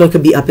head, someone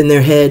could be up in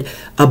their head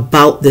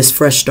about this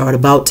fresh start,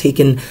 about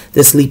taking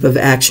this leap of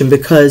action,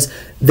 because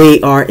they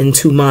are in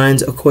 2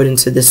 minds according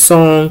to this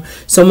song.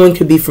 Someone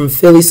could be from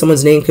Philly.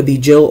 Someone's name could be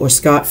Jill or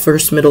Scott,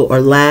 first, middle, or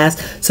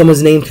last.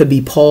 Someone's name could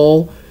be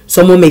Paul.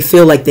 Someone may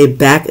feel like their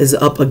back is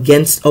up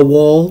against a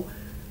wall.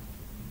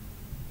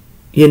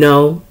 You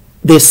know,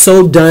 they're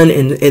so done,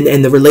 and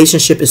the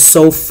relationship is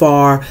so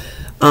far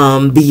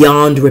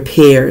beyond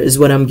repair is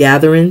what I'm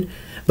gathering.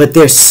 But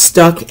they're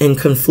stuck and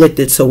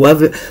conflicted. So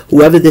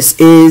whoever this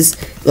is,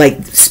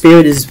 like,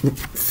 Spirit is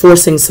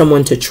forcing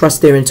someone to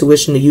trust their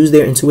intuition, to use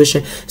their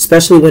intuition,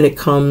 especially when it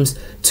comes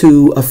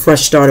to a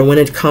fresh start, or when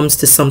it comes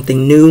to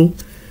something new.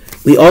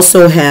 We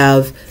also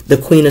have the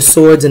Queen of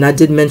Swords, and I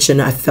did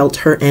mention I felt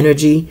her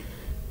energy.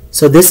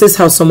 So this is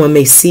how someone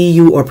may see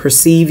you or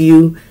perceive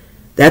you.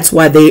 That's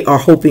why they are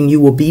hoping you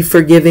will be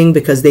forgiving,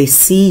 because they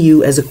see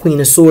you as a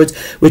Queen of Swords,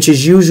 which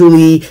is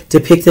usually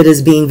depicted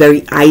as being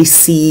very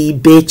icy,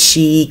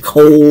 bitchy,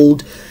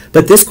 cold.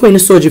 But this Queen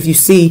of Swords, if you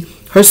see,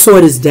 her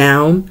sword is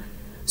down.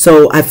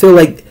 So I feel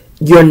like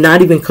you're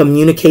not even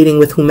communicating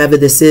with whomever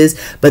this is,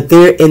 but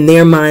they're, in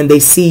their mind, they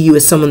see you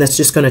as someone that's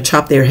just going to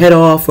chop their head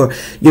off, or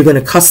you're going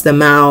to cuss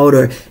them out,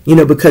 or, you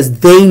know,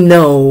 because they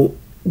know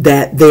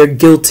that they're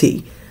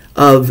guilty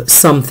of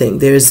something.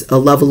 There's a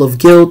level of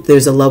guilt,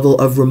 there's a level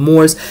of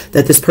remorse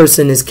that this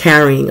person is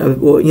carrying,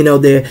 or, you know,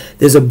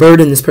 there's a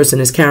burden this person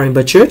is carrying,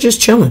 but you're just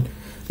chilling.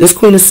 This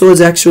Queen of Swords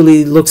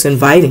actually looks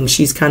inviting.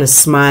 She's kind of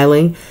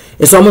smiling.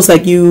 It's almost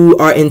like you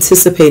are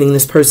anticipating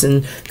this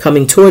person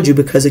coming toward you,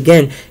 because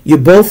again, you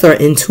both are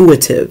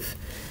intuitive.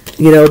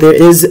 You know, there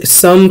is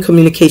some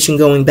communication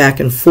going back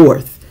and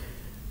forth,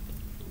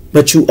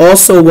 but you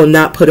also will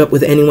not put up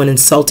with anyone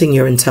insulting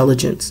your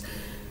intelligence.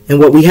 And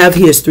what we have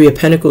here is 3 of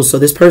Pentacles. So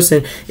this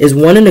person is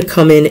wanting to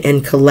come in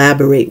and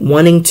collaborate,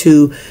 wanting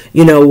to,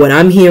 you know, what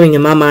I'm hearing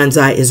in my mind's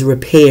eye is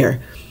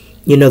repair,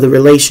 you know, the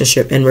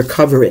relationship and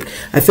recover it.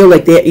 I feel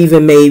like they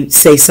even may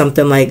say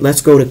something like,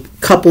 let's go to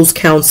couples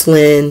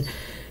counseling.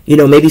 You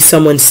know, maybe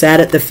someone sat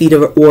at the feet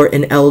of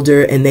an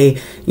elder, and they,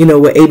 you know,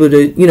 were able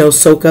to, you know,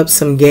 soak up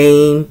some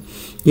game,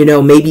 you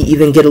know, maybe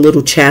even get a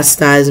little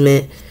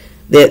chastisement.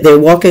 They're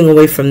walking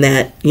away from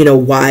that, you know,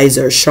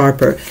 wiser,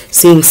 sharper,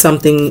 seeing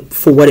something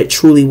for what it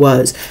truly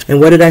was. And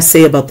what did I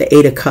say about the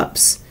Eight of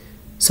Cups?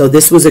 So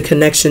this was a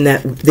connection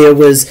that there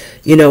was,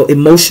 you know,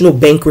 emotional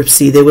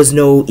bankruptcy. There was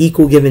no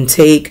equal give and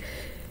take.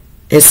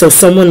 And so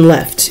someone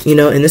left, you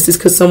know, and this is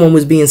because someone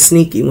was being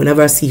sneaky.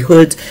 Whenever I see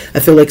hoods, I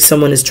feel like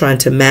someone is trying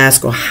to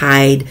mask or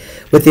hide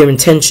what their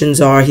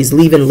intentions are. He's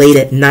leaving late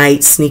at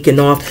night,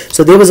 sneaking off.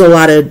 So there was a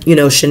lot of, you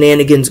know,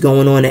 shenanigans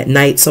going on at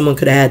night. Someone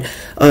could have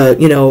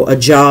had, you know, a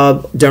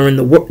job during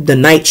the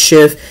night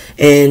shift.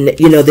 And,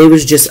 you know, they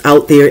was just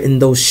out there in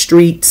those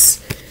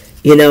streets,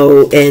 you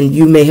know, and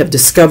you may have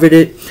discovered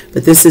it.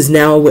 But this is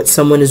now what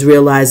someone is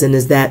realizing,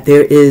 is that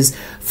there is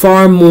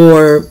far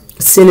more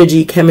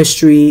synergy,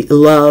 chemistry,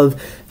 love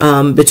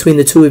between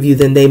the two of you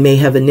than they may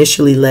have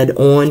initially led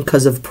on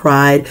because of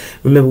pride.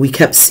 Remember, we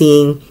kept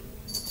seeing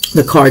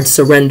the card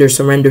surrender,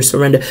 surrender,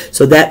 surrender.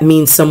 So that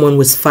means someone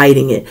was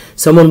fighting it.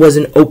 Someone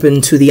wasn't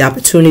open to the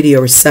opportunity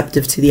or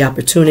receptive to the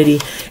opportunity.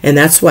 And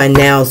that's why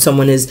now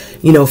someone is,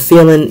 you know,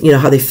 feeling, you know,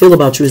 how they feel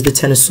about you is the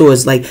Ten of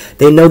Swords. Like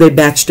they know they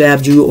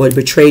backstabbed you or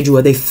betrayed you,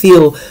 or they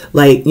feel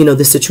like, you know,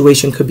 the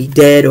situation could be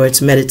dead or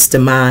it's met its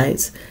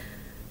demise.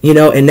 You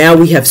know, and now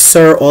we have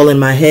Sir all in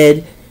my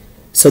head.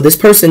 So this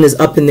person is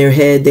up in their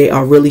head. They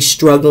are really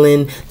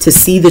struggling to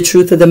see the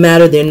truth of the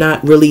matter. They're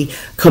not really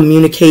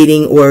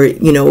communicating or,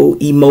 you know,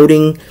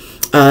 emoting.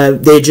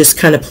 They're just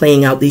kind of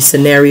playing out these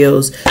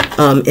scenarios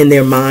in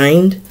their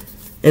mind.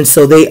 And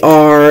so they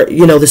are,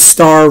 you know, the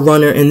star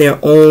runner in their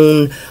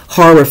own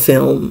horror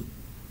film.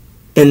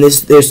 And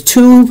there's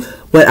two,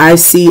 what I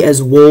see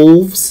as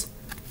wolves,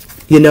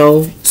 you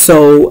know.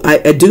 So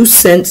I do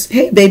sense,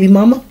 hey, baby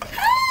mama.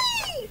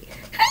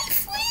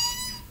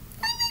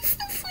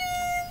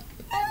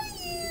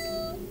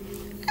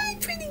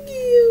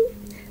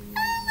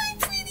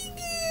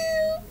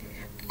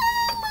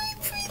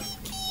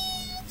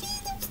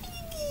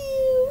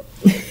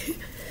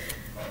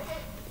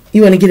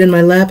 You want to get in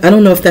my lap? I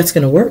don't know if that's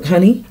going to work,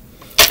 honey.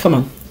 Come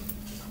on.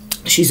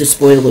 She's a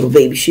spoiled little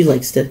baby. She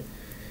likes to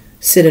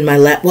sit in my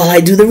lap while I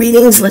do the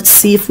readings. Let's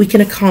see if we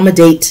can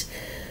accommodate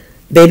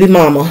baby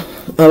mama.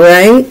 All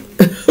right?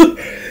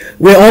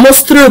 We're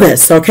almost through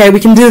this, okay?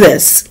 We can do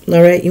this.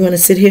 All right? You want to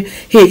sit here?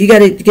 Here, you got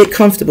to get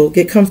comfortable.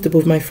 Get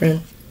comfortable, my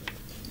friend.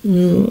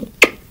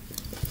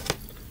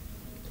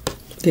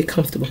 Get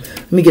comfortable.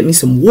 Let me get me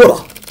some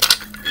water.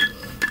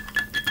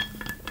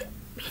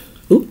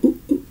 Ooh, ooh,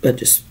 ooh. I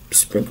just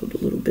sprinkled a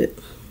little bit.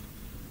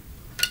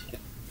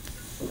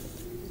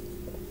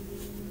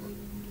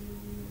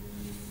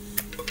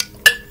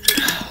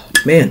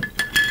 Man,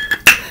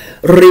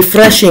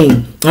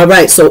 refreshing. All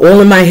right, so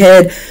all in my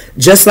head,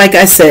 just like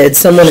I said,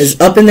 someone is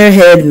up in their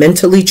head,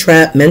 mentally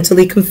trapped,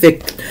 mentally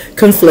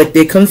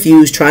conflicted,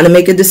 confused, trying to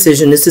make a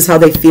decision. This is how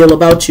they feel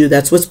about you.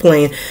 That's what's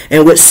playing.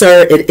 And with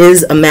Sir, it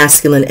is a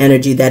masculine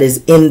energy that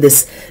is in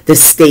this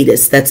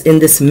status, that's in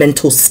this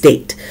mental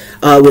state.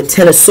 With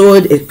Ten of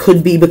Swords, it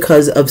could be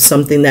because of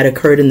something that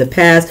occurred in the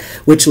past,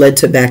 which led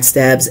to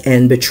backstabs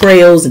and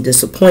betrayals and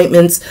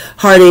disappointments,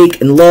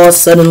 heartache and loss,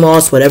 sudden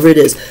loss, whatever it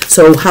is.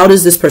 So how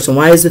does this person,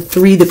 why is the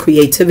 3 the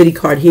creativity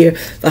card here,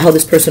 for how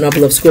this person, our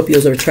beloved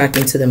Scorpios, are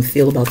attracting to them,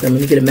 feel about them?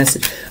 Let me get a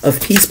message of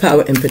peace,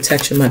 power, and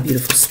protection, my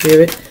beautiful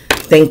spirit.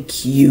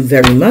 Thank you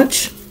very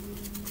much.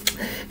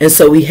 And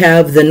so we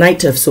have the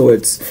Knight of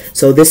Swords.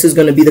 So this is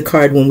going to be the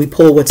card when we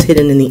pull what's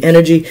hidden in the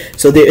energy.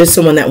 So there is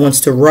someone that wants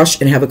to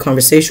rush and have a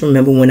conversation.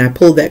 Remember, when I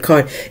pulled that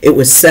card, it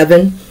was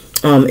 7.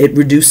 It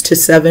reduced to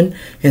 7.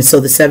 And so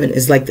the 7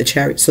 is like the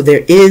Chariot. So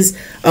there is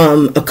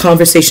a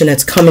conversation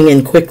that's coming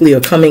in quickly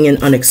or coming in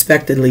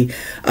unexpectedly.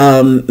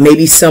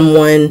 Maybe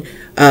someone,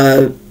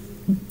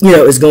 you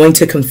know, is going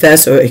to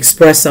confess or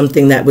express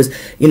something that was,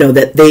 you know,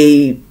 that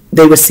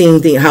they were seeing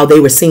how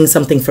they were seeing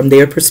something from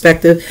their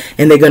perspective,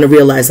 and they're going to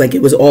realize like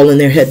it was all in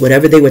their head.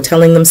 Whatever they were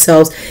telling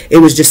themselves, it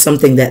was just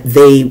something that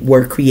they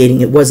were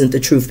creating. It wasn't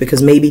the truth,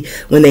 because maybe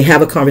when they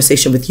have a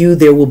conversation with you,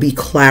 there will be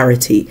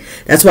clarity.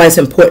 That's why it's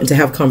important to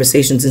have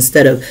conversations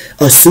instead of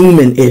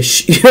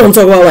assuming-ish. You know what I'm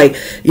talking about? Like,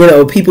 you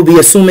know, people be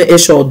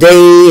assuming-ish all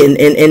day, and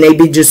they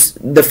be just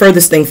the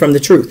furthest thing from the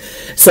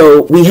truth.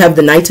 So we have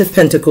the Knight of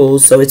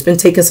Pentacles. So it's been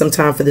taking some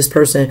time for this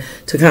person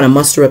to kind of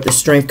muster up the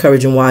strength,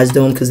 courage, and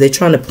wisdom, because they're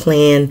trying to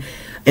plan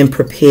and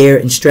prepare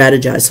and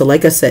strategize. So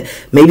like I said,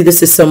 maybe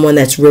this is someone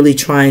that's really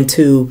trying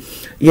to,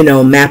 you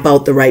know, map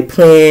out the right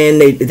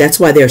plan. That's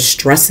why they're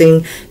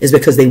stressing, is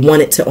because they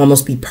want it to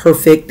almost be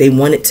perfect. They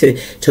want it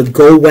to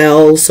go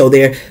well. So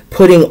they're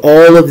putting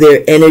all of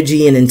their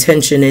energy and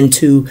intention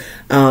into,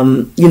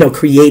 you know,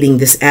 creating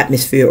this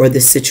atmosphere or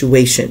this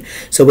situation.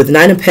 So with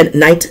Knight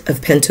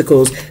of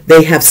Pentacles,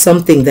 they have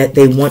something that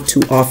they want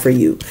to offer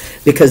you,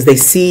 because they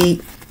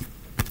see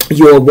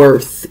your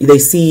worth, they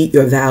see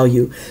your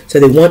value, so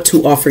they want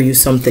to offer you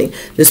something.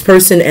 This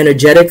person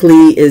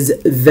energetically is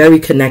very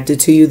connected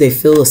to you. They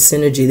feel a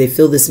synergy, they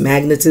feel this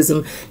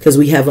magnetism, because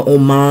we have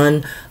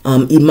Iman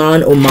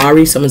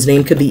Omari. Someone's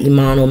name could be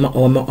Iman or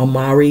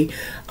Omari.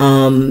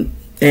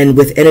 And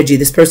with energy,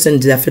 this person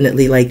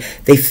definitely, like,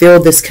 they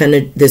feel this kind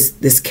of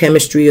this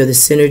chemistry or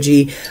this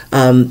synergy.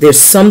 There's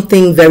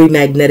something very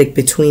magnetic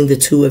between the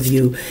two of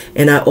you.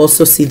 And I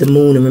also see the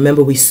moon. And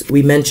remember,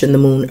 we mentioned the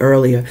moon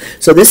earlier.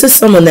 So this is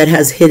someone that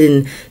has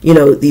hidden, you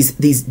know,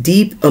 these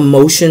deep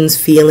emotions,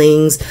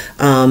 feelings.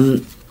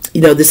 You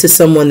know, this is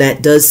someone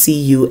that does see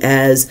you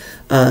as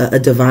a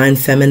divine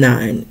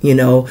feminine. You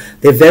know,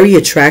 they're very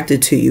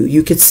attracted to you.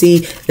 You could see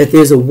that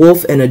there's a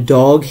wolf and a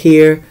dog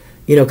here,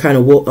 you know, kind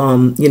of,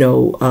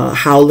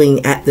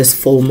 howling at this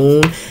full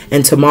moon.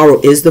 And tomorrow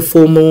is the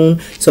full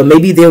moon. So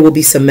maybe there will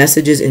be some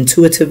messages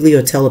intuitively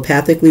or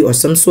telepathically or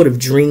some sort of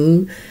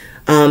dream.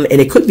 And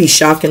it could be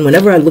shocking.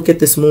 Whenever I look at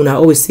this moon, I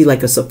always see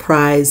like a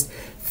surprised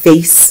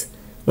face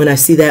when I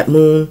see that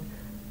moon.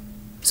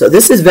 So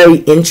this is very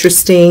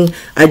interesting.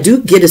 I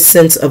do get a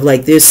sense of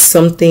like there's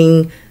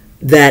something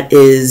that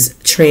is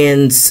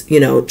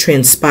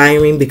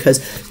transpiring,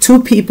 because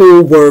two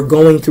people were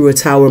going through a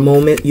tower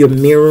moment. You're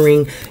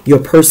mirroring your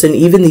person.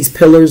 Even these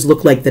pillars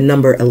look like the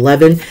number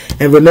 11.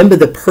 And remember,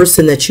 the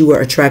person that you were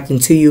attracting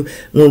to you,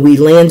 when we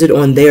landed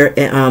on their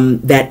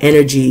that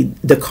energy,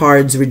 the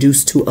cards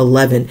reduced to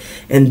 11.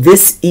 And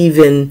this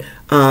even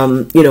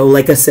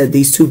like I said,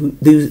 these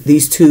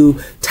two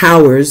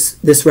towers,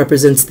 this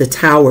represents the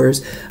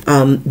towers,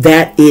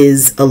 that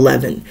is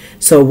 11.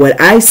 So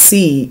what I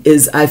see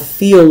is, I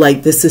feel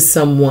like this is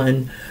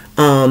someone,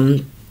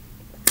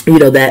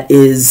 that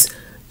is,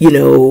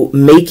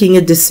 making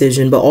a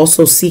decision, but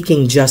also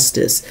seeking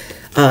justice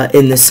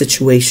in this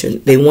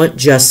situation. They want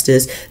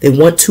justice. They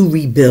want to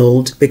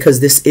rebuild, because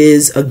this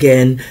is,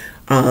 again,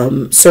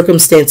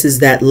 circumstances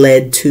that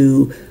led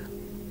to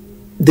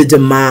the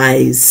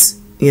demise.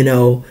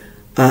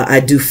 I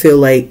do feel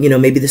like,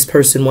 maybe this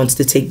person wants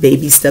to take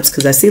baby steps,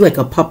 because I see like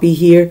a puppy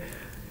here,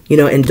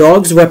 and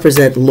dogs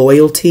represent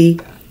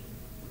loyalty.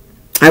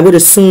 I would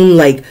assume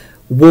like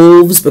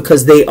wolves,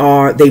 because they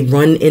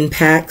run in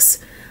packs.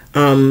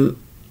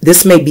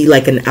 This may be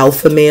like an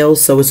alpha male.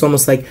 So it's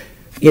almost like,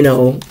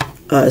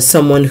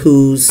 someone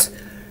who's,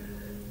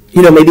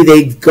 maybe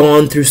they've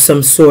gone through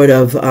some sort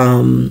of,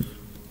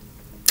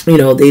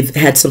 they've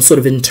had some sort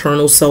of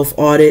internal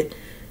self-audit.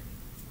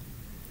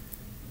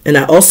 And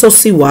I also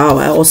see,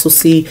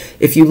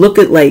 if you look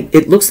at, like,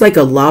 it looks like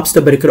a lobster,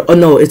 but it could, oh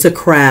no, it's a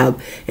crab,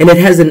 and it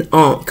has an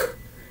ankh.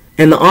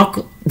 And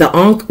the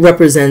ankh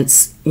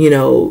represents,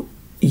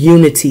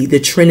 unity, the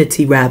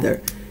trinity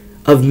rather,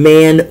 of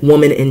man,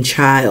 woman, and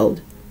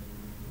child.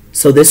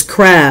 So this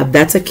crab,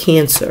 that's a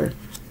Cancer.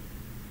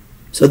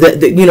 So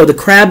the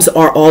crabs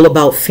are all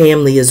about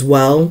family as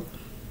well.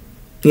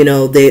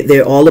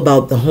 They're all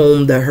about the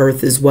home, the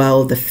hearth as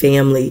well, the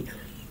family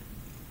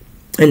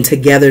and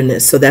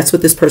togetherness. So that's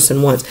what this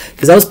person wants,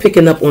 because I was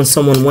picking up on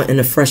someone wanting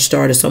a fresh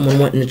start, or someone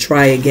wanting to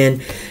try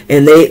again,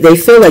 and they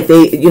feel like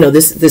they,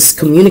 this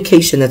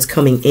communication that's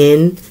coming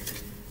in,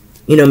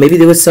 maybe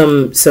there was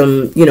some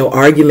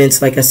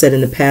arguments, like I said,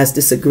 in the past,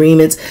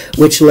 disagreements,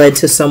 which led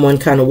to someone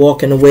kind of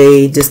walking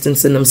away,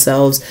 distancing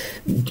themselves,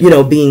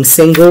 being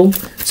single.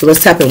 So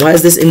let's tap in. Why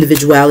is this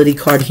individuality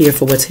card here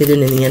for what's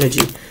hidden in the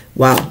energy?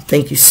 Wow,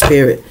 thank you,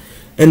 Spirit.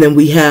 And then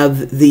we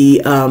have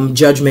the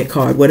Judgment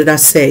card. What did I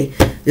say?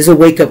 There's a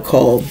wake-up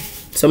call.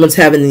 Someone's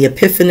having the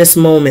epiphanous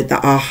moment, the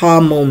aha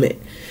moment.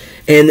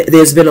 And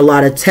there's been a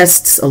lot of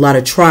tests, a lot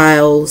of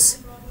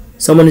trials.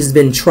 Someone has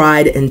been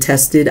tried and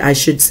tested, I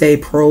should say,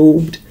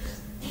 probed,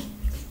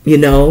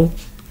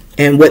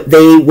 And what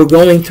they were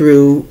going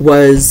through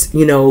was,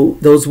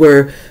 those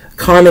were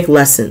karmic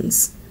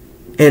lessons.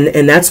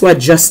 And that's why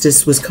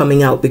justice was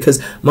coming out, because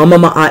Mama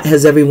Ma'at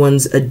has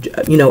everyone's,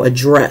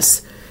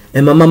 address.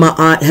 And Mama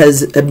Ma'at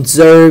has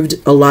observed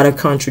a lot of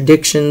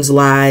contradictions,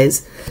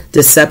 lies,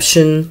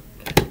 deception.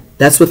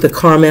 That's what the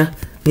karma,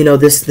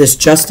 this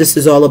justice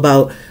is all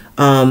about,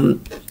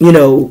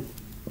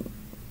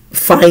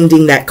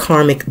 finding that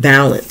karmic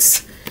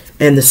balance.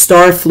 And the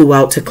star flew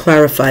out to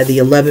clarify the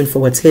 11 for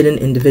what's hidden,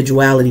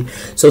 individuality.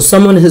 So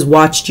someone has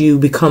watched you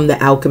become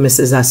the alchemist,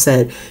 as I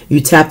said.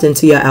 You tapped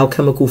into your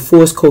alchemical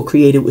force,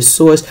 co-created with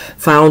source,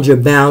 found your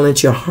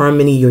balance, your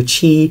harmony, your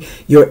chi.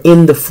 You're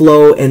in the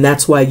flow, and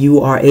that's why you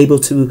are able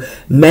to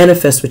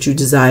manifest what you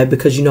desire,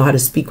 because you know how to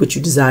speak what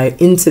you desire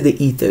into the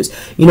ethers.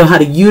 You know how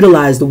to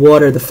utilize the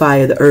water, the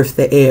fire, the earth,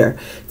 the air.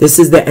 This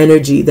is the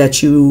energy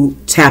that you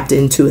tapped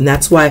into, and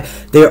that's why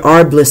there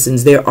are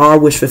blessings, there are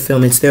wish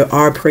fulfillments, there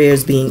are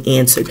prayers being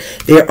answered.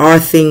 There are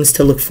things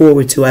to look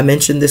forward to. I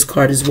mentioned this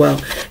card as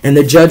well. And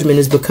the Judgment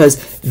is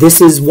because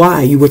this is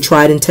why you were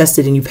tried and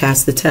tested and you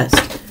passed the test.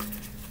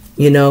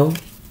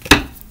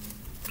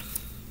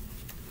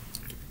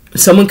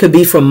 Someone could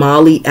be from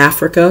Mali,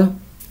 Africa.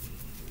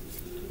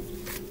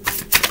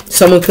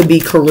 Someone could be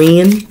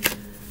Korean.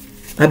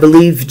 I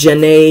believe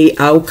Janae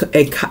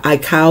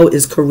Aikau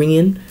is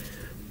Korean.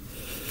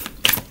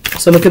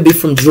 Someone could be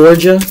from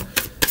Georgia,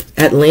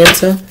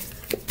 Atlanta.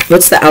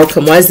 What's the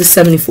outcome? Why is the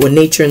 74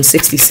 nature and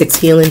 66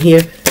 healing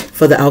here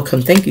for the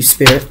outcome? Thank you,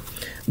 Spirit.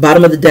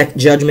 Bottom of the deck,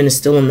 Judgment is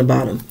still on the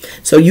bottom.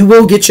 So you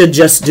will get your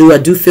just due. I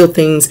do feel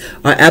things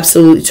are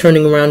absolutely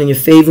turning around in your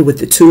favor with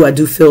the 2. I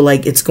do feel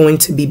like it's going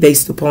to be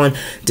based upon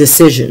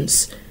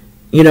decisions.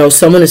 You know,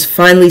 someone is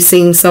finally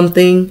seeing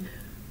something,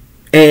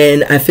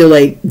 and I feel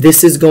like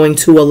this is going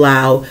to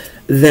allow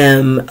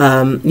them,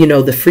 you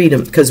know, the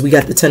freedom, because we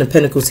got the 10 of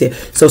Pentacles here.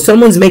 So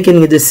someone's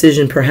making a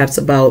decision perhaps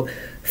about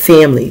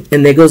family,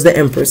 and there goes the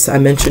Empress. I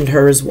mentioned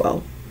her as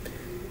well.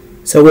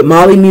 So with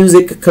Molly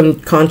music,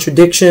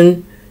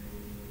 contradiction,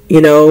 you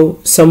know,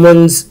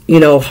 someone's, you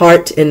know,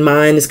 heart and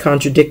mind is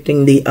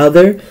contradicting the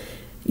other.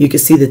 You can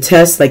see the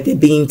test, like they're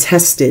being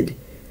tested.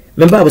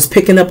 Remember, I was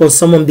picking up on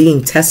someone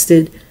being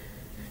tested.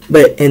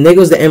 And there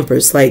goes the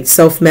Empress, like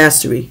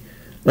self-mastery.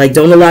 Like,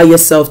 don't allow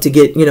yourself to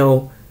get, you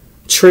know,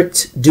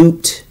 tricked,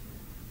 duped.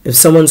 If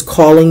someone's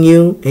calling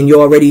you and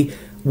you're already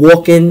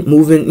walking,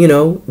 moving, you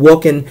know,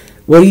 walking.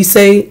 What do you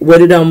say? What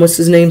did, what's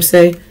his name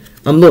say?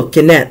 I'm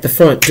looking at the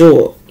front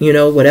door. You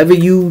know, whatever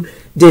you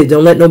did,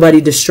 don't let nobody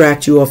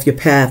distract you off your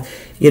path.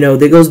 You know,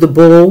 there goes the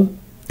bull,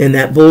 and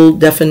that bull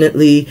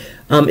definitely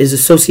is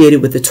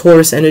associated with the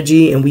Taurus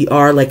energy, and we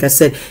are, like I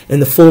said, in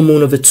the full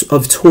moon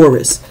of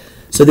Taurus.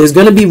 So there's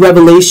going to be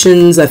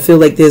revelations. I feel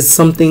like there's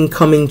something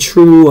coming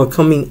true or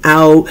coming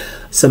out,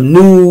 some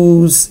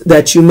news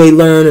that you may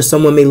learn, or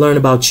someone may learn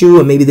about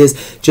you, or maybe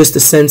there's just a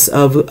sense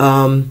of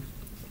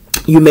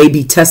you may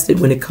be tested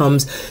when it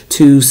comes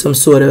to some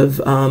sort of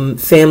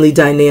family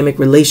dynamic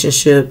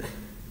relationship.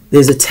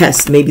 There's a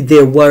test. Maybe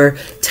there were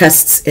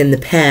tests in the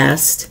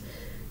past,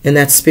 and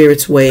that's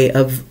Spirit's way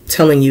of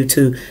telling you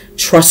to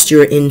trust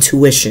your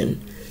intuition.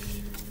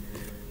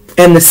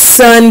 And the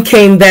sun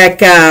came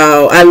back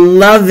out. I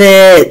love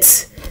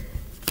it.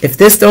 If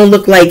this don't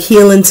look like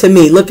healing to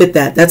me, look at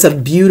that. That's a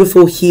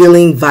beautiful,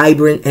 healing,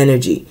 vibrant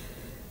energy.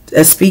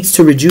 That speaks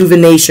to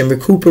rejuvenation,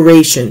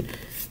 recuperation.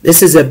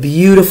 This is a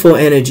beautiful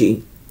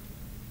energy.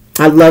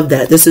 I love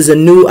that. This is a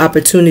new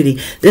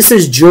opportunity. This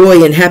is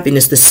joy and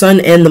happiness. The sun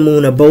and the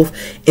moon are both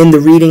in the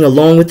reading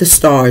along with the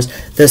stars.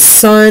 The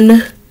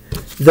sun,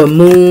 the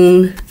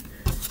moon,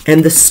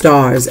 and the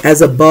stars.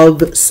 As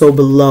above, so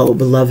below,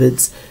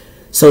 beloveds.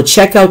 So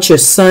check out your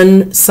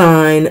sun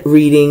sign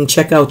reading.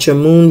 Check out your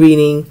moon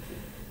reading.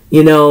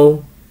 You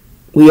know,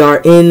 we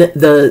are in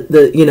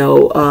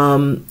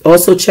the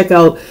also check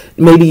out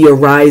maybe your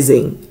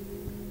rising.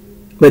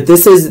 But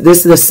this is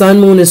the sun,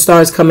 moon, and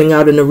stars coming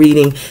out in the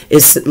reading.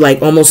 It's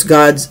like almost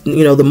God's,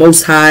 you know, the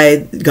Most High,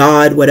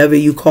 God, whatever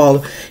you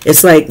call.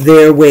 It's like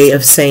their way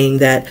of saying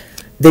that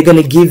they're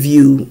going to give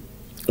you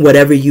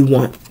whatever you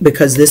want.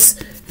 Because this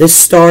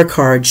star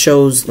card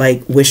shows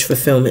like wish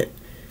fulfillment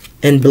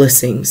and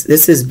blessings.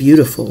 This is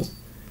beautiful.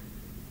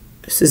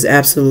 This is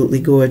absolutely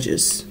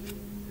gorgeous.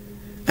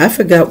 I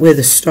forgot where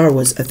the star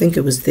was. I think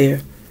it was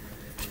there.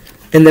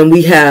 And then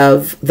we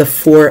have the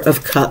Four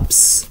of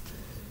Cups.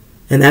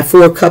 And that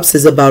Four of Cups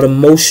is about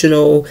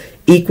emotional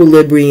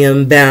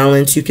equilibrium,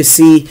 balance. You can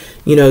see,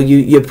 you know,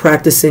 you're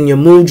practicing your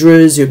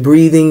mudras, you're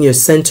breathing, you're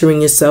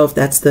centering yourself.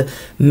 That's the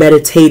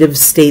meditative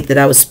state that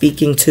I was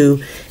speaking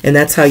to. And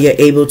that's how you're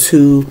able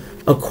to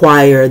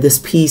acquire this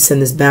peace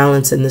and this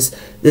balance, and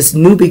this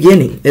new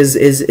beginning is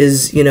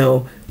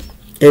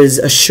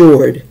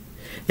assured.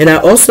 And I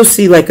also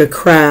see like a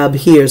crab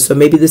here. So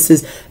maybe this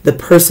is the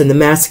person, the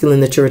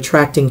masculine that you're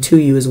attracting to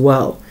you as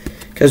well.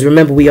 Because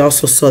remember, we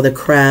also saw the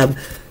crab,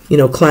 you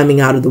know, climbing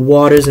out of the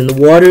waters, and the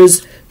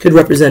waters could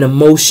represent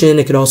emotion.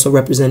 It could also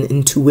represent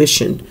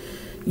intuition,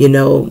 you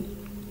know,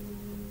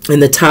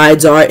 and the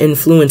tides are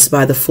influenced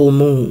by the full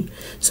moon.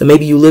 So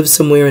maybe you live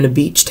somewhere in a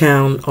beach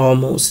town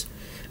almost.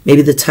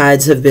 Maybe the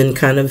tides have been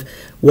kind of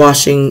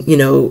washing, you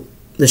know,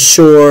 the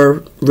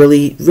shore,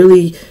 really,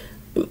 really,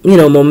 you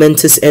know,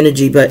 momentous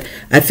energy. But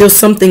I feel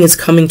something is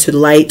coming to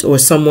light, or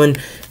someone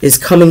is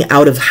coming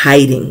out of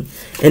hiding.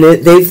 And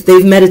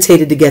they've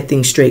meditated to get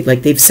things straight.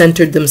 Like they've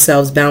centered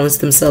themselves,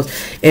 balanced themselves,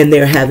 and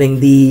they're having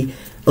the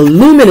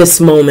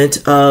luminous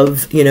moment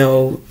of, you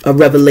know, a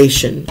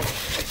revelation.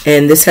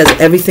 And this has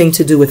everything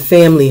to do with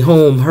family,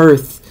 home,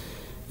 hearth,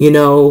 you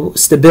know,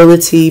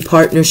 stability,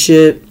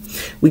 partnership.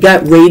 We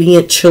got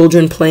radiant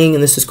children playing,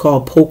 and this is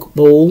called Poke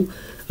Bowl.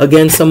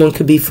 Again, someone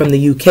could be from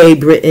the UK,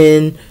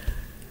 Britain.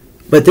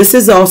 But this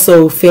is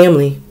also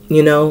family,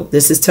 you know.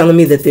 This is telling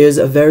me that there's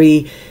a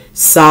very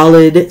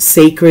solid,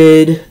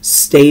 sacred,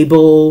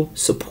 stable,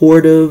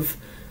 supportive,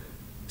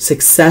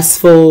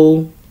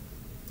 successful,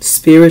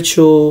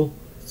 spiritual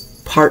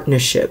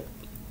partnership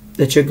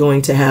that you're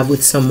going to have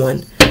with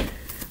someone.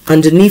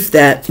 Underneath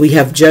that, we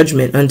have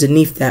Judgment.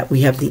 Underneath that,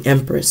 we have the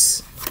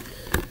Empress.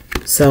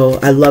 So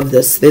I love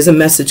this. There's a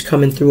message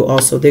coming through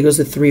also. There goes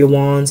the Three of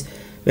Wands.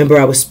 Remember,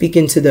 I was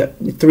speaking to the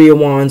Three of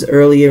Wands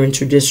earlier in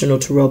traditional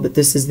tarot, but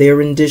this is their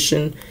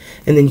rendition.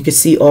 And then you can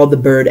see all the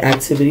bird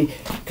activity.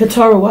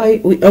 Katara,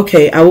 why?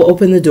 Okay, I will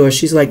open the door.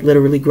 She's like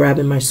literally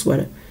grabbing my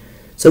sweater.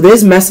 So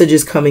there's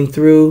messages coming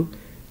through.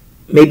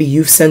 Maybe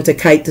you've sent a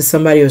kite to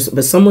somebody,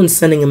 but someone's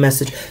sending a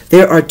message.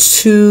 There are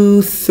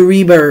 2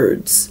 3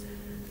 birds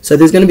So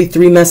there's going to be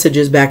 3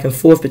 messages back and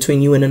forth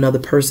between you and another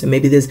person.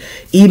 Maybe there's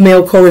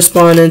email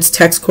correspondence,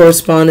 text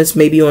correspondence,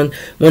 maybe on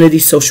one of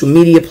these social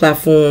media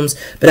platforms.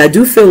 But I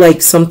do feel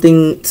like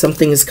something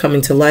is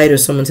coming to light, or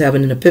someone's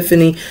having an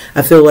epiphany.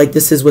 I feel like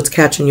this is what's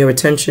catching your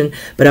attention.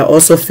 But I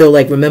also feel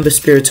like, remember,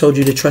 Spirit told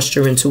you to trust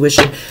your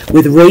intuition.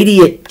 With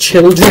radiant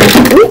children.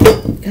 Ooh,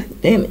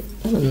 God damn it.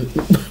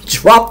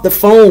 Drop the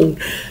phone.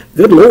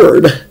 Good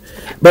Lord.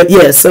 But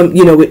yeah,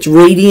 with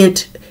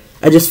radiant,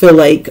 I just feel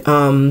like,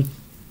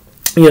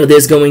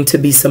 there's going to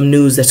be some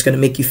news that's going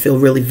to make you feel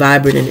really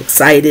vibrant and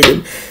excited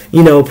and,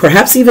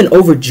 perhaps even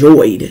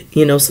overjoyed.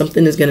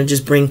 Something is going to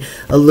just bring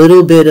a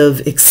little bit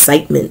of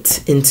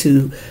excitement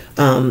into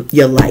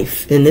your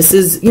life. And this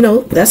is,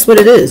 that's what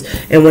it is.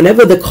 And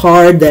whenever the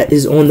card that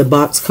is on the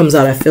box comes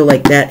out, I feel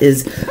like that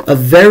is a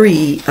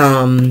very,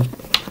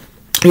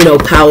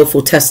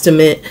 powerful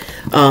testament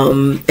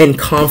and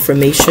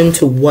confirmation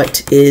to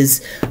what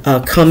is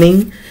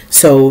coming.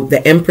 So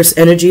the Empress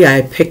energy,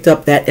 I picked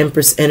up that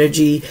Empress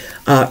energy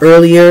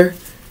earlier.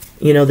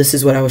 This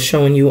is what I was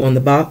showing you on the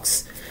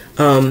box.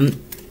 And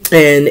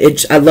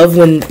I love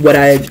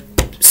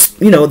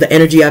the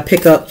energy I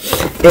pick up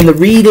in the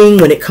reading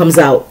when it comes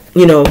out,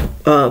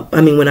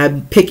 when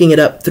I'm picking it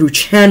up through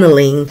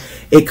channeling,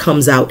 it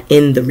comes out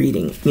in the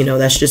reading.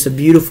 That's just a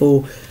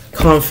beautiful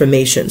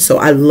confirmation. So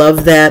I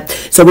love that.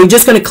 So we're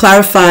just going to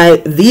clarify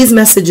these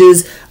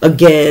messages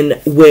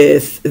again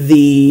with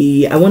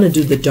I want to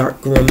do the dark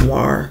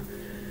grimoire.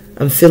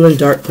 I'm feeling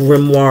dark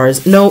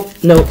grimoires. No,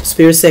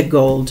 Spirit said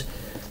gold.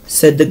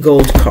 Said the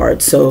gold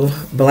card. So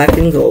black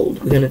and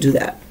gold. We're going to do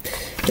that.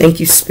 Thank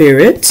you,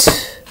 Spirit.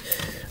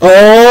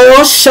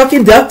 Oh,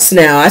 shucking ducks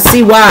now. I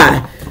see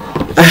why.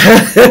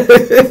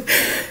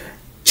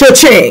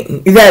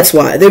 Cha-ching. That's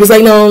why. They was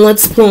like, no,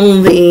 let's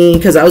pull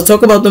because I was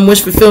talking about them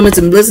wish fulfillments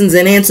and blessings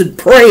and answered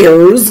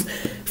prayers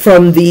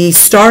from the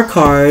star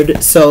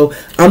card. So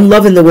I'm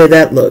loving the way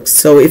that looks.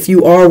 So if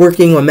you are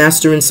working or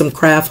mastering some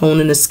craft,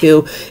 honing a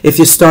skill, if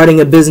you're starting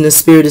a business,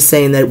 Spirit is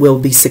saying that it will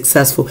be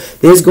successful.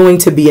 There's going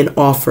to be an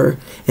offer.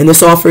 And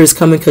this offer is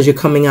coming because you're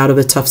coming out of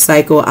a tough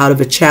cycle, out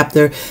of a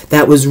chapter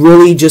that was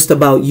really just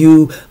about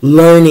you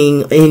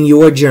learning in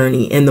your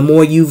journey. And the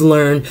more you've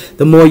learned,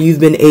 the more you've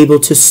been able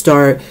to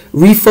start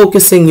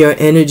refocusing your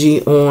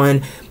energy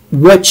on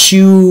what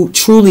you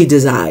truly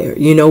desire,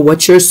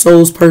 what your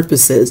soul's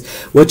purpose is,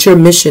 what your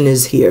mission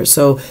is here.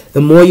 So the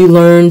more you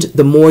learned,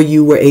 the more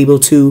you were able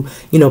to,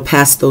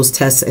 pass those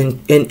tests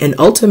and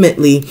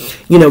ultimately,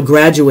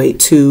 graduate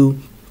to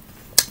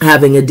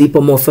having a deeper,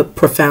 more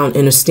profound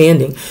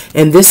understanding.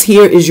 And this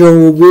here is your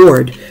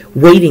reward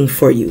waiting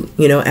for you,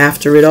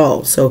 after it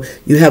all. So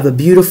you have a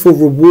beautiful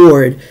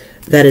reward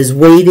that is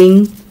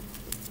waiting.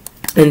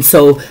 And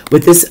so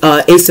with this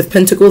Ace of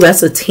Pentacles,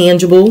 that's a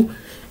tangible.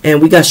 And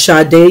we got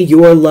Sade,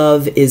 your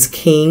love is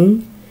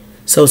king.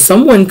 So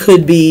someone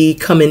could be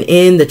coming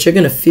in that you're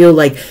going to feel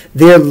like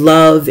their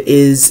love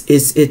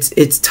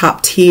it's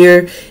top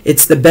tier.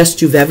 It's the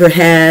best you've ever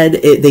had.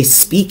 They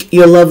speak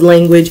your love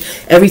language.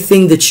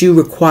 Everything that you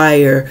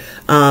require,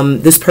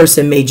 this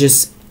person may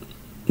just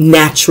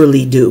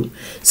naturally do.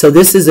 So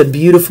this is a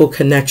beautiful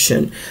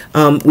connection.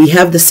 We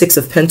have the Six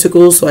of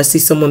Pentacles. So I see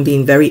someone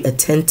being very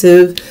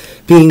attentive,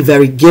 being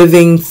very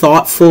giving,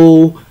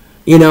 thoughtful,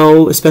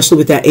 especially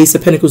with that Ace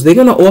of Pentacles. They're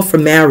going to offer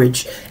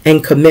marriage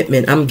and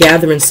commitment. I'm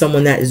gathering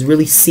someone that is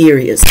really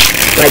serious.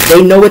 Like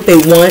they know what they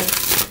want.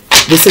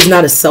 This is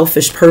not a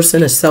selfish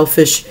person, a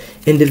selfish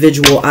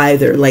individual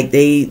either. Like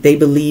they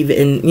believe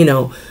in,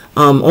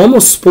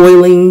 almost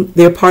spoiling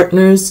their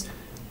partners,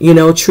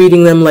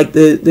 treating them like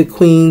the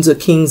queens or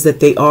kings that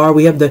they are.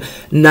 We have the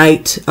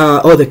Knight,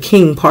 or the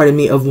King, pardon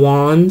me, of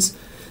Wands.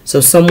 So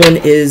someone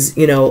is,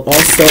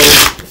 also,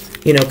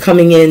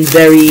 coming in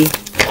very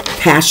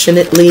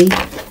passionately.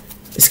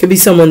 This could be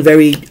someone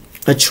very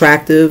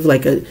attractive,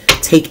 like a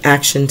take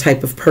action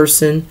type of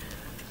person.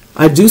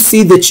 I do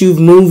see that you've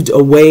moved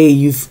away.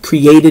 You've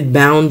created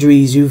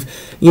boundaries. You've,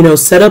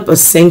 set up a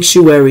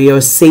sanctuary or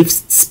a safe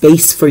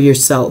space for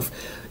yourself.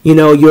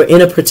 You're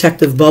in a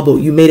protective bubble.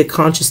 You made a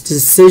conscious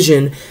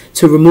decision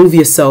to remove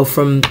yourself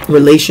from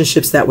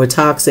relationships that were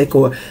toxic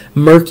or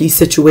murky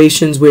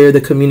situations where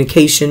the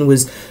communication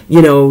was,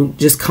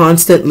 just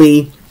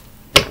constantly,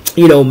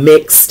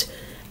 mixed.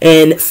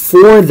 And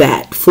for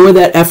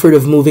that effort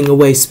of moving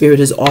away, Spirit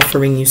is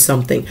offering you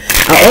something.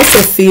 I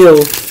also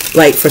feel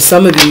like for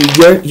some of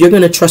you, you're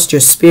going to trust your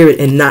spirit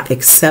and not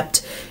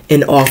accept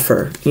an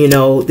offer.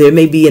 There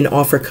may be an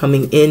offer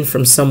coming in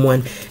from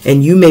someone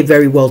and you may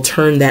very well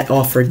turn that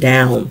offer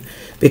down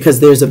because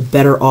there's a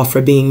better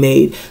offer being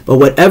made. But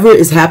whatever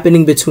is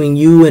happening between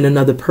you and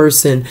another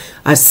person,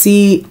 I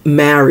see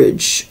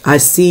marriage. I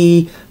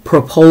see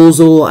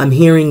proposal. I'm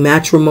hearing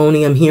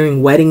matrimony. I'm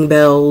hearing wedding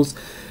bells.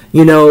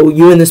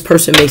 You and this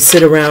person may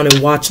sit around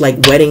and watch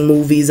like wedding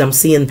movies. I'm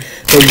seeing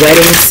The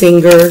Wedding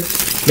Singer.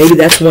 Maybe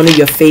that's one of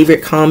your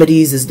favorite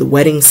comedies, is The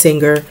Wedding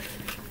Singer.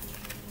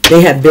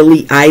 They have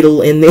Billy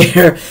Idol in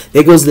there.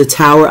 There goes the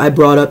Tower I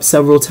brought up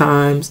several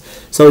times.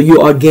 So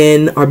you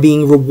again are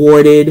being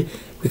rewarded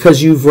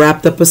because you've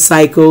wrapped up a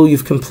cycle,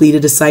 you've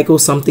completed a cycle,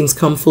 something's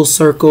come full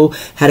circle,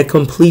 had a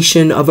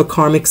completion of a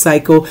karmic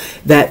cycle,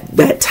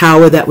 that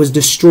tower that was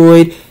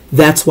destroyed,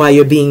 that's why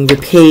you're being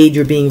repaid,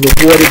 you're being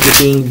rewarded, you're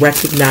being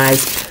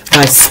recognized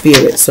by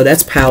spirit. So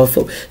that's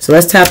powerful. So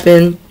let's tap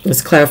in,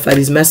 let's clarify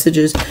these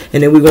messages,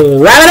 and then we're going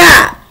to wrap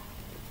it up.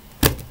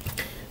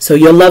 So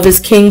your love is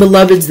king,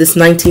 beloveds. This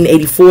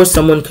 1984,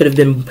 someone could have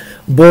been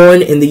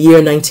born in the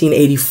year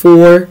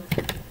 1984.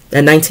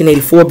 And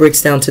 1984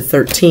 breaks down to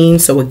 13.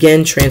 So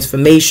again,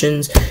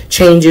 transformations,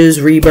 changes,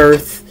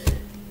 rebirth.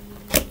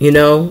 You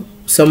know,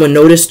 someone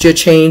noticed your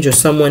change, or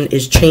someone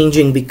is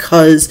changing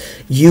because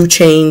you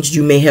changed.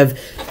 You may have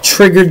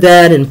triggered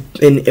that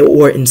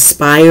or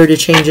inspired a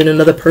change in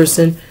another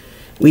person.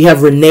 We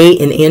have Renee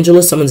and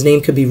Angela. Someone's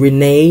name could be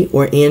Renee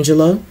or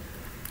Angela.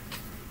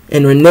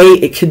 And Renee,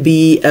 it could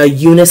be a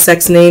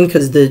unisex name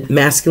because the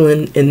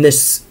masculine in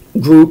this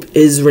group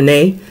is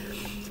Renee.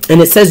 And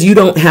it says you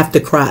don't have to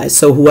cry.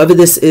 So whoever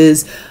this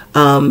is,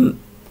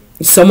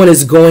 someone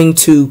is going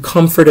to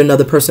comfort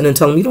another person and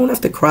tell them you don't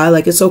have to cry,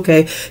 like it's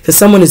okay. Because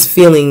someone is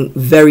feeling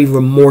very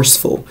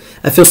remorseful.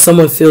 I feel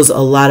someone feels a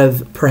lot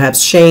of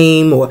perhaps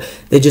shame, or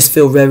they just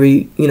feel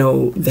very, you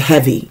know,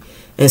 heavy.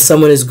 And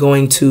someone is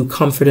going to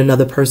comfort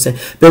another person.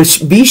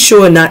 But be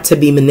sure not to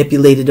be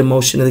manipulated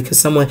emotionally, because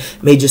someone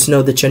may just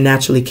know that you're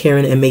naturally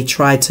caring and may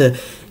try to,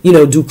 you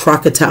know, do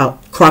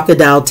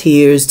crocodile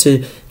tears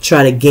to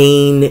try to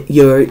gain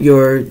your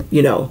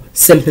you know,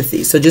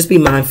 sympathy. So just be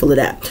mindful of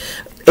that.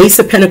 Ace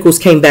of Pentacles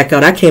came back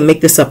out. I can't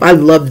make this up. I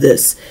love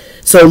this.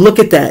 So look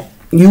at that.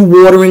 You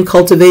watering,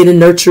 cultivating,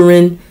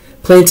 nurturing,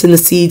 planting the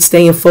seed,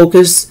 staying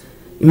focused,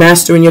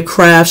 mastering your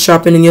craft,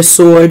 sharpening your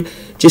sword,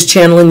 just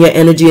channeling your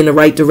energy in the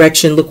right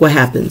direction. Look what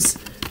happens.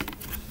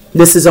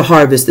 This is a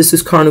harvest. This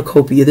is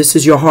cornucopia. This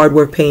is your hard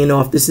work paying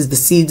off. This is the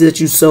seeds that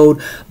you sowed,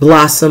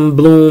 blossom,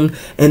 bloom,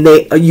 and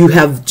you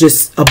have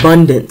just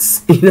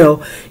abundance. You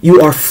know,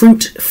 you are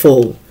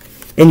fruitful,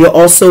 and you're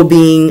also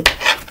being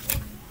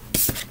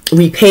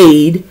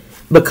repaid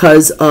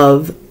because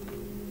of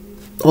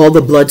all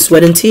the blood,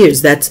 sweat, and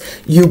tears. That's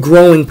you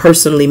growing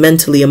personally,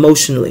 mentally,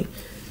 emotionally.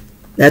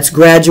 That's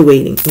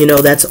graduating. You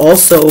know, that's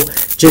also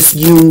just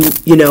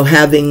you know,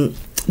 having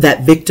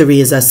that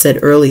victory, as I said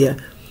earlier.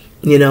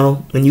 You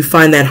know, when you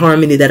find that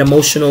harmony, that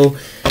emotional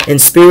and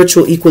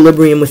spiritual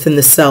equilibrium within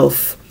the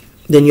self,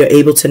 then you're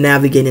able to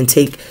navigate and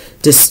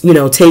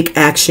take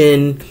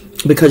action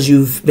because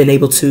you've been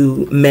able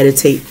to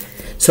meditate.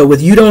 So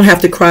with you don't have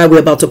to cry, we're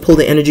about to pull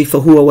the energy for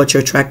who or what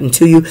you're attracting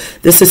to you.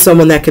 This is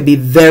someone that could be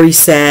very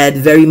sad,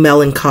 very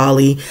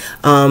melancholy.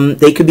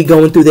 They could be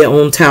going through their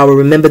own tower.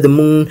 Remember, the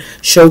moon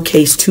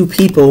showcased two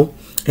people,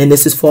 and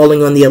this is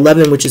falling on the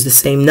 11, which is the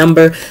same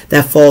number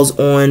that falls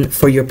on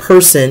for your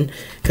person.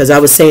 Because I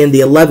was saying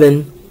the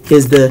 11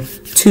 is the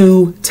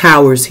two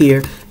towers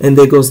here, and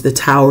there goes the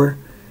tower.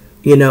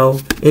 You know,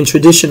 in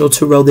traditional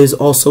tarot, there's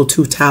also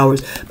two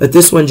towers, but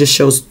this one just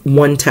shows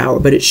one tower,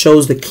 but it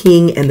shows the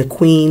king and the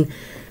queen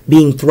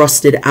being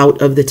thrusted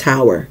out of the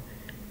tower.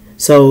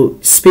 So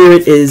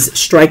spirit is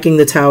striking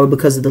the tower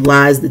because of the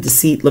lies, the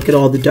deceit. Look at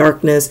all the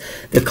darkness,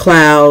 the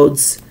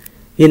clouds,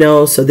 you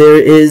know. So there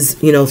is,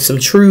 you know, some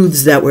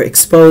truths that were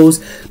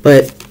exposed,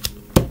 but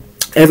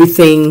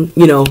everything,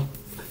 you know,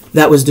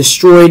 that was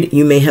destroyed,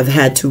 you may have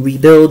had to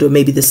rebuild, or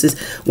maybe this is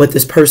what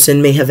this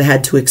person may have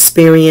had to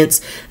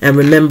experience. And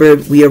remember,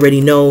 we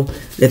already know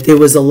that there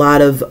was a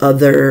lot of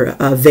other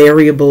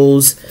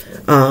variables,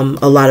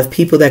 a lot of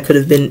people that could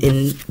have been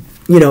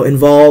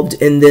involved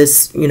in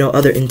this, you know,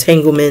 other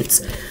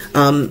entanglements,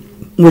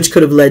 which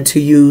could have led to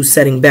you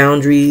setting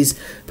boundaries,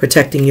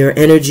 protecting your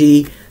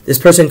energy. This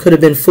person could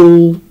have been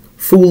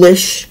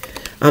foolish.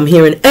 I'm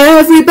hearing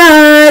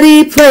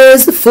everybody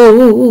plays the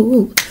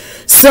fool.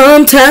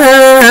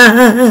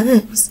 Sometimes,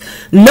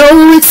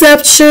 no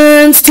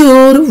exceptions to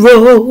the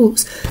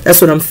rules.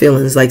 That's what I'm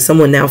feeling. It's like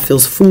someone now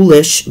feels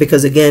foolish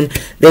because, again,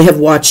 they have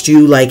watched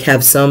you like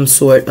have some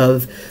sort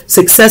of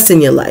success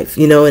in your life,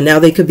 you know, and now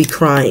they could be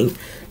crying.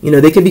 You know,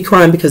 they could be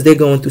crying because they're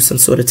going through some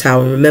sort of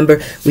tower. And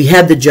remember, we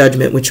had the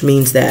judgment, which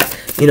means that,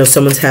 you know,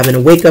 someone's having a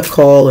wake-up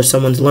call or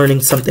someone's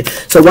learning something.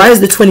 So why is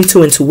the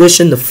 22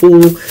 intuition, the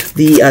Fool,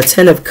 the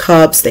 10 of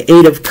Cups, the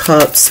 8 of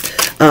Cups,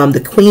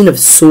 the Queen of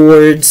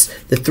Swords,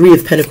 the 3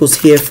 of Pentacles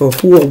here for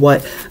who or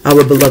what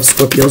our beloved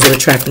Scorpios are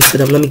attracting to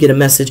them? Let me get a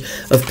message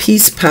of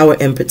peace, power,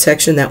 and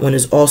protection. That one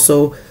is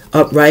also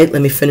upright.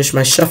 Let me finish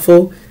my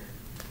shuffle.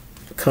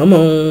 Come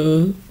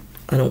on.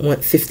 I don't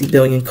want 50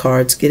 billion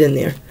cards. Get in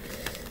there.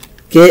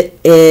 Get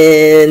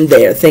in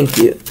there. Thank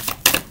you.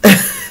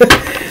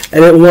 I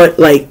didn't want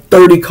like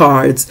 30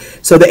 cards.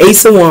 So the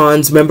Ace of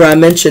Wands, remember I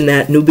mentioned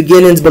that. New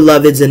beginnings,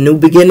 beloveds. A new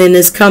beginning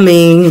is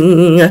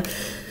coming.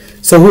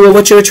 So who or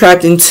what you're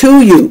attracting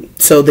to you?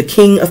 So the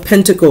King of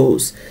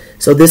Pentacles.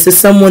 So this is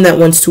someone that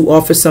wants to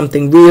offer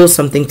something real,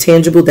 something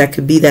tangible. That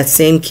could be that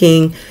same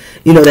king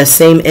you know, that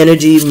same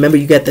energy. Remember,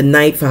 you got the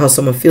Knight for how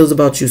someone feels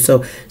about you.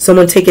 So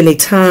someone taking their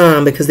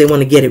time because they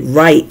want to get it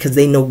right, because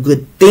they know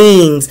good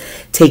things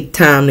take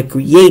time to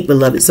create,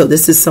 beloved. So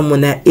this is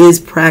someone that is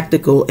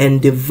practical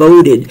and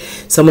devoted,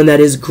 someone that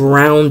is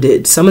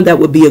grounded, someone that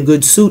would be a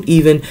good suit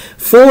even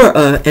for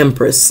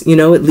Empress. You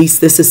know, at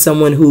least this is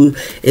someone who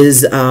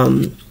is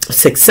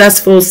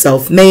successful,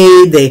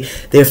 self-made,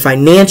 they're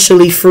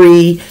financially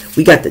free.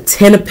 We got the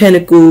 10 of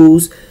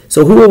Pentacles.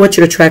 So who or what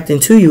you're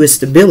attracting to you is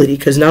stability,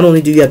 because not only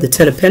do you have the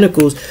 10 of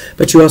Pentacles,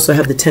 but you also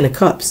have the 10 of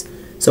Cups.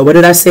 So what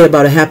did I say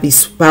about a happy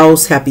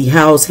spouse, happy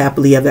house,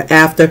 happily ever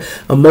after,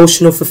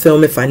 emotional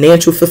fulfillment,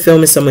 financial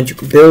fulfillment, someone you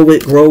can build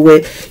with, grow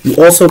with.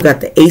 You also got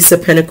the Ace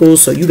of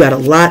Pentacles. So you got a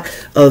lot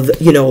of,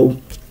 you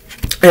know,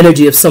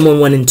 energy of someone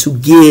wanting to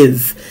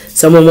give,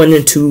 someone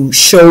wanting to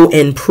show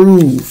and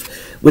prove.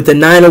 With the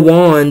 9 of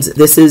Wands,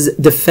 this is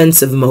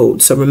defensive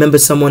mode. So remember,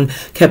 someone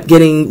kept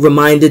getting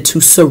reminded to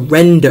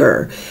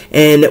surrender.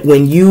 And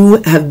when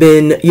you have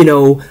been, you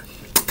know,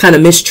 kind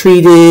of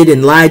mistreated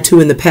and lied to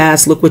in the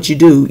past, look what you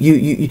do.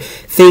 You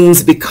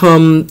things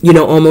become, you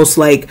know, almost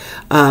like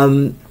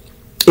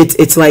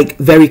it's like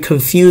very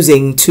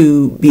confusing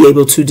to be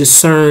able to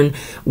discern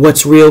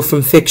what's real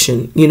from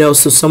fiction. You know,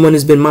 so someone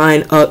has been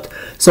mind up,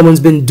 someone's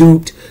been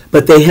duped,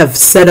 but they have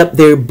set up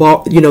their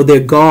their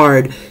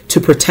guard to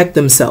protect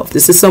themselves.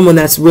 This is someone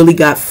that's really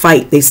got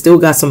fight. They still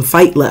got some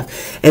fight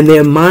left, and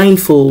they're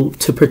mindful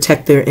to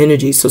protect their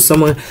energy. So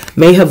someone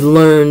may have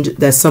learned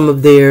that some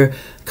of their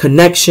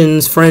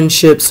connections,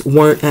 friendships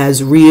weren't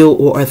as real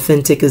or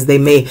authentic as they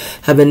may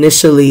have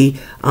initially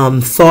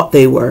thought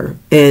they were.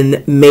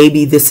 And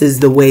maybe this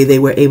is the way they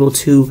were able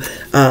to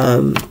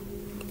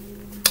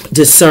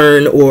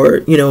discern or,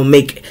 you know,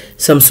 make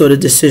some sort of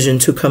decision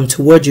to come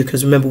toward you.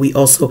 Because remember, we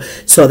also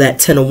saw that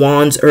 10 of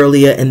Wands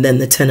earlier, and then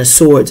the 10 of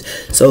Swords.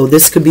 So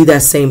this could be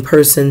that same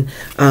person,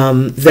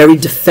 very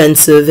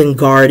defensive and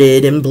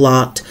guarded and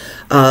blocked.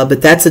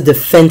 But that's a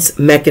defense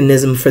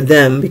mechanism for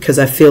them, because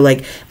I feel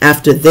like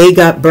after they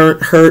got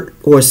burnt, hurt,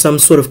 or some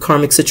sort of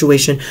karmic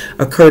situation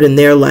occurred in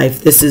their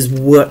life, this is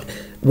what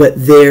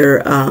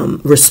their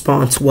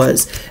response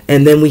was.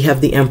 And then we have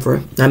the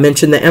Emperor. I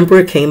mentioned the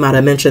Emperor came out.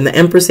 I mentioned the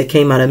Empress, it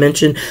came out. I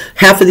mentioned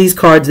half of these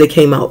cards, they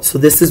came out. So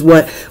this is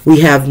what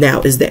we have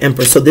now, is the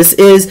Emperor. So this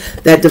is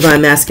that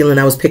divine masculine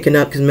I was picking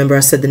up, because remember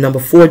I said the number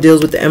 4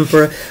 deals with the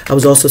Emperor. I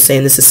was also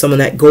saying this is someone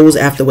that goes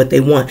after what they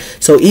want.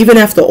 So even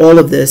after all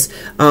of this,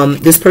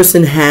 this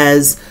person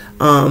has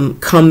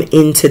come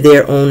into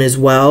their own as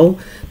well.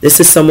 This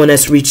is someone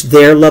that's reached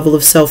their level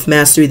of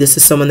self-mastery. This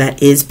is someone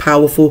that is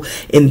powerful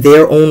in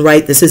their own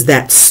right. This is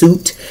that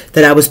suit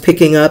that I was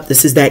picking up.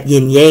 This is that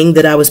yin-yang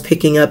that I was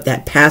picking up,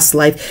 that past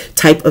life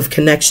type of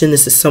connection.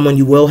 This is someone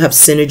you will have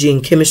synergy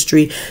and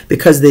chemistry,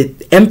 because the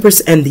Empress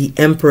and the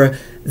Emperor,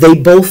 they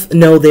both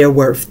know their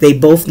worth. They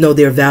both know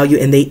their value,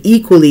 and they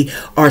equally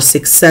are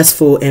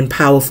successful and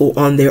powerful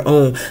on their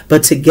own.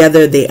 But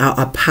together they are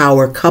a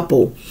power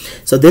couple.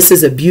 So this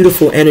is a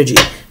beautiful energy.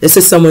 This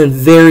is someone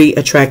very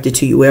attracted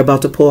to you. We're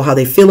about to pull how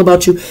they feel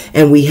about you.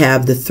 And we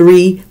have the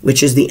 3,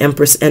 which is the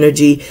Empress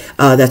energy.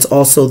 That's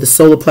also the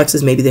solar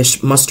plexus. Maybe they're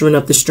mustering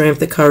up the strength,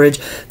 the courage,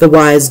 the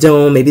wise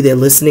dome. Maybe they're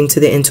listening to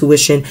their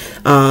intuition.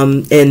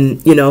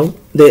 And, you know,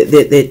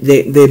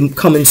 they're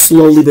coming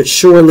slowly but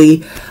surely.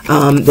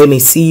 They may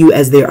see you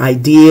as their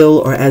ideal,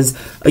 or as,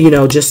 you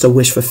know, just a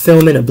wish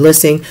fulfillment, a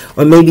blessing.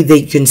 Or maybe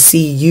they can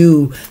see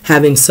you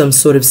having some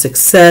sort of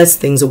success.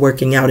 Things are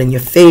working out in your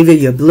favor,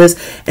 your bliss,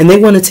 and they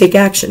want to take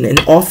action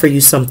and offer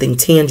you something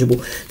tangible.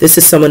 This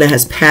is someone that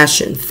has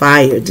passion,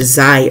 fire,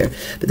 desire.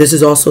 But this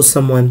is also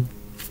someone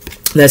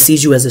that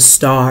sees you as a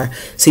star,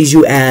 sees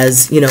you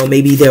as, you know,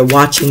 maybe they're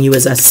watching you,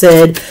 as I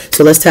said.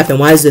 So let's tap in.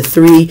 Why is the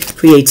 3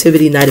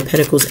 creativity, Knight of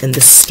Pentacles, and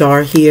the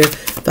star here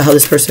for how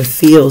this person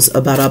feels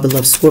about our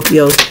beloved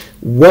Scorpios?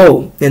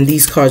 Whoa. And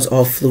these cards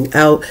all flew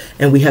out.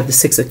 And we have the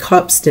 6 of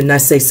Cups. Didn't I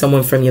say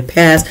someone from your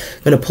past?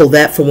 I'm going to pull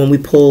that for when we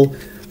pull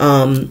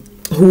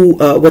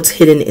what's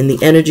hidden in the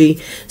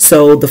energy.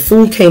 So the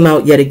Fool came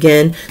out yet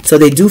again. So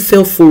they do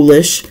feel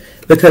foolish,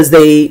 because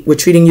they were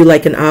treating you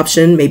like an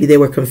option. Maybe they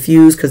were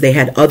confused because they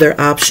had other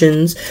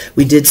options.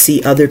 We did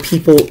see other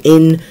people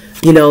in,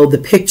 you know, the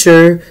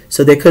picture.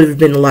 So there could have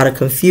been a lot of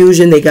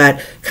confusion. They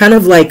got kind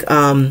of like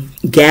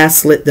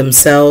gaslit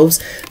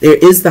themselves. There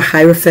is the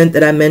Hierophant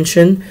that I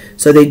mentioned.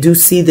 So they do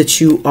see that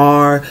you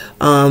are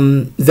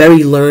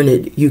very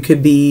learned. You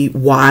could be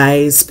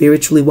wise,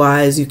 spiritually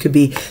wise. You could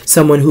be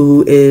someone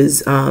who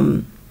is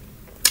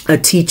a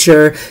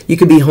teacher. You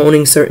could be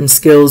honing certain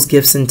skills,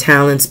 gifts, and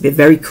talents. Be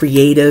very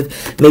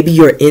creative. Maybe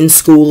you're in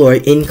school or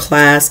in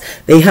class.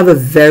 They have a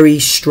very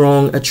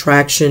strong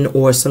attraction,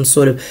 or some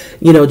sort of,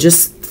 you know,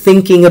 just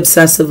thinking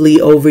obsessively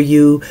over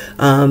you.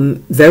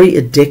 Very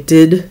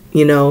addicted,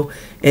 you know.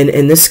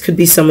 And this could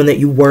be someone that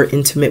you were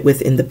intimate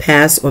with in the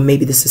past, or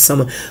maybe this is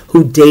someone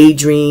who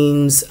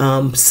daydreams,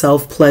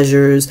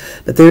 self-pleasures,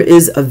 but there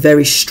is a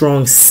very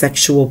strong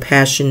sexual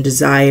passion,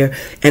 desire,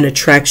 and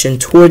attraction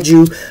towards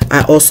you.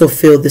 I also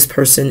feel this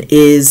person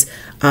is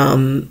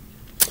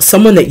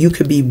someone that you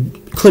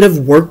could have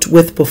worked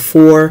with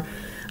before.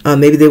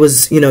 Maybe there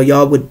was,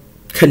 y'all would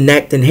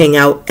connect and hang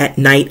out at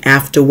night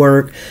after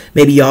work.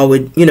 Maybe y'all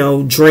would,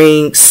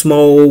 drink,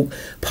 smoke,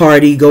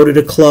 party, go to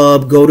the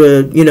club, go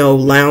to,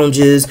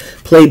 lounges,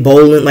 play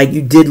bowling. Like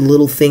you did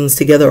little things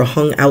together or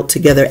hung out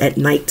together at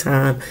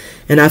nighttime.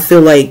 And I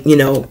feel like,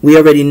 we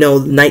already know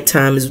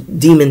nighttime is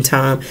demon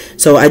time.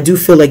 So I do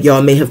feel like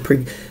y'all may have,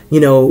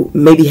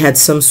 maybe had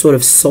some sort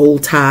of soul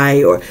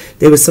tie, or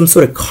there was some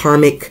sort of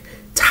karmic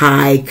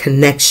tie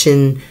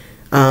connection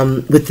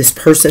with this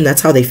person.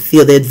 That's how they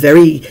feel. They're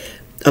very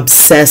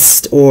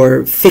obsessed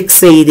or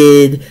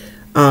fixated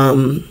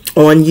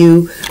on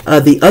you.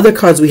 The other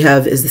cards we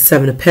have is the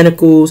Seven of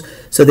Pentacles.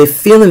 So they're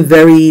feeling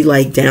very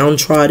like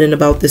downtrodden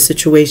about this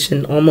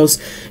situation,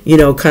 almost,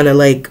 kind of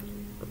like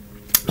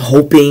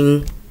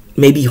hoping,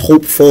 maybe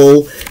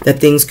hopeful that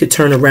things could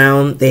turn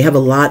around. They have a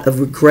lot of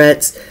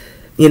regrets.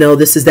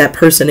 This is that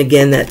person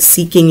again that's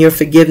seeking your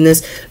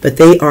forgiveness, but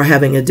they are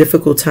having a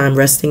difficult time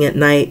resting at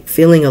night,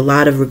 feeling a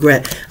lot of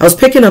regret. I was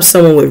picking up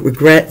someone with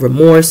regret,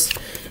 remorse,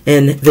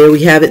 and there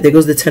we have it. There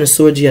goes the Ten of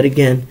Swords yet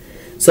again.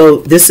 So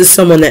this is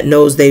someone that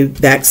knows they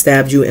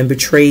backstabbed you and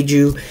betrayed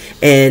you,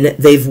 and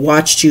they've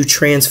watched you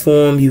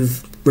transform.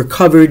 You've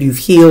recovered, you've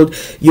healed,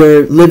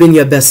 you're living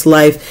your best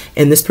life,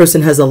 and this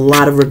person has a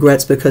lot of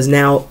regrets because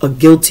now a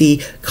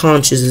guilty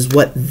conscience is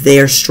what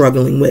they're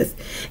struggling with,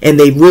 and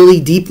they really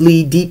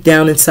deep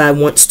down inside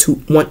want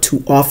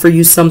to offer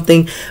you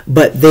something,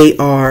 but they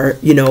are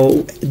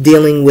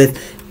dealing with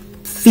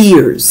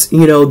fears.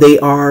 They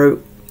are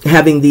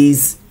having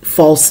these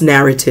false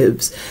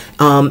narratives.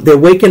 They're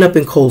waking up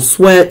in cold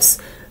sweats,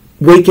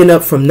 waking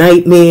up from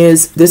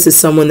nightmares. This is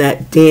someone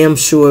that damn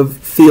sure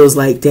feels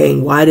like,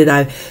 dang, why did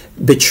I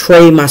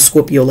betray my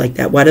Scorpio like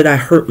that? Why did I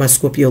hurt my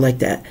Scorpio like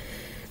that?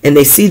 And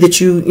they see that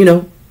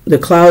the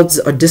clouds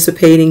are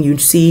dissipating. You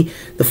see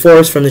the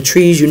forest from the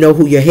trees. You know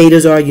who your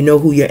haters are. You know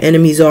who your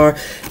enemies are.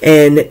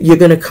 And you're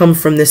going to come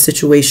from this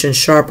situation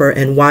sharper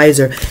and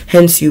wiser,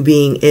 hence you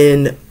being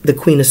in the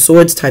Queen of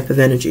Swords type of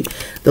energy.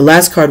 The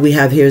last card we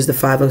have here is the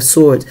Five of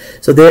Swords.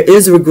 So there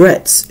is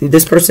regrets.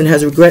 This person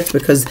has regrets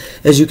because,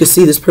 as you can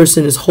see, this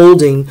person is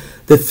holding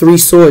the three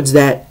swords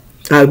that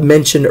I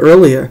mentioned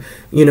earlier.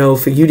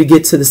 For you to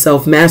get to the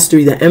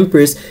self-mastery, the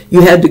Empress, you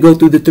had to go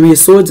through the Three of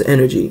Swords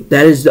energy.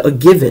 That is a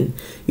given.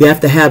 You have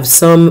to have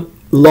some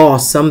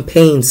loss, some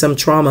pain, some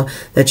trauma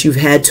that you've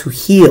had to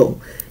heal.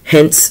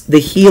 Hence the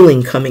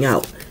healing coming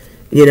out,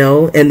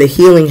 and the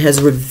healing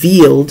has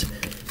revealed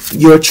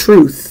your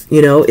truth.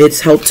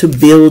 It's helped to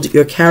build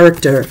your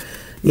character.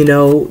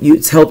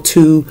 It's helped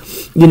to,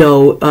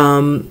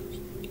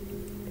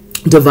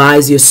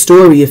 devise your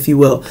story, if you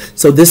will.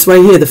 So this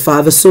right here, the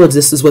Five of Swords,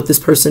 this is what this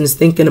person is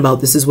thinking about.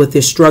 This is what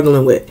they're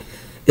struggling with,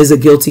 is a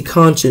guilty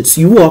conscience.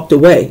 You walked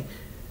away.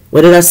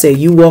 What did I say?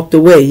 You walked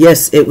away.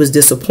 Yes, it was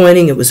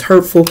disappointing. It was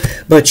hurtful,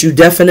 but you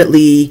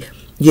definitely,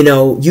 you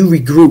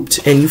regrouped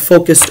and you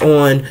focused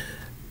on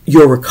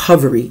your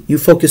recovery. You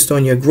focused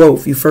on your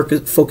growth. You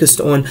focused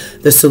on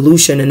the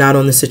solution and not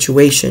on the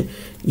situation.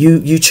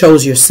 You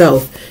chose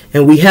yourself.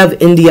 And we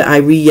have India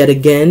Irie yet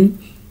again,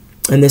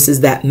 and this is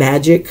that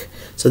magic.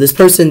 So this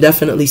person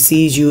definitely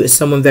sees you as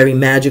someone very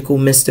magical,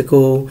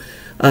 mystical,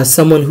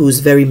 someone who's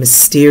very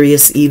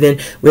mysterious even.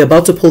 We're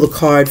about to pull the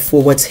card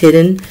for what's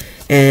hidden,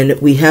 and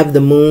we have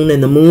the moon,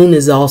 and the moon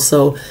is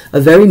also a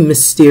very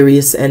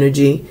mysterious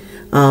energy.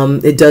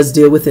 It does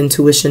deal with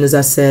intuition, as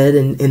I said,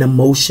 and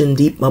emotion,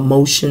 deep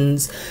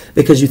emotions,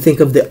 because you think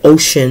of the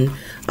ocean,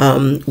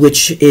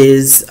 which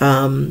is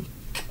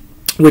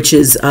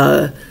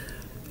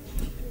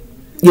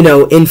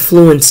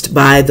influenced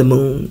by the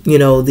moon,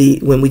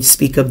 when we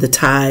speak of the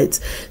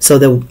tides. So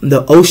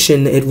the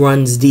ocean, it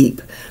runs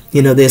deep.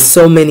 There's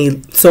so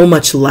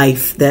much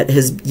life that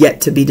has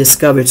yet to be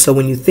discovered. So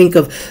when you think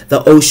of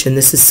the ocean,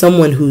 this is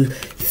someone who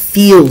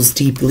feels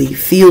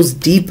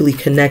deeply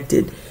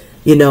connected.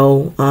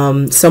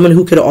 Someone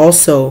who could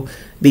also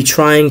be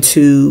trying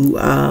to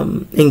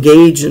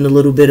engage in a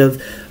little bit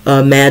of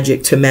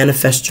magic to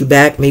manifest you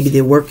back. Maybe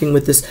they're working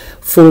with this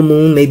full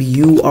moon. Maybe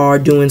you are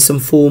doing some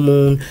full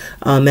moon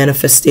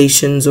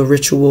manifestations or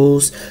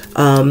rituals.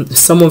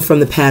 Someone from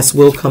the past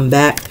will come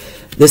back.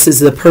 This is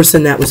the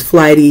person that was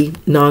flighty,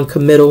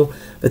 non-committal,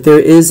 but there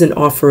is an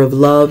offer of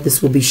love.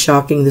 This will be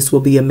shocking. This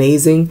will be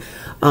amazing.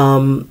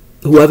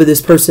 Whoever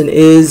this person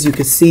is, you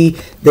can see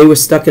they were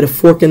stuck at a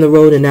fork in the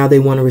road and now they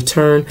want to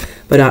return.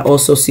 But I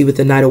also see with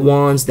the Knight of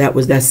Wands, that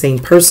was that same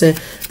person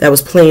that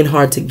was playing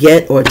hard to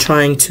get or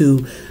trying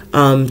to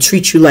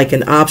treat you like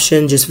an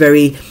option, just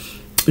very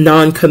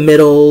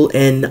non-committal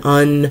and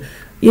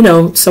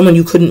someone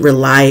you couldn't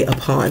rely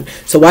upon.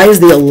 So why is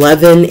the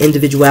 11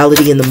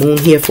 individuality in the moon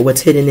here for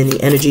what's hidden in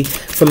the energy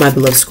for my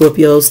beloved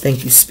Scorpios?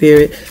 Thank you,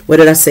 Spirit. What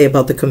did I say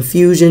about the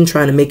confusion,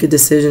 trying to make a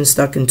decision,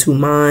 stuck in two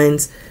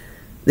minds?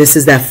 This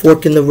is that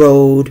fork in the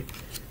road.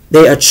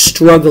 They are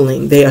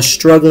struggling. They are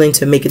struggling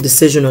to make a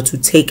decision or to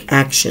take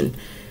action.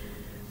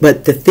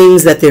 But the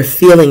things that they're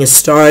feeling is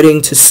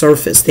starting to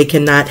surface. They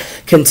cannot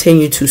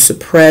continue to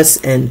suppress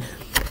and,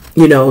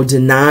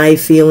 deny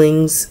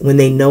feelings when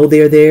they know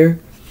they're there.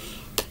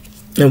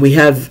 And we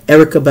have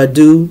Erykah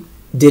Badu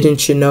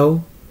Didn't you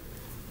know?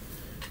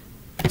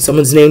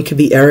 Someone's name could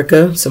be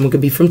Erica. Someone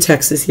could be from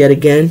Texas yet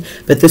again.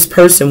 But this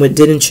person with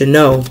didn't you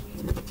know,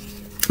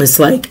 it's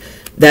like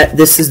that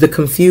this is the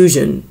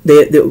confusion.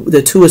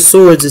 The Two of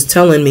Swords is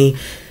telling me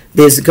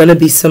there's going to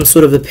be some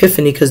sort of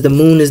epiphany because the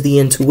moon is the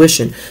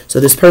intuition. So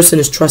this person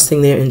is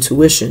trusting their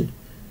intuition.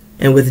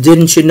 And with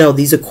didn't you know,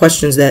 these are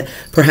questions that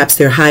perhaps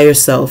their higher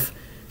self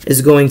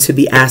is going to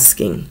be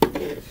asking.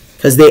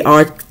 Because they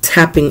are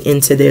tapping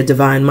into their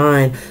divine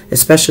mind,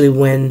 especially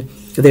when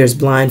there's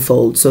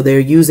blindfold. So they're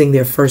using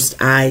their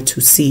first eye to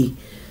see.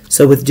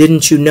 So with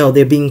didn't you know,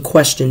 they're being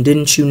questioned.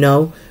 Didn't you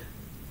know?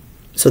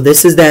 So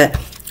this is that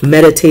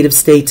meditative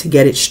state to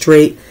get it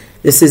straight.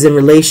 This is in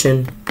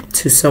relation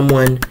to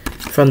someone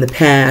from the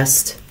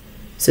past.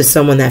 This is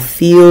someone that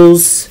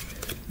feels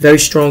very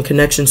strong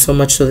connection, so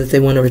much so that they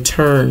want to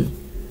return.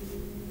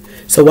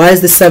 So why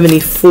is the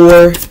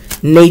 74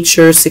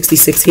 nature,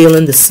 66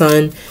 healing, the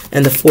sun,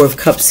 and the 4 of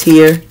cups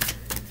here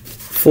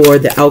for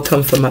the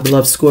outcome for my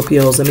beloved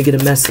Scorpios? Let me get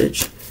a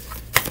message.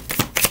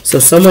 So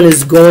someone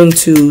is going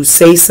to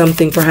say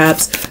something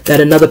perhaps that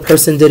another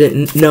person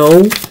didn't know,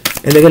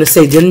 and they're going to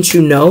say, didn't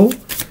you know?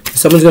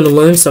 Someone's going to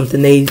learn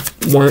something they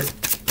weren't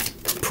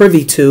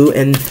privy to,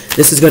 and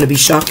this is going to be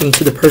shocking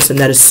to the person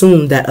that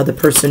assumed that other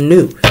person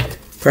knew.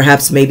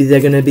 Perhaps maybe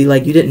they're going to be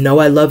like, you didn't know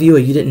I love you, or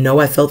you didn't know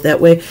I felt that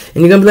way. And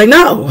you're going to be like,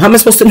 no, how am I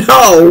supposed to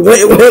know?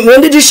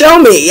 When did you show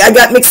me? I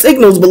got mixed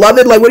signals,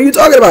 beloved. Like, what are you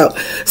talking about?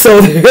 So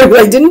they're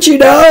like, didn't you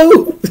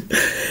know?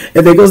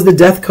 And there goes the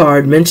death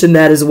card. Mention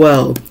that as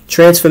well.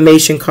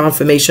 Transformation,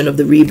 confirmation of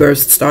the rebirth,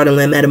 starting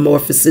land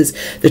metamorphosis,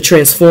 the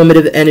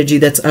transformative energy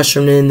that's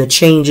ushering in the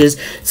changes.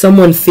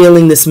 Someone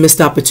feeling this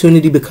missed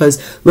opportunity because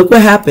look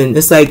what happened.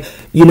 It's like,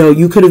 you know,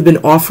 you could have been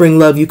offering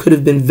love. You could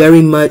have been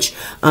very much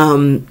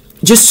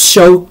just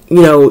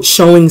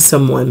showing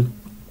someone,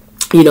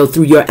 you know,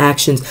 through your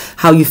actions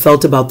how you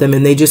felt about them,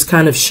 and they just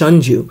kind of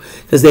shunned you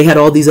because they had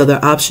all these other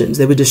options.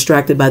 They were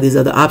distracted by these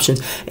other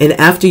options, and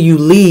after you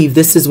leave,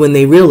 this is when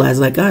they realize,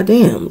 like, God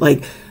damn,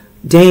 like,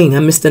 dang, I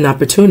missed an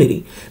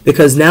opportunity,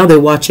 because now they're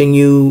watching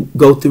you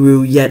go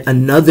through yet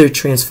another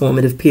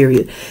transformative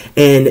period,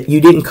 and you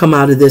didn't come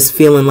out of this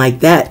feeling like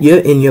that. You're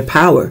in your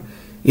power.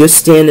 You're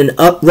standing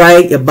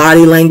upright, your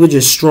body language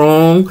is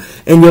strong,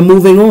 and you're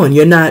moving on.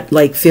 You're not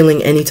like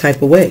feeling any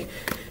type of way.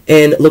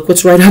 And look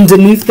what's right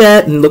underneath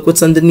that, and look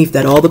what's underneath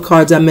that. All the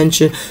cards I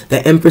mentioned,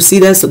 the Empress, see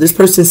that? So this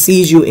person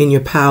sees you in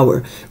your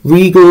power.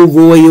 Regal,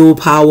 royal,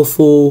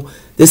 powerful.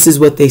 This is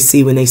what they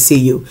see when they see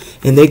you.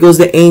 And there goes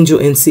the angel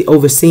and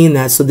overseeing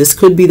that. So this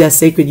could be that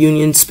sacred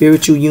union,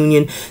 spiritual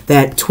union,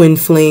 that twin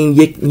flame,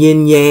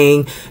 yin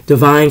yang,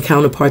 divine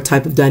counterpart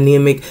type of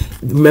dynamic.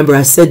 Remember,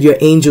 I said your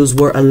angels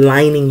were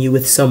aligning you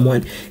with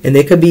someone. And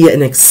there could be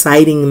an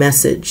exciting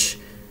message.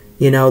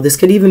 You know, this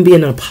could even be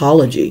an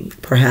apology,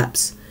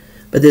 perhaps.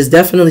 But there's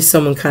definitely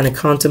someone kind of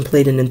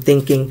contemplating and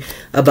thinking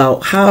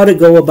about how to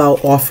go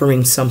about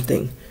offering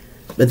something.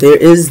 But there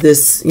is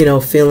this, you know,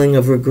 feeling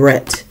of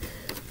regret.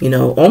 You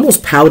know,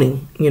 almost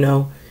pouting, you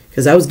know,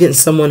 because I was getting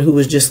someone who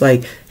was just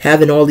like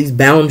having all these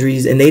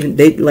boundaries, and they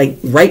like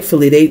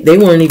rightfully, they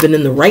weren't even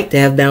in the right to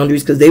have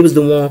boundaries because they was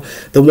the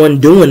one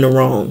doing the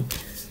wrong.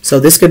 So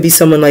this could be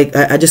someone like,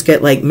 I just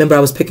get like, remember I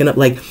was picking up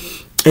like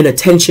an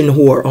attention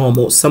whore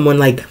almost, someone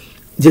like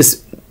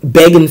just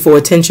begging for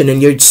attention,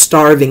 and you're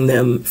starving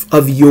them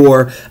of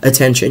your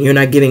attention. You're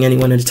not giving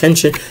anyone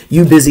attention.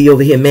 You busy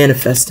over here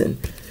manifesting,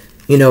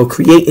 you know,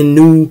 creating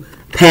new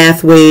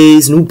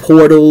pathways, new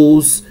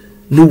portals,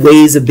 new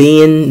ways of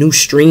being, new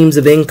streams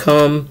of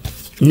income,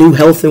 new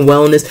health and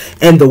wellness,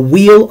 and the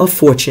Wheel of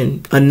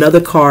Fortune,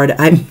 another card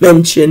I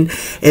mentioned,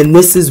 and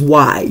this is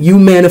why. You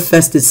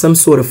manifested some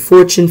sort of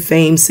fortune,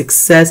 fame,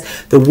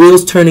 success, the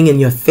wheels turning in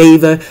your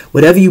favor.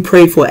 Whatever you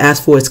prayed for,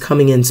 asked for, is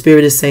coming in.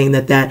 Spirit is saying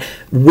that that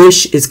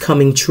wish is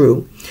coming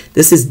true.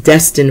 This is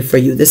destined for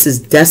you. This is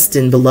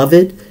destined,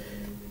 beloved.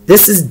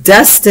 This is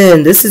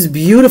destined. This is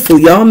beautiful.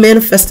 Y'all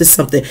manifested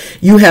something.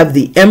 You have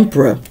the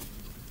Emperor.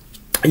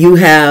 You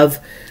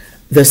have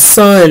the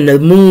sun, the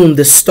moon,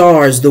 the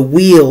stars, the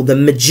wheel, the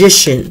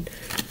magician.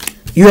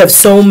 You have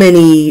so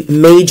many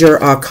major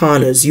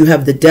arcanas. You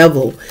have the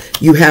devil.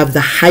 You have the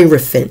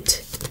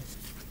Hierophant,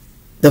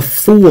 the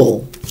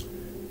fool.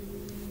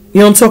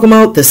 You know what I'm talking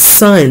about? The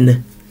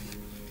sun.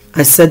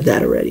 I said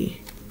that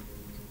already.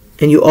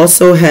 And you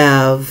also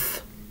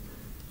have,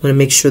 I want to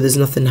make sure there's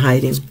nothing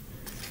hiding.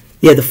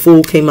 Yeah, the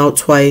fool came out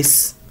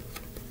twice.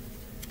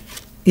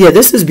 Yeah,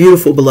 this is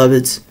beautiful,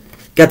 beloveds.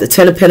 Got the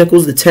 10 of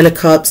Pentacles, the 10 of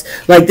Cups.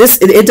 Like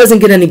this, it doesn't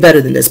get any better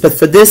than this. But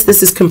for this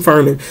is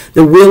confirming.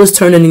 The wheel is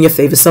turning in your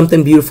favor.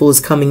 Something beautiful is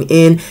coming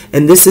in.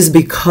 And this is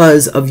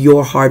because of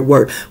your hard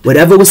work.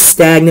 Whatever was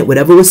stagnant,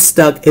 whatever was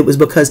stuck, it was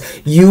because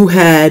you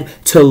had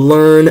to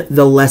learn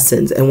the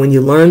lessons. And when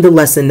you learn the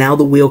lesson, now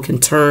the wheel can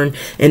turn.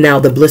 And now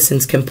the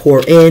blessings can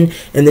pour in.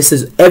 And this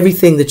is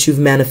everything that you've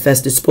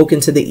manifested, spoken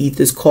to the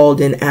ethers,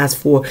 called in, asked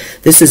for.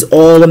 This is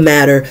all a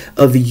matter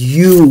of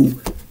you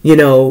you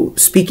know,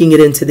 speaking it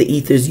into the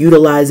ethers,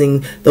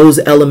 utilizing those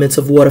elements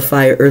of water,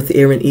 fire, earth,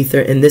 air, and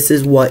ether. And this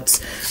is what's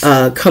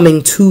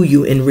coming to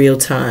you in real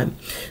time.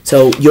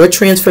 So your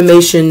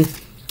transformation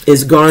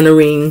is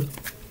garnering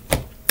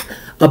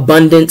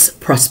abundance,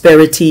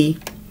 prosperity,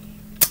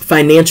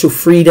 financial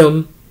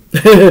freedom,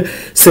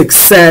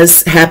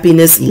 success,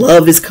 happiness,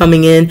 love is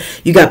coming in.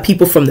 You got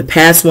people from the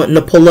past wanting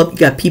to pull up. You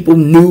got people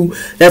new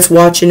that's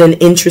watching and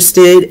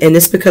interested. And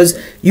it's because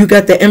you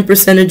got the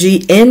Empress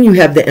energy and you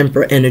have the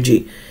Emperor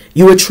energy.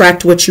 You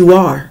attract what you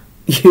are,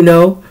 you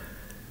know.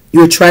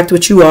 You attract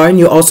what you are, and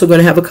you're also going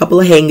to have a couple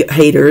of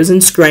haters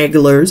and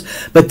stragglers.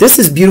 But this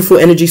is beautiful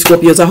energy,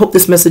 Scorpios. I hope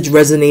this message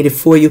resonated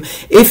for you.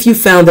 If you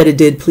found that it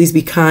did, please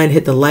be kind.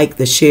 Hit the like,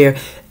 the share,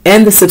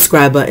 and the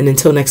subscribe button.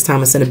 Until next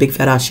time, I send a big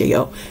fat ashe,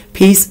 yo.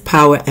 Peace,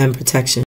 power, and protection.